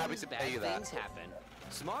right happy Sometimes to bad pay you that. things happen.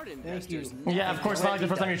 Smart you. investors. Yeah, of course, not like the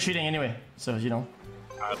first time you're cheating anyway. So you know,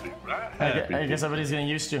 I'll be right I happy. guess everybody's getting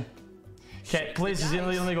used to. Okay, please, just let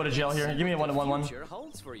me go to jail here. Give me a 1-1-1. Future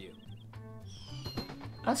holds for you.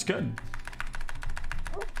 That's good.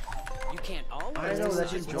 You can't always I know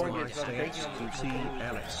that's just enjoy mortgage, but I'm taking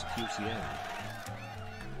xQcOW.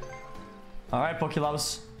 All right,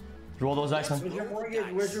 Pokélabs, roll those dice, man. Where's your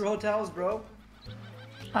mortgage? Where's your hotels, bro?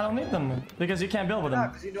 I don't need them because you can't build with Yeah, them.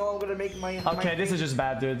 because you know I'm gonna make my. Okay, this is just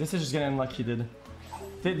bad, dude. This is just getting unlucky, dude.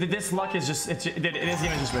 This luck is just, this game is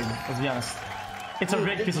just rigged, let's be honest. It's a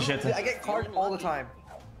rigged piece of shit. I get cards all the time.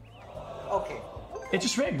 Okay. It's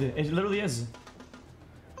just rigged, it literally is.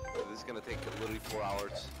 This is gonna take literally 4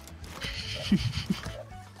 hours.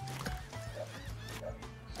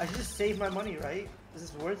 I should just save my money, right? Is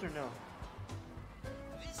this worth or no?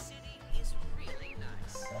 This city is really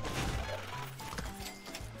nice.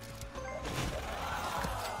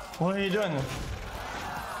 What are you doing?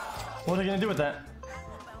 What are you gonna do with that?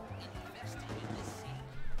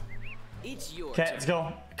 It's your Okay, turn. let's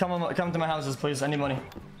go. Come to my houses, please. I need money.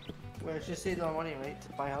 Wait, I should save my money, right? To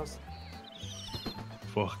buy a house.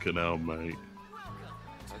 Fucking hell, mate.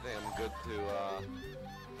 I think I'm good to,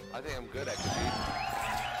 I think I'm good actually.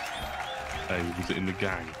 Hey, was it in the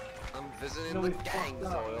gang? I'm visiting No, the we gang, fucked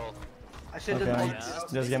up. Zoil. I should Okay, have done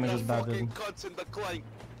this game is The just bad, fucking dude. cuts in the clank.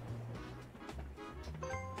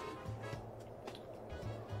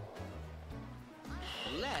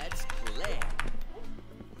 Let's play.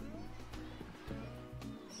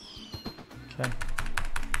 Okay.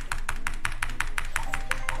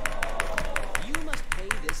 You must pay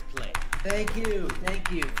this play. Thank you,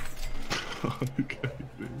 thank you. Okay,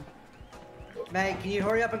 dude. Mate, can you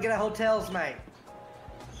hurry up and get a hotels, mate?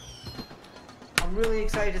 I'm really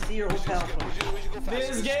excited to see your hotel. We should go faster.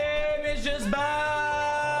 This game is just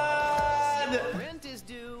bad! Rent is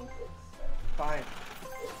due. Fine.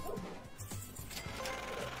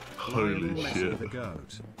 Holy shit. The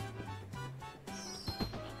goat.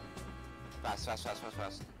 Fast, fast, fast, fast,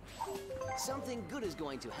 fast. Something good is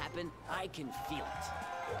going to happen. I can feel it.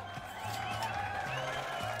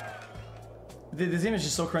 This game is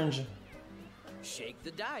just so cringe. Shake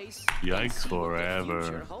the dice. Yikes and see what the forever.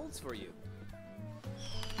 future holds for you.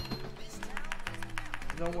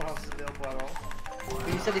 No more houses available at all. But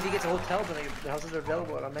you said if he gets a hotel, then the houses are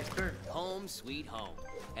available on our next turn. Home sweet home.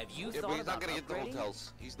 Have you Yeah, thought but he's not about gonna get the upgrading?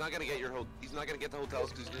 hotels. He's not gonna get your He's not gonna get the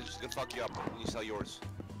hotels because he's just gonna fuck you up when you sell yours.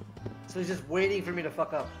 So he's just waiting for me to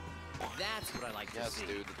fuck up. That's what I like to Yes, see.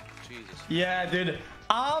 dude. Jesus. Yeah, dude.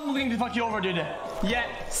 I'm looking to fuck you over, dude. Yeah,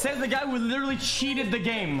 says the guy who literally cheated the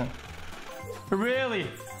game. Really?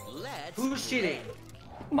 Let's Who's cheating?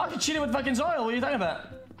 Moxy cheated with fucking Zoil. What are you talking about?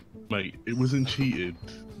 Mate, it wasn't cheated.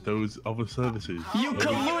 There was other services. You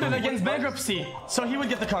colluded against bankruptcy, so he would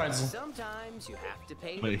get the cards. Sometimes you have to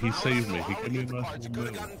pay. Mate, the he price. saved me. He How gave did me a the nice cards? You little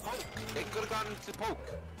could have meal. gotten poke. They could have gotten to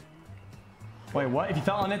poke. Wait, what? If you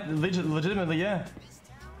fell on it, legitimately, yeah.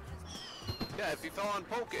 Yeah, if he fell on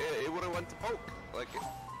poke, it would have went to poke. Like,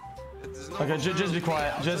 there's no Okay, just be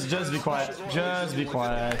quiet. Just be quiet. Just be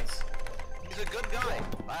quiet. He's a good guy.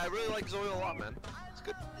 I really like Zoil a lot, man. It's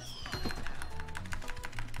good.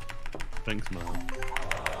 Thanks, man.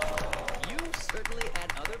 You certainly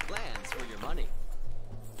had other plans for your money.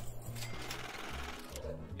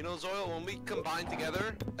 You know, Zoil, when we combine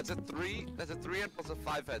together, that's a 3. That's a 3 head plus a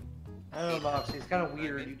 5 head. I don't know, Moxie. It's kind of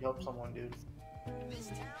weird you'd help someone, dude.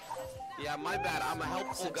 Yeah, my bad. I'm a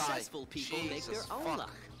helpful guy. Successful people make their Jesus, own fuck.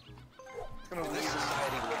 luck. It's kind of This weird.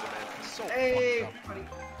 society we live in, man. It's so Hey, fucked up. buddy.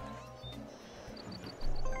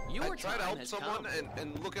 Your I try to time help has someone come.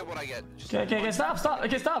 and look at what I get. Just Okay, stop.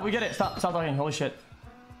 Okay, stop. We get it. Stop talking. Holy shit.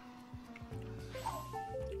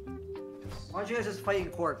 Why don't you guys just fight in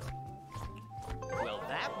court? Well,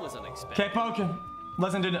 that was unexpected. Okay, Poke.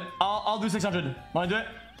 Listen, dude. I'll do 600. Wanna do it?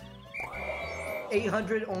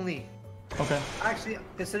 800 only. Okay. Actually,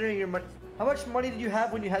 considering your money, how much money did you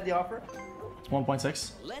have when you had the offer?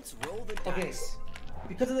 1.6. Let's roll the Okay. dice.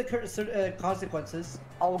 Because of the current consequences,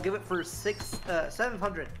 I will give it for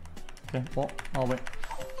 700. Okay, well, I'll wait.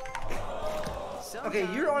 Okay,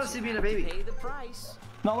 you're honestly being a baby. Pay the price.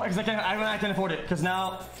 No, because I can't afford it. Because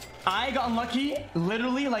now I got unlucky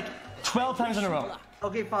literally like 12 times in a row.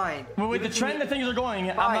 Okay, fine. But with the trend that things are going,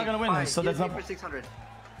 I'm not gonna win. So that's not. For 600.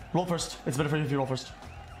 Roll first. It's better for you if you roll first.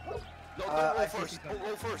 no, roll first.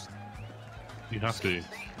 Roll first. You have to. You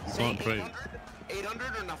can't trade.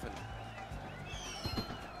 800 or nothing.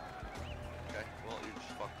 Okay, well you're just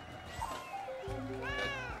fucked. Okay,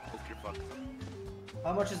 hope you're fucked.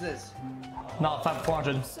 How much is this? No,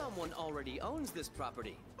 400. Someone already owns this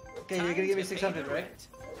property. Okay, you're gonna give me 600, right?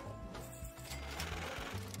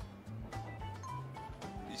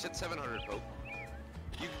 You said 700, Pope.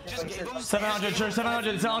 You just gave him 700, sure,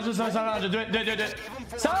 700, 700, do it.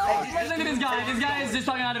 So, listen to this guy. This guy is just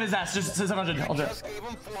talking out of his ass. Just 700. I'll do it. just gave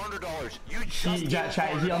him $400. You just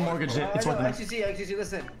He unmortgaged it. It's worth it. XQc,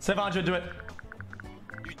 listen. 700, do it.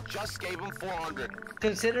 You just gave him 400.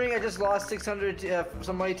 Considering I just lost 600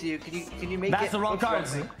 some money to you, can you make it? That's the wrong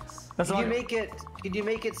cards. That's the Can wrong. you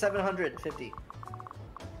make it 750?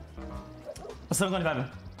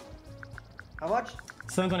 725. How much?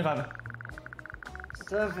 725.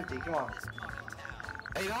 750. Come on.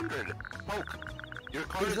 800. Poke. Your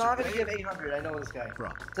card He's is not gonna great. give 800. I know this guy.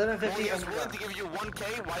 Bruh. 750. Well, he's willing to give you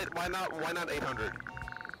 1K. Why not 800?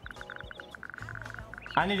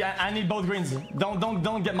 I need both greens.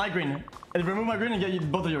 Don't get my green. Remove my green and get you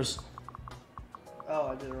both of yours. Oh,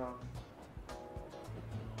 I did it wrong.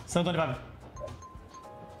 725.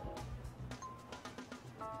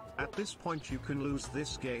 At this point you can lose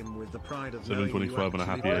this game with the pride of knowing you 725 and a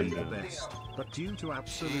happy actually ending. are the best. But due to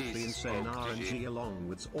absolutely Jesus, insane oh, RNG along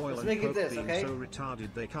with Zoil Let's and make it Poke this, being okay? so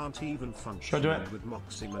retarded they can't even function Sure, do it. with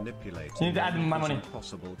Moxy manipulating. You need to add them, my it's money.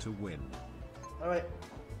 impossible to win. All right.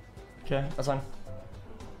 Okay, that's fine.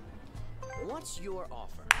 What's your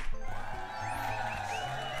offer?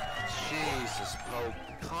 Jesus, Pope.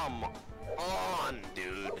 Come on,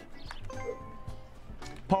 dude.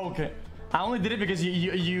 Poke. I only did it because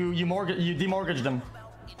you demortgaged them.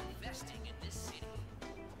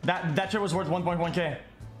 That shit was worth 1.1k.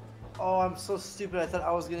 Oh, I'm so stupid. I thought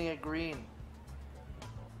I was getting a green.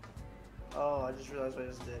 Oh, I just realized what I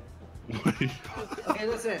just did. Okay,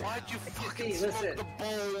 listen. Why'd you fucking listen. smoke the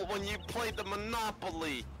bowl when you played the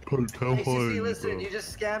Monopoly? Poke, how high are you, Listen, bro? you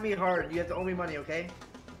just scam me hard. You have to owe me money, okay?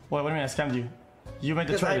 What do you mean I scammed you? You made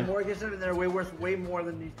the Because I trade. mortgaged them and they're worth way more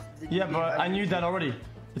than you. Yeah, but I knew that already.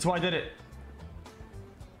 That's why I did it.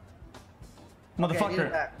 Okay, I need it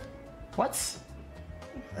Motherfucker. back. What?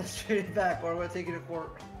 Let's trade it back, or I'm gonna take it to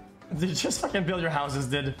court. Dude, just fucking build your houses,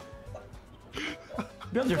 dude.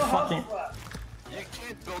 Build your fucking. You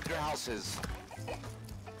can't build your houses.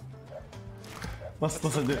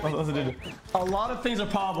 Listen, dude. A lot of things are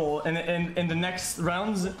probable in the next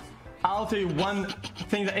rounds. I'll tell you one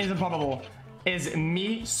thing that isn't probable is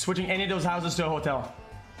me switching any of those houses to a hotel.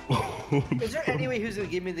 Is there any way who's gonna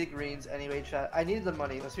give me the greens anyway, chat? I need the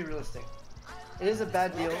money. Let's be realistic. It is a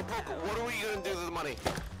bad deal. Okay, Poke, what are we gonna do with the money?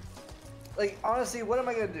 Like, honestly, what am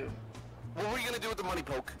I gonna do? What are we gonna do with the money,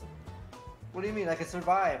 Poke? What do you mean? I can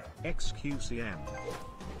survive. XQCM.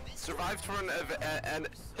 Survive for an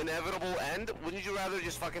inevitable end? Wouldn't you rather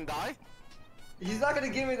just fucking die? He's not gonna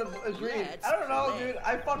give me the green. I don't know, dude.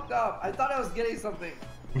 I fucked up. I thought I was getting something.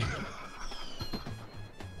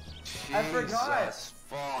 I forgot. Jesus,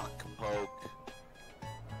 fuck, Poke.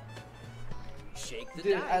 Shake the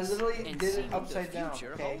Dude, I dice literally and did see it what upside the down,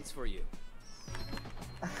 future okay? holds for you.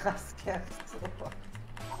 I scammed so much.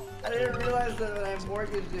 I didn't realize that when I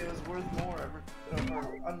mortgaged it, it was worth more.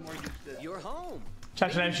 Or unmortgaged it. You're home.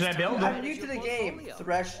 Chat, should I build? I'm new to the game,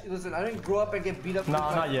 Thresh. Listen, I didn't grow up and get beat up. No,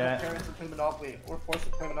 because not my yet. parents were playing Monopoly or forced to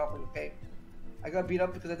play Monopoly. Okay, I got beat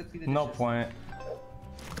up because I had to clean the No dishes. point.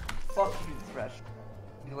 Fuck you, Thresh.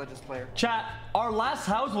 You religious player. Chat, our last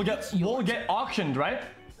house will get auctioned, right?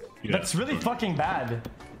 Yeah. That's really fucking bad.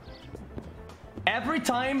 Every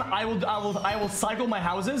time I will cycle my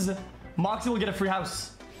houses, Moxy will get a free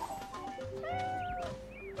house.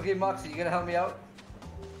 Okay, Moxy, you gonna help me out?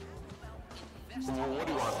 What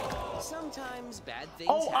do you want? Sometimes bad things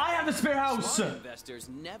Oh, I have the spare house. Smart investors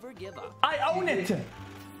never give up. I own it.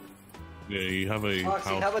 Yeah, you have a Moxy,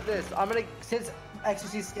 house. how about this? I'm gonna, since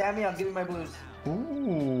xQc scam me, I'm giving my blues.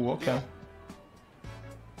 Ooh, okay.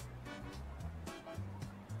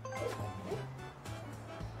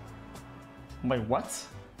 Wait, what?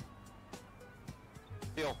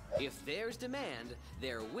 Deal. If there's demand,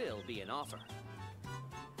 there will be an offer.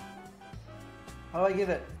 How do I give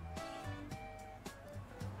it?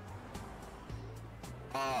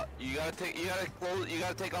 You gotta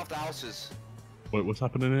take off the houses. Wait, what's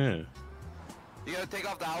happening here? You gotta take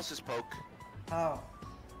off the houses, Poke. How?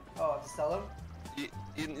 Oh, to sell them?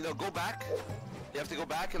 You know, go back. You have to go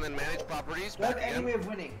back and then manage properties. Do I have Back any again. way of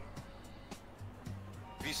winning?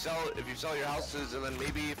 If you sell your houses, and then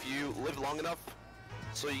maybe if you live long enough,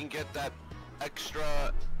 so you can get that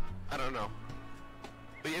extra, I don't know.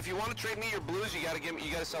 But if you want to trade me your blues, you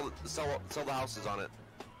gotta sell the houses on it.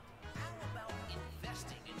 How about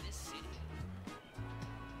investing in this city?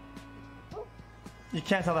 You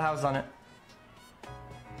can't sell the house on it.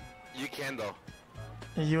 You can though.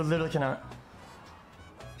 You literally cannot.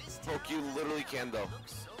 Poke, you literally can though.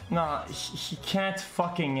 No, he can't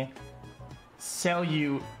fucking sell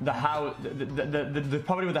you the house, the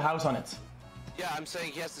property with the house on it. Yeah, I'm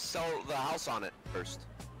saying he has to sell the house on it first.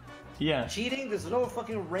 Yeah. Cheating? There's no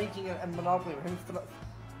fucking ranking in Monopoly. We're having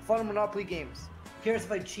fun Monopoly games. Who cares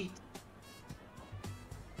if I cheat?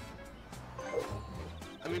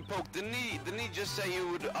 I mean, Poke, didn't he just say he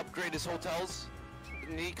would upgrade his hotels?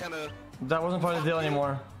 Didn't he kind of? That wasn't part of the deal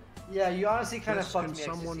anymore. Yeah, you honestly kind of Yes, fucked can me,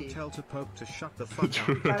 someone xQc. tell to Poke to shut the fuck up?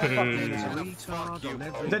 Kinda fucked me, He's a man. retard on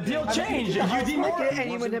every The deal game. changed. You And you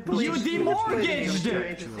demortgaged. manipulate. You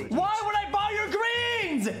demortgaged. Why would I buy your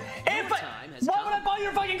greens? Why would I buy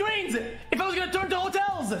your fucking greens if I was gonna turn to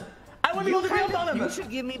hotels? I wouldn't be able to build on them. You should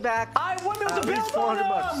give me back. I wouldn't be able to at least build on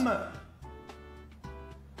 $400 them.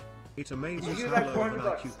 It amazes You give how back low an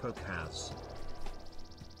 $400. IQ Poke has.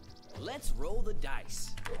 Let's roll the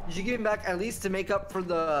dice. You should give me back at least to make up for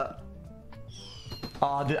the.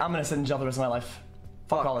 Oh, dude, I'm gonna sit in jail the rest of my life.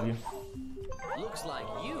 Fuck all of you. Looks like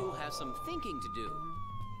you have some thinking to do.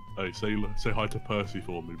 Hey, say hi to Percy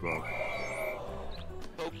for me, bro.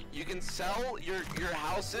 Poke, you can sell your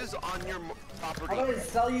houses on your property. I'm gonna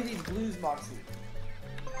sell you these blues, Moxy.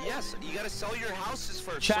 Yes, you gotta sell your houses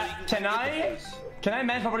first. so you Chat, can get the I blues.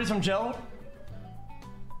 manage properties from jail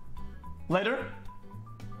later?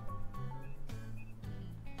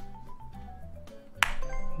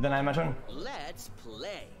 Then I have my turn. Let's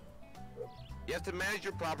play. You have to manage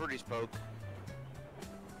your properties, Poke.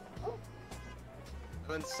 And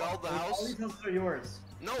then sell the All house. these houses are yours.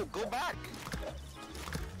 No, go back.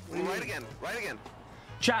 Right again. Right again.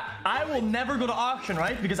 Chat, I will never go to auction,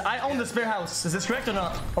 right? Because I own the spare house. Is this correct or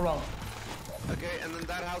not? Or wrong? Okay, and then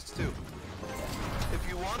that house too. If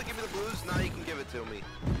you want to give me the blues, now you can give it to me.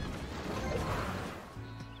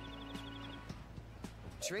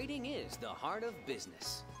 Trading is the heart of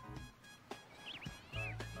business.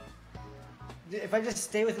 If I just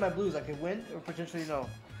stay with my blues, I can win or potentially no.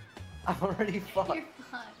 I'm already fucked. You're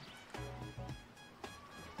fucked.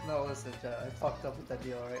 No, listen, chat, I fucked up with that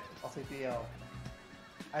deal, alright? I'll take the L.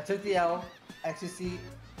 I took the L. xQc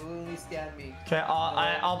literally scammed me. Okay,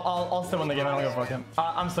 I'll still win the game. I don't give a fuck him.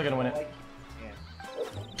 I'm still gonna win it.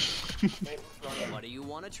 What do you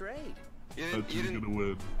want to trade? You He's didn't. gonna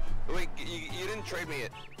win. Wait, you didn't trade me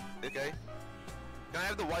it. Okay. Can I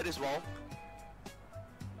have the white as well?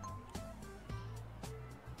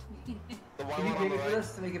 The white Can you one pay on the me for right.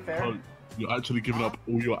 this to make it fair? Oh, you're actually giving up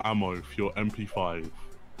all your ammo for your MP5.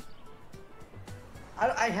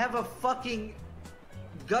 I have a fucking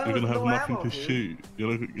gun You're with gonna have no nothing ammo, to dude. shoot.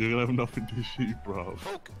 You're gonna have nothing to shoot, bro.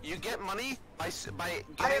 Poke, you get money by I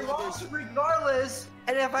getting lost those. regardless,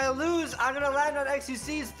 and if I lose, I'm gonna land on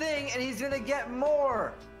xQc's thing, and he's gonna get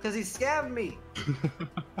more because he scammed me.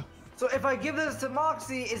 So if I give this to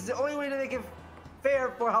Moxy, it's the only way to make it fair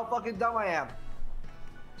for how fucking dumb I am.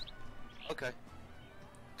 Okay.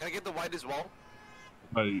 Can I get the white as well?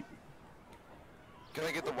 Mate, Can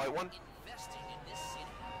I get the white one? Investing in this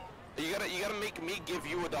city. You gotta make me give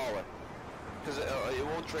you $1, because it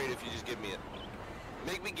won't trade if you just give me it.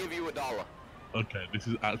 Make me give you $1. okay, this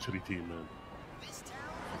is actually team, man. This town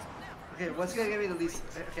has never. Okay, what's gonna give me the least?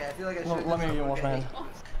 Okay, I feel like I should. Let me wash my hand.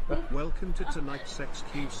 Welcome to tonight's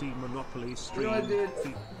XQC Monopoly You stream. know what,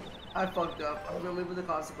 dude? I fucked up. I'm gonna live with the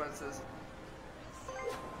consequences.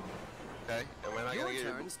 Okay. And when I Your gotta get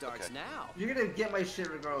turn starts okay. now. You're gonna get my shit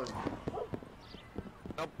regardless.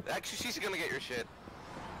 Nope. Actually, she's gonna get your shit.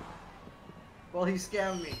 Well, he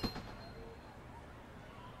scammed me.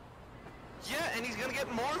 Yeah, and he's gonna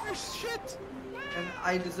get more of your shit. And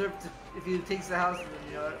I deserve to. If he takes the house, then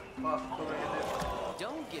you know what? Fuck, go right in there.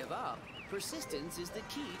 Don't give up. Persistence is the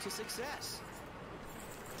key to success.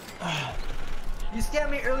 You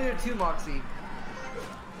scammed me earlier too, Moxy.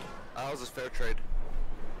 That was a fair trade.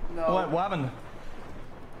 No. What happened?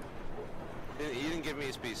 He didn't give me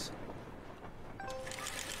his piece.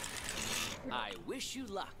 I wish you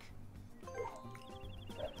luck.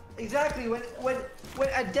 Exactly. When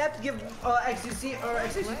Adept give xQc or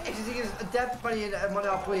xQc gives Adept money in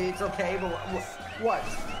Monopoly, it's okay. But what?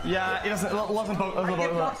 Yeah, it doesn't. I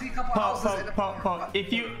give Moxy a couple houses. Poke.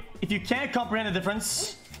 If you can't comprehend the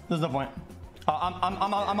difference, there's no point.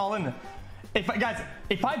 I'm all in. If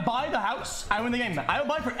I buy the house, I win the game. I will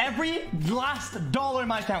buy for every last dollar in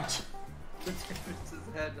my account. The difference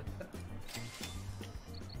is head.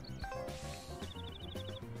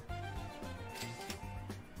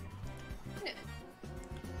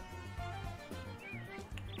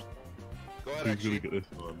 Go ahead, Who's actually. gonna get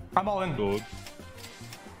this one? I'm all in. Good.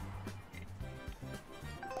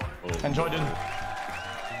 Oh, Enjoy, dude.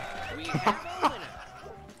 We have a winner.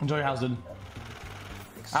 Enjoy your house, dude.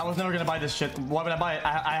 I was never gonna buy this shit. Why would I buy it?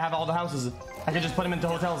 I have all the houses. I could just put them into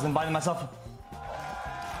hotels and buy them myself.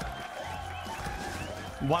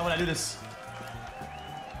 Why would I do this?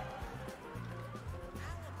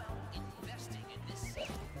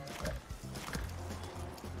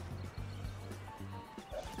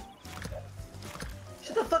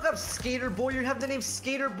 Shut the fuck up, Skater Boy. You have the name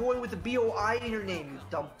Skater Boy with the B-O-I in your name, you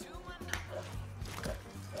dumb.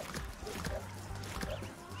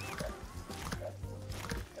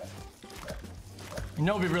 You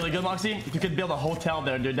know, it'd be really good, Moxy, if you could build a hotel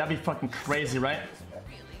there, dude. That'd be fucking crazy, right?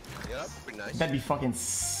 Yeah, pretty nice. That'd be fucking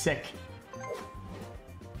sick.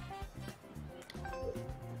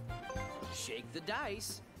 Shake the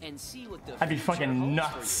dice and see what the That'd be future fucking holds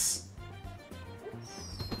nuts.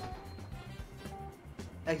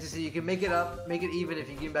 xQc, you can make it up, make it even if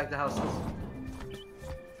you give back the houses. for you.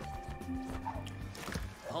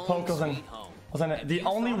 Home Poke, sweet home. listen, the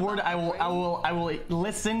only word I will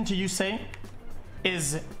listen to you say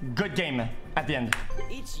is good game at the end.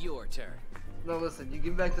 It's your turn. No, listen, you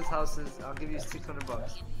give back those houses, I'll give you 600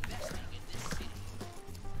 bucks.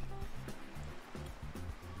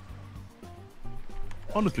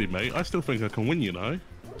 Honestly, mate, I still think I can win, you know?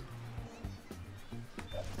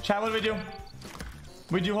 Chat, what do we do?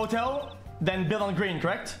 We do hotel, then build on green,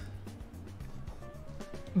 correct?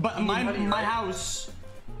 But my right? house.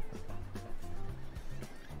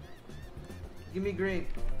 Give me green.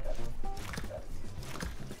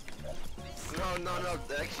 No,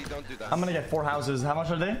 actually don't do that. I'm gonna get 4 houses. How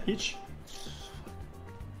much are they each?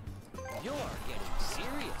 You're getting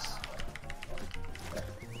serious.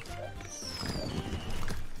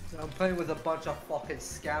 I'm playing with a bunch of fucking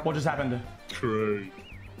scammers. What just happened? True.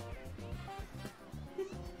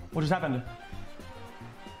 What just happened?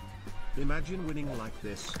 Imagine winning like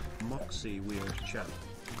this, Moxy weird chat.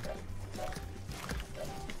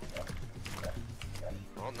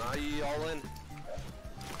 Oh, now you all in.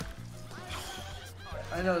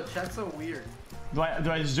 I know, the chat's so weird. Do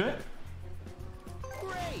I just do it?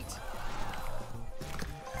 Great.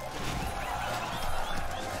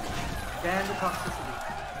 Ban the toxicity.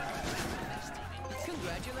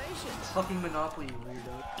 Congratulations. Fucking Monopoly, you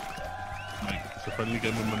weirdo. Mate, it's a friendly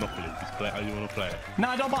game of Monopoly. Just play it how you want to play it. No,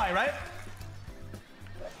 I don't buy, right?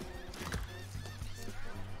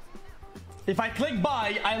 If I click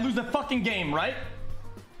buy, I lose the fucking game, right?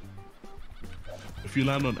 If you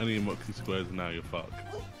land on any Moxy squares now, you're fucked.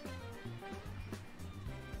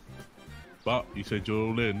 But you said you're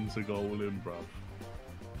all in, so go all in, bruv.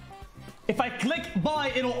 If I click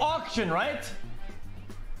buy, it'll auction, right?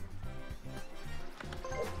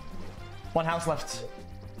 1 house left.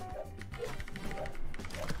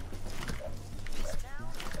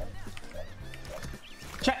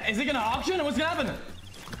 Chat, is it gonna auction or what's gonna happen?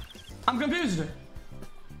 I'm confused.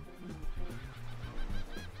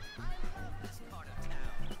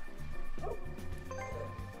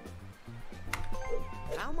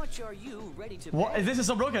 How much are you ready to What pay? is this? Is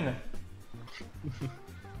so broken.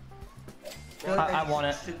 I want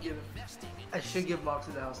it. I should give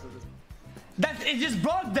Moxy the house of this. That it just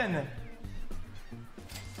broke then.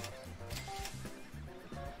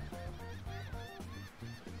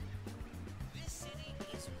 This city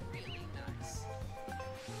is really nice.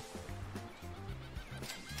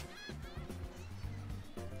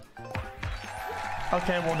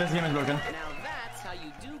 Okay, well this game is broken. Now that's how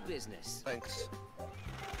you do business. Thanks.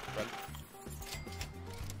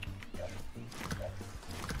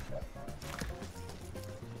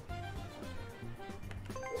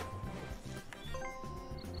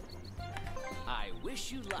 I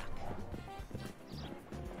wish you luck.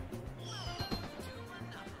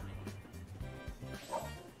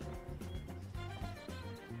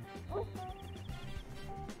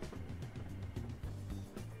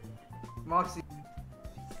 Moxy,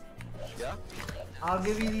 Yeah? I'll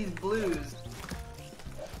give you these blues.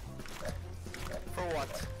 For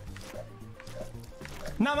what?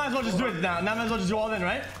 Now might as well just do it now. Now might as well just do all in,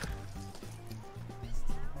 right?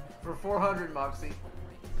 For 400, Moxy.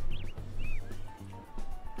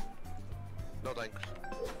 No thanks.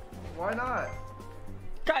 Why not?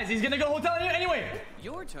 Guys, he's gonna go hotel anyway.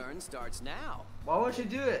 Your turn starts now. Why won't you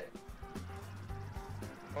do it?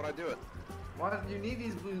 Why'd I do it? Why do you need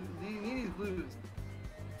these blues? Do you need these blues?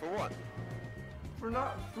 For what? For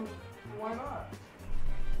not. For, why not?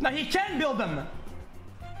 Now he can build them.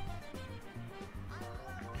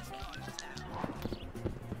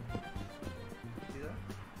 See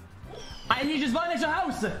that? And he just buy an extra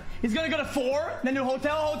house. He's gonna go to 4, then do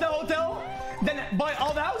hotel, then buy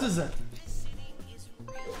all the houses.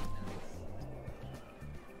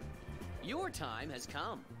 Your time has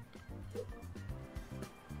come.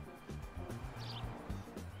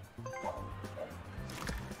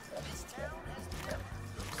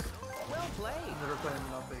 Well played. Never playing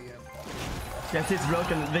Monopoly again. Yes, it's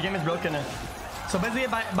broken. The game is broken. So basically,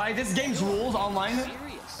 by this game's rules online,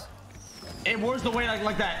 Serious. it works the way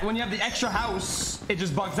like that. When you have the extra house, it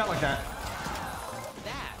just bugs out like that.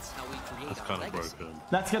 That's how we create That's our kind of legacy. broken.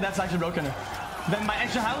 That's good. That's actually broken. Then my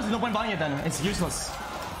extra house, there's no point buying it. Then it's useless.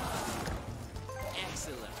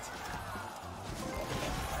 Excellent.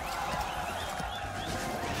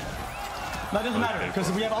 That doesn't matter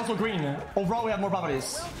because we have also green. Overall, we have more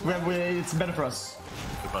properties. It's better for us.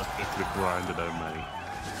 If I could have grinded on me.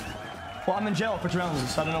 Well, I'm in jail for 2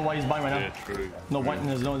 rounds, so I don't know why he's buying right now. Yeah, true. No white.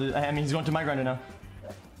 There's no. I mean, he's going to my grinder now.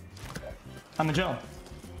 I'm in jail.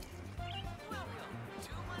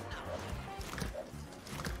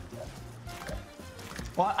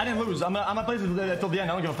 Well, I didn't lose. I'm gonna play till the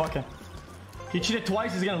end. I don't give a fuck. He cheated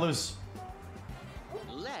twice. He's gonna lose.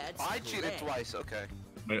 Let's I cheated play. twice, okay.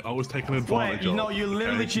 Mate, I was taking advantage Wait, you of. know, you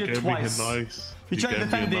literally okay? cheated You gave me a twice. Nice, You tried to gave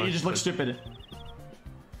me defend a it. You nice just look test. stupid.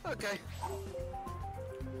 Okay.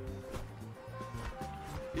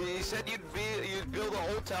 You said you'd build a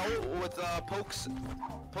hotel with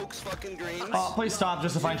pokes fucking greens. Oh, please stop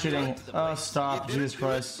justifying cheating. Oh, stop. Jesus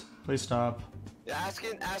Christ. Please stop. You're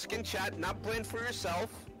asking chat, not playing for yourself.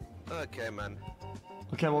 Okay, man.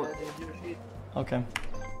 Okay, well. Okay.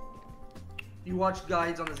 You watch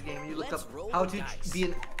guides on this game and you look Let's up roll how the to dice.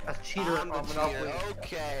 be a cheater I'm on the Monopoly. cheater.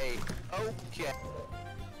 Okay. Okay.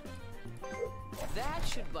 That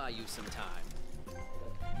should buy you some time.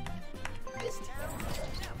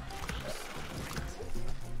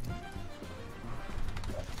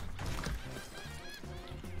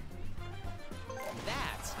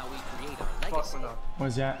 That's how we create our Fuck legacy. Monopoly. What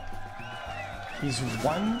is that? He's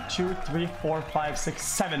 1, 2, 3, 4, 5, 6,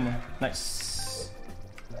 7. Nice.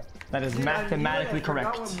 That is Dude, mathematically I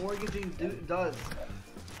forgot correct. what mortgaging does.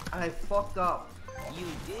 And I fucked up. You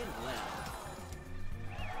did well.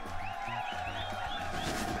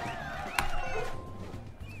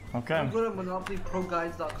 Okay. I'm good at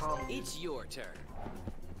MonopolyProGuides.com. It's your turn.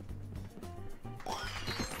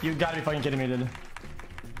 You gotta be fucking kidding me, dude.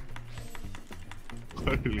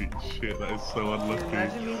 Holy shit, that is so unlucky.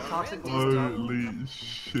 Imagine being toxic with this stuff. Holy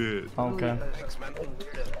shit. Okay. Thanks, man.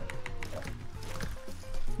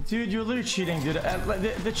 Dude, you're literally cheating, dude.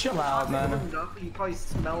 Chill out, man. You probably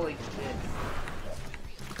smell like shit.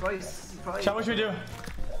 Probably Chat, what should we do?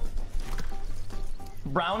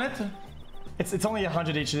 Brown it? It's only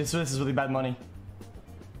 100 each, so this is really bad money.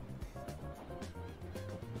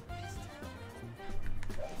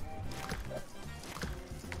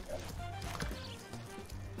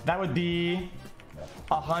 That would be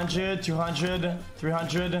 100, 200,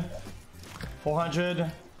 300,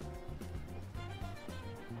 400.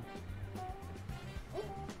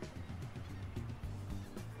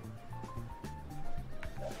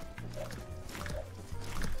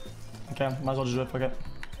 Okay, might as well just do it, fuck it.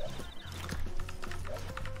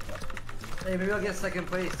 Hey, maybe I'll get second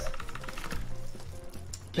place.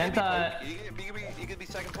 Can't I? You could be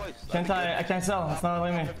second place. Can't I can't sell. It's not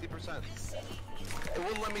letting me. 50%. It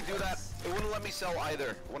wouldn't let me do that. It wouldn't let me sell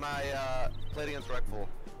either when I played against Redfall.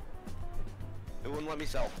 It wouldn't let me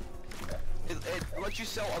sell. It lets you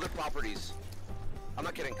sell other properties. I'm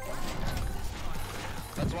not kidding.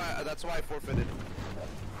 That's why I forfeited.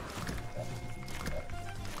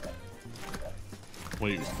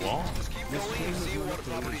 Wait, what? Just keep This going game and of see what Monopoly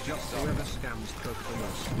properties is you just sell. whoever scams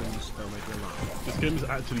Pokemon wins the mega life. This game is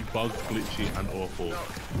actually bugged, glitchy, and awful.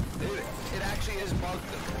 No, it actually is bugged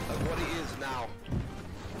of what it is now.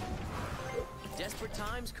 Desperate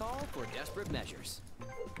times call for desperate measures.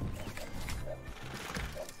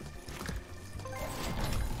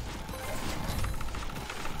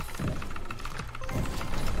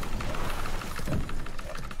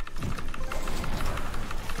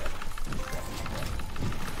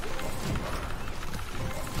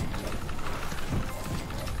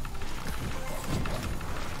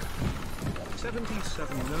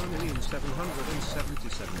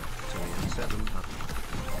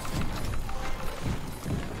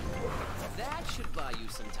 77,777,700. That should buy you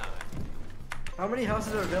some time. How many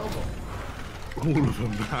houses are available? All of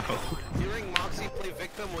them now. Hearing Moxy play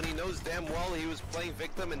victim when he knows damn well he was playing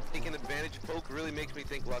victim and taking advantage of poke really makes me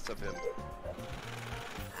think less of him.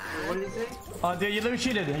 What did he say? Dude, you literally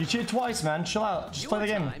cheated. You cheated twice, man. Chill out. Just play the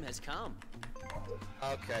game. Your time has come.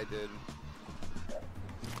 Okay, dude.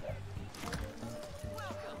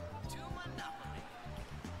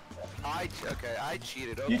 I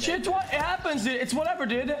cheated. Okay. You cheated twice. It happens, dude. It's whatever,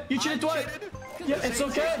 dude. You cheated twice. Yeah, it's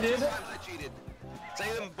okay, dude. I cheated.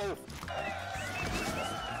 Say them both.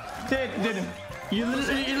 Dude, you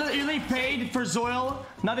literally paid for Zoil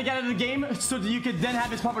not to get out of the game so that you could then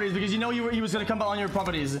have his properties because you know he was gonna come on your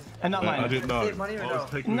properties and not mine. I didn't know. Money or I was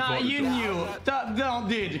no? taking Nah, advantage you of- knew. No,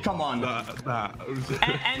 dude, come on. Nah.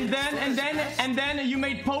 And then you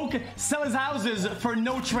made Poke sell his houses for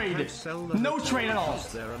no trade. No trade at all.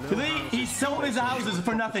 He sold his houses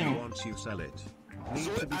for nothing. Once you sell it.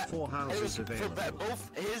 Need to be 4 It was houses for available.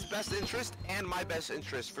 both his best interest and my best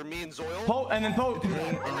interest. For me and Zoil. Poke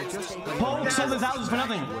sold his houses for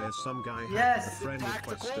nothing. Where some guy Yes. had a friend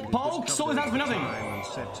request and it Poke was sold his house for nothing. and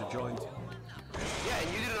said to join. Yeah, and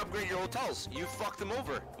you didn't upgrade your hotels. You fucked them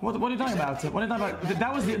over. What are you talking about? What are you talking about?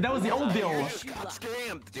 That was the old deal. You just got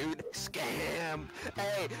scammed, dude. Scammed.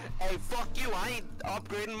 Hey, fuck you. I ain't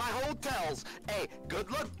upgrading my hotels. Hey, good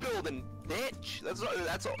luck building, bitch. That's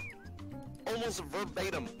almost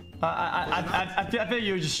verbatim. I think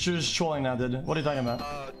you're just trolling now, dude. What are you talking about?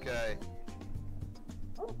 Okay.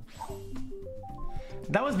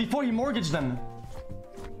 That was before he mortgaged them.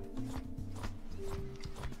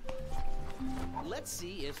 Let's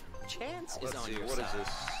see if chance is Let's on see. your What side. is this?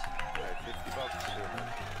 Alright, $50.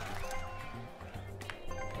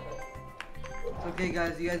 It's okay,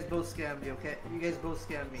 guys. You guys both scammed me, okay? You guys both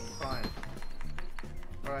scammed me. Fine.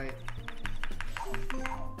 Alright.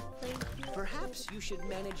 Perhaps you should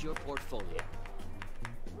manage your portfolio.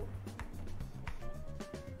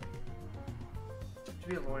 Should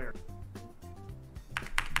be a lawyer.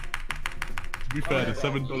 To be fair, the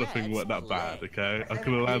 $7 thing weren't that bad, okay? I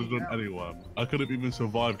could have landed on anyone. I could have even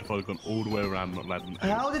survived if I'd gone all the way around and not landed on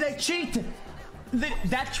anyone. How did I cheat?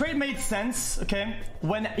 That trade made sense, okay?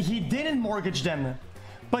 When he didn't mortgage them.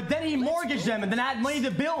 But then he mortgaged them and then I had money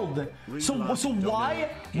to build. So why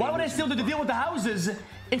would I still do the deal with the houses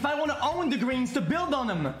if I want to own the greens to build on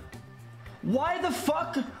them? Why the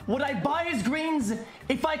fuck would I buy his greens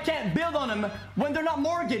if I can't build on them when they're not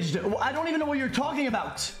mortgaged? I don't even know what you're talking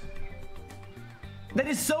about. That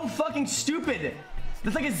is so fucking stupid.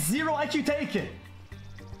 That's like a 0 IQ take.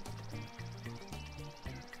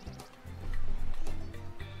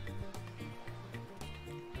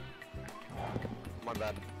 My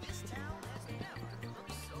bad.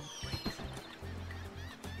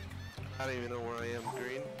 I don't even know where I am,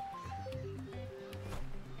 green.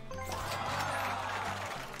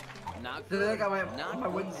 Not I good. think I got Not my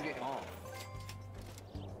good wins at game. all.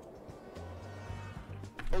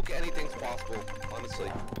 Okay, anything's possible, honestly.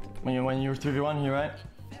 When you're 3v1, you're right.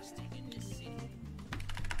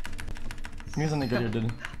 Give me something good here,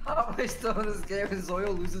 dude. How am I still in this game and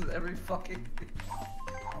Zoil loses every fucking thing?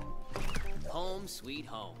 Home sweet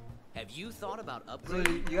home. Have you thought about So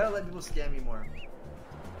upgrading? you gotta let people scam you more.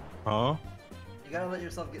 Huh? You gotta let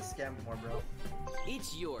yourself get scammed more, bro.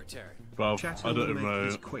 It's your turn. Bro, Chat I don't will even make know.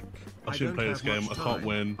 this quick. I shouldn't don't play this have game. much I can't time.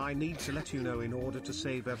 win. I need to let you know in order to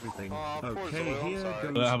save everything. Oh, poor Okay, Zoil, I'm here sorry. I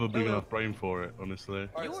goes. don't have a big enough brain for it, honestly.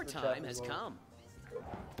 Your time has come.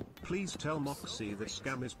 Please tell Moxy that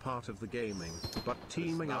scam is part of the gaming, but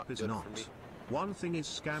teaming not up is good for not. me. One thing is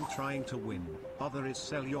scam trying to win, other is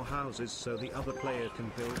sell your houses so the other player can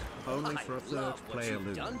build, only for a I third love what player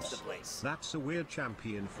you've done to the loses. place. That's a weird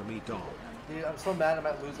champion for me, dog. Dude, I'm so mad I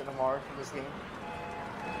might lose MMR from this game.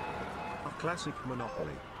 A classic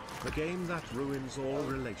Monopoly. The game that ruins all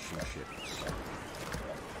relationships.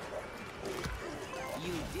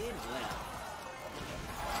 You did well.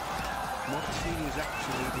 Moxy is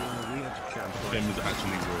actually being a weird This champion. game is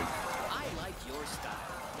actually rigged. I like your style.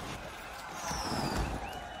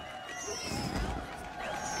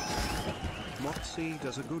 Moxy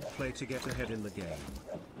does a good play to get ahead in the game.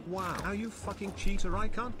 Wow, are you fucking cheater? I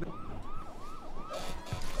can't be.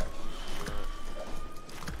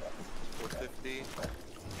 450.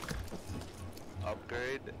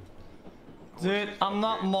 Upgrade. Dude, I'm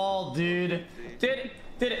not mauled, dude. Did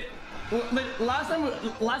it? Last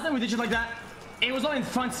time we did shit like that, it was all in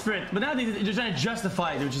front sprint, but now they're trying to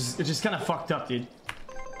justify it, which is kind of fucked up, dude.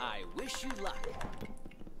 I wish you luck.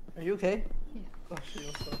 Are you okay? Yeah. Oh shit,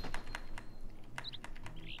 what's up?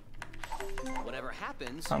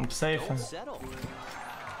 happens, I'm safe. don't settle.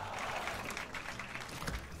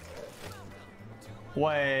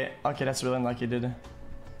 Wait. Okay, that's really unlucky, dude.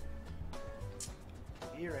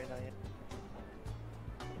 You're right now, yeah.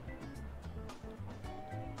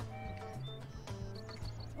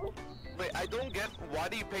 Wait, I don't get, why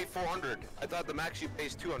do you pay 400? I thought the max you pay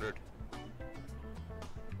is 200.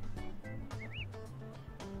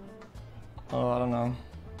 Oh, I don't know.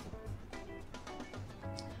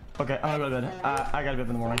 Okay, I'm gonna go to bed. I gotta be up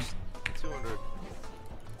in the morning. 200.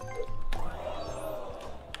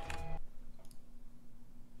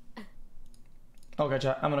 Okay,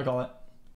 chat. I'm gonna call it.